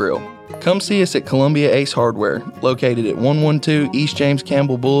charcoal grill. Come see us at Columbia Ace Hardware, located at 112 East James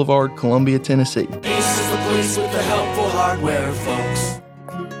Campbell Boulevard, Columbia, Tennessee. Ace is the place with the helpful hardware, folks.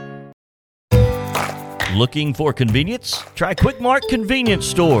 Looking for convenience? Try Quick Mart Convenience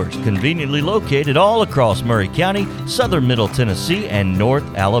Stores, conveniently located all across Murray County, southern Middle Tennessee, and North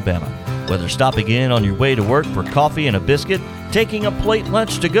Alabama. Whether stopping in on your way to work for coffee and a biscuit, taking a plate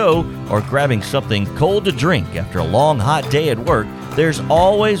lunch to go, or grabbing something cold to drink after a long, hot day at work, there's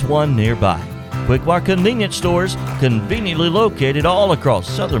always one nearby. Quick Mart Convenience Stores, conveniently located all across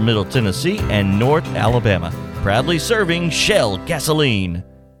southern Middle Tennessee and North Alabama. Proudly serving Shell gasoline.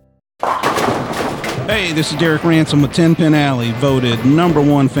 Hey, this is Derek Ransom with 10 Pin Alley, voted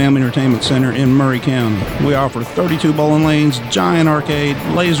 #1 family entertainment center in Murray County. We offer 32 bowling lanes, giant arcade,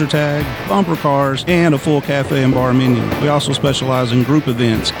 laser tag, bumper cars, and a full cafe and bar menu. We also specialize in group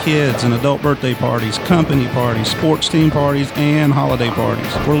events, kids and adult birthday parties, company parties, sports team parties, and holiday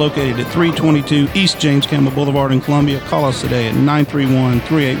parties. We're located at 322 East James Campbell Boulevard in Columbia. Call us today at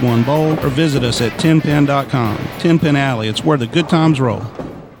 931-381-BOWL or visit us at 10pin.com. 10 Pin Alley, it's where the good times roll.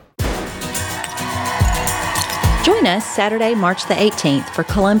 Join us Saturday, March the 18th for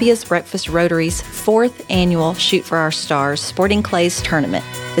Columbia's Breakfast Rotary's 4th annual Shoot for Our Stars Sporting Clays Tournament.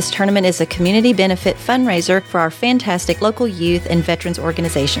 This tournament is a community benefit fundraiser for our fantastic local youth and veterans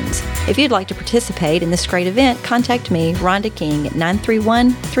organizations. If you'd like to participate in this great event, contact me, Rhonda King, at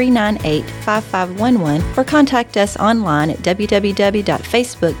 931-398-5511 or contact us online at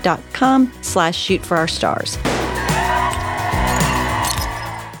www.facebook.com/shootforourstars.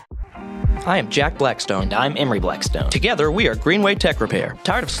 I am Jack Blackstone. And I'm Emery Blackstone. Together, we are Greenway Tech Repair.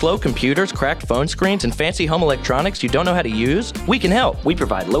 Tired of slow computers, cracked phone screens, and fancy home electronics you don't know how to use? We can help. We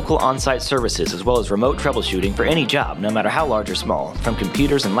provide local on-site services as well as remote troubleshooting for any job, no matter how large or small, from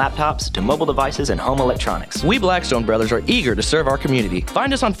computers and laptops to mobile devices and home electronics. We Blackstone brothers are eager to serve our community.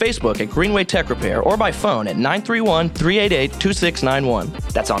 Find us on Facebook at Greenway Tech Repair or by phone at 931-388-2691.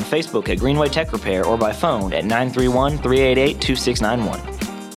 That's on Facebook at Greenway Tech Repair or by phone at 931-388-2691.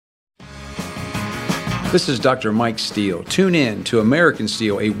 This is Dr. Mike Steele. Tune in to American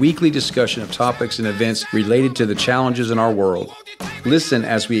Steel, a weekly discussion of topics and events related to the challenges in our world. Listen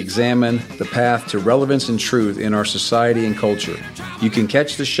as we examine the path to relevance and truth in our society and culture. You can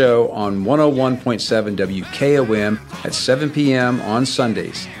catch the show on 101.7 WKOM at 7 p.m. on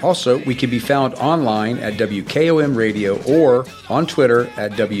Sundays. Also, we can be found online at WKOM Radio or on Twitter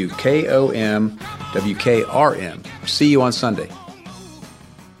at WKOM WKRM. See you on Sunday.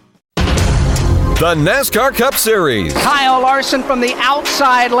 The NASCAR Cup Series. Kyle Larson from the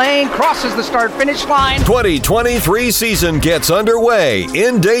outside lane crosses the start-finish line. 2023 season gets underway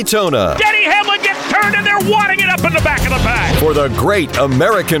in Daytona. Denny Hamlin gets turned and they're wadding it up in the back of the pack. For the great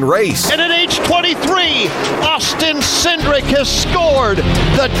American race. And at age 23, Austin Cindric has scored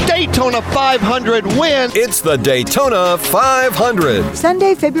the Daytona 500 win. It's the Daytona 500.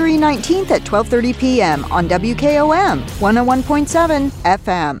 Sunday, February 19th at 12:30 p.m. on WKOM 101.7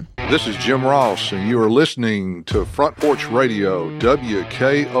 FM. This is Jim Ross, and you are listening to Front Porch Radio,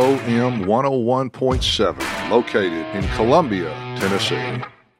 WKOM 101.7, located in Columbia, Tennessee.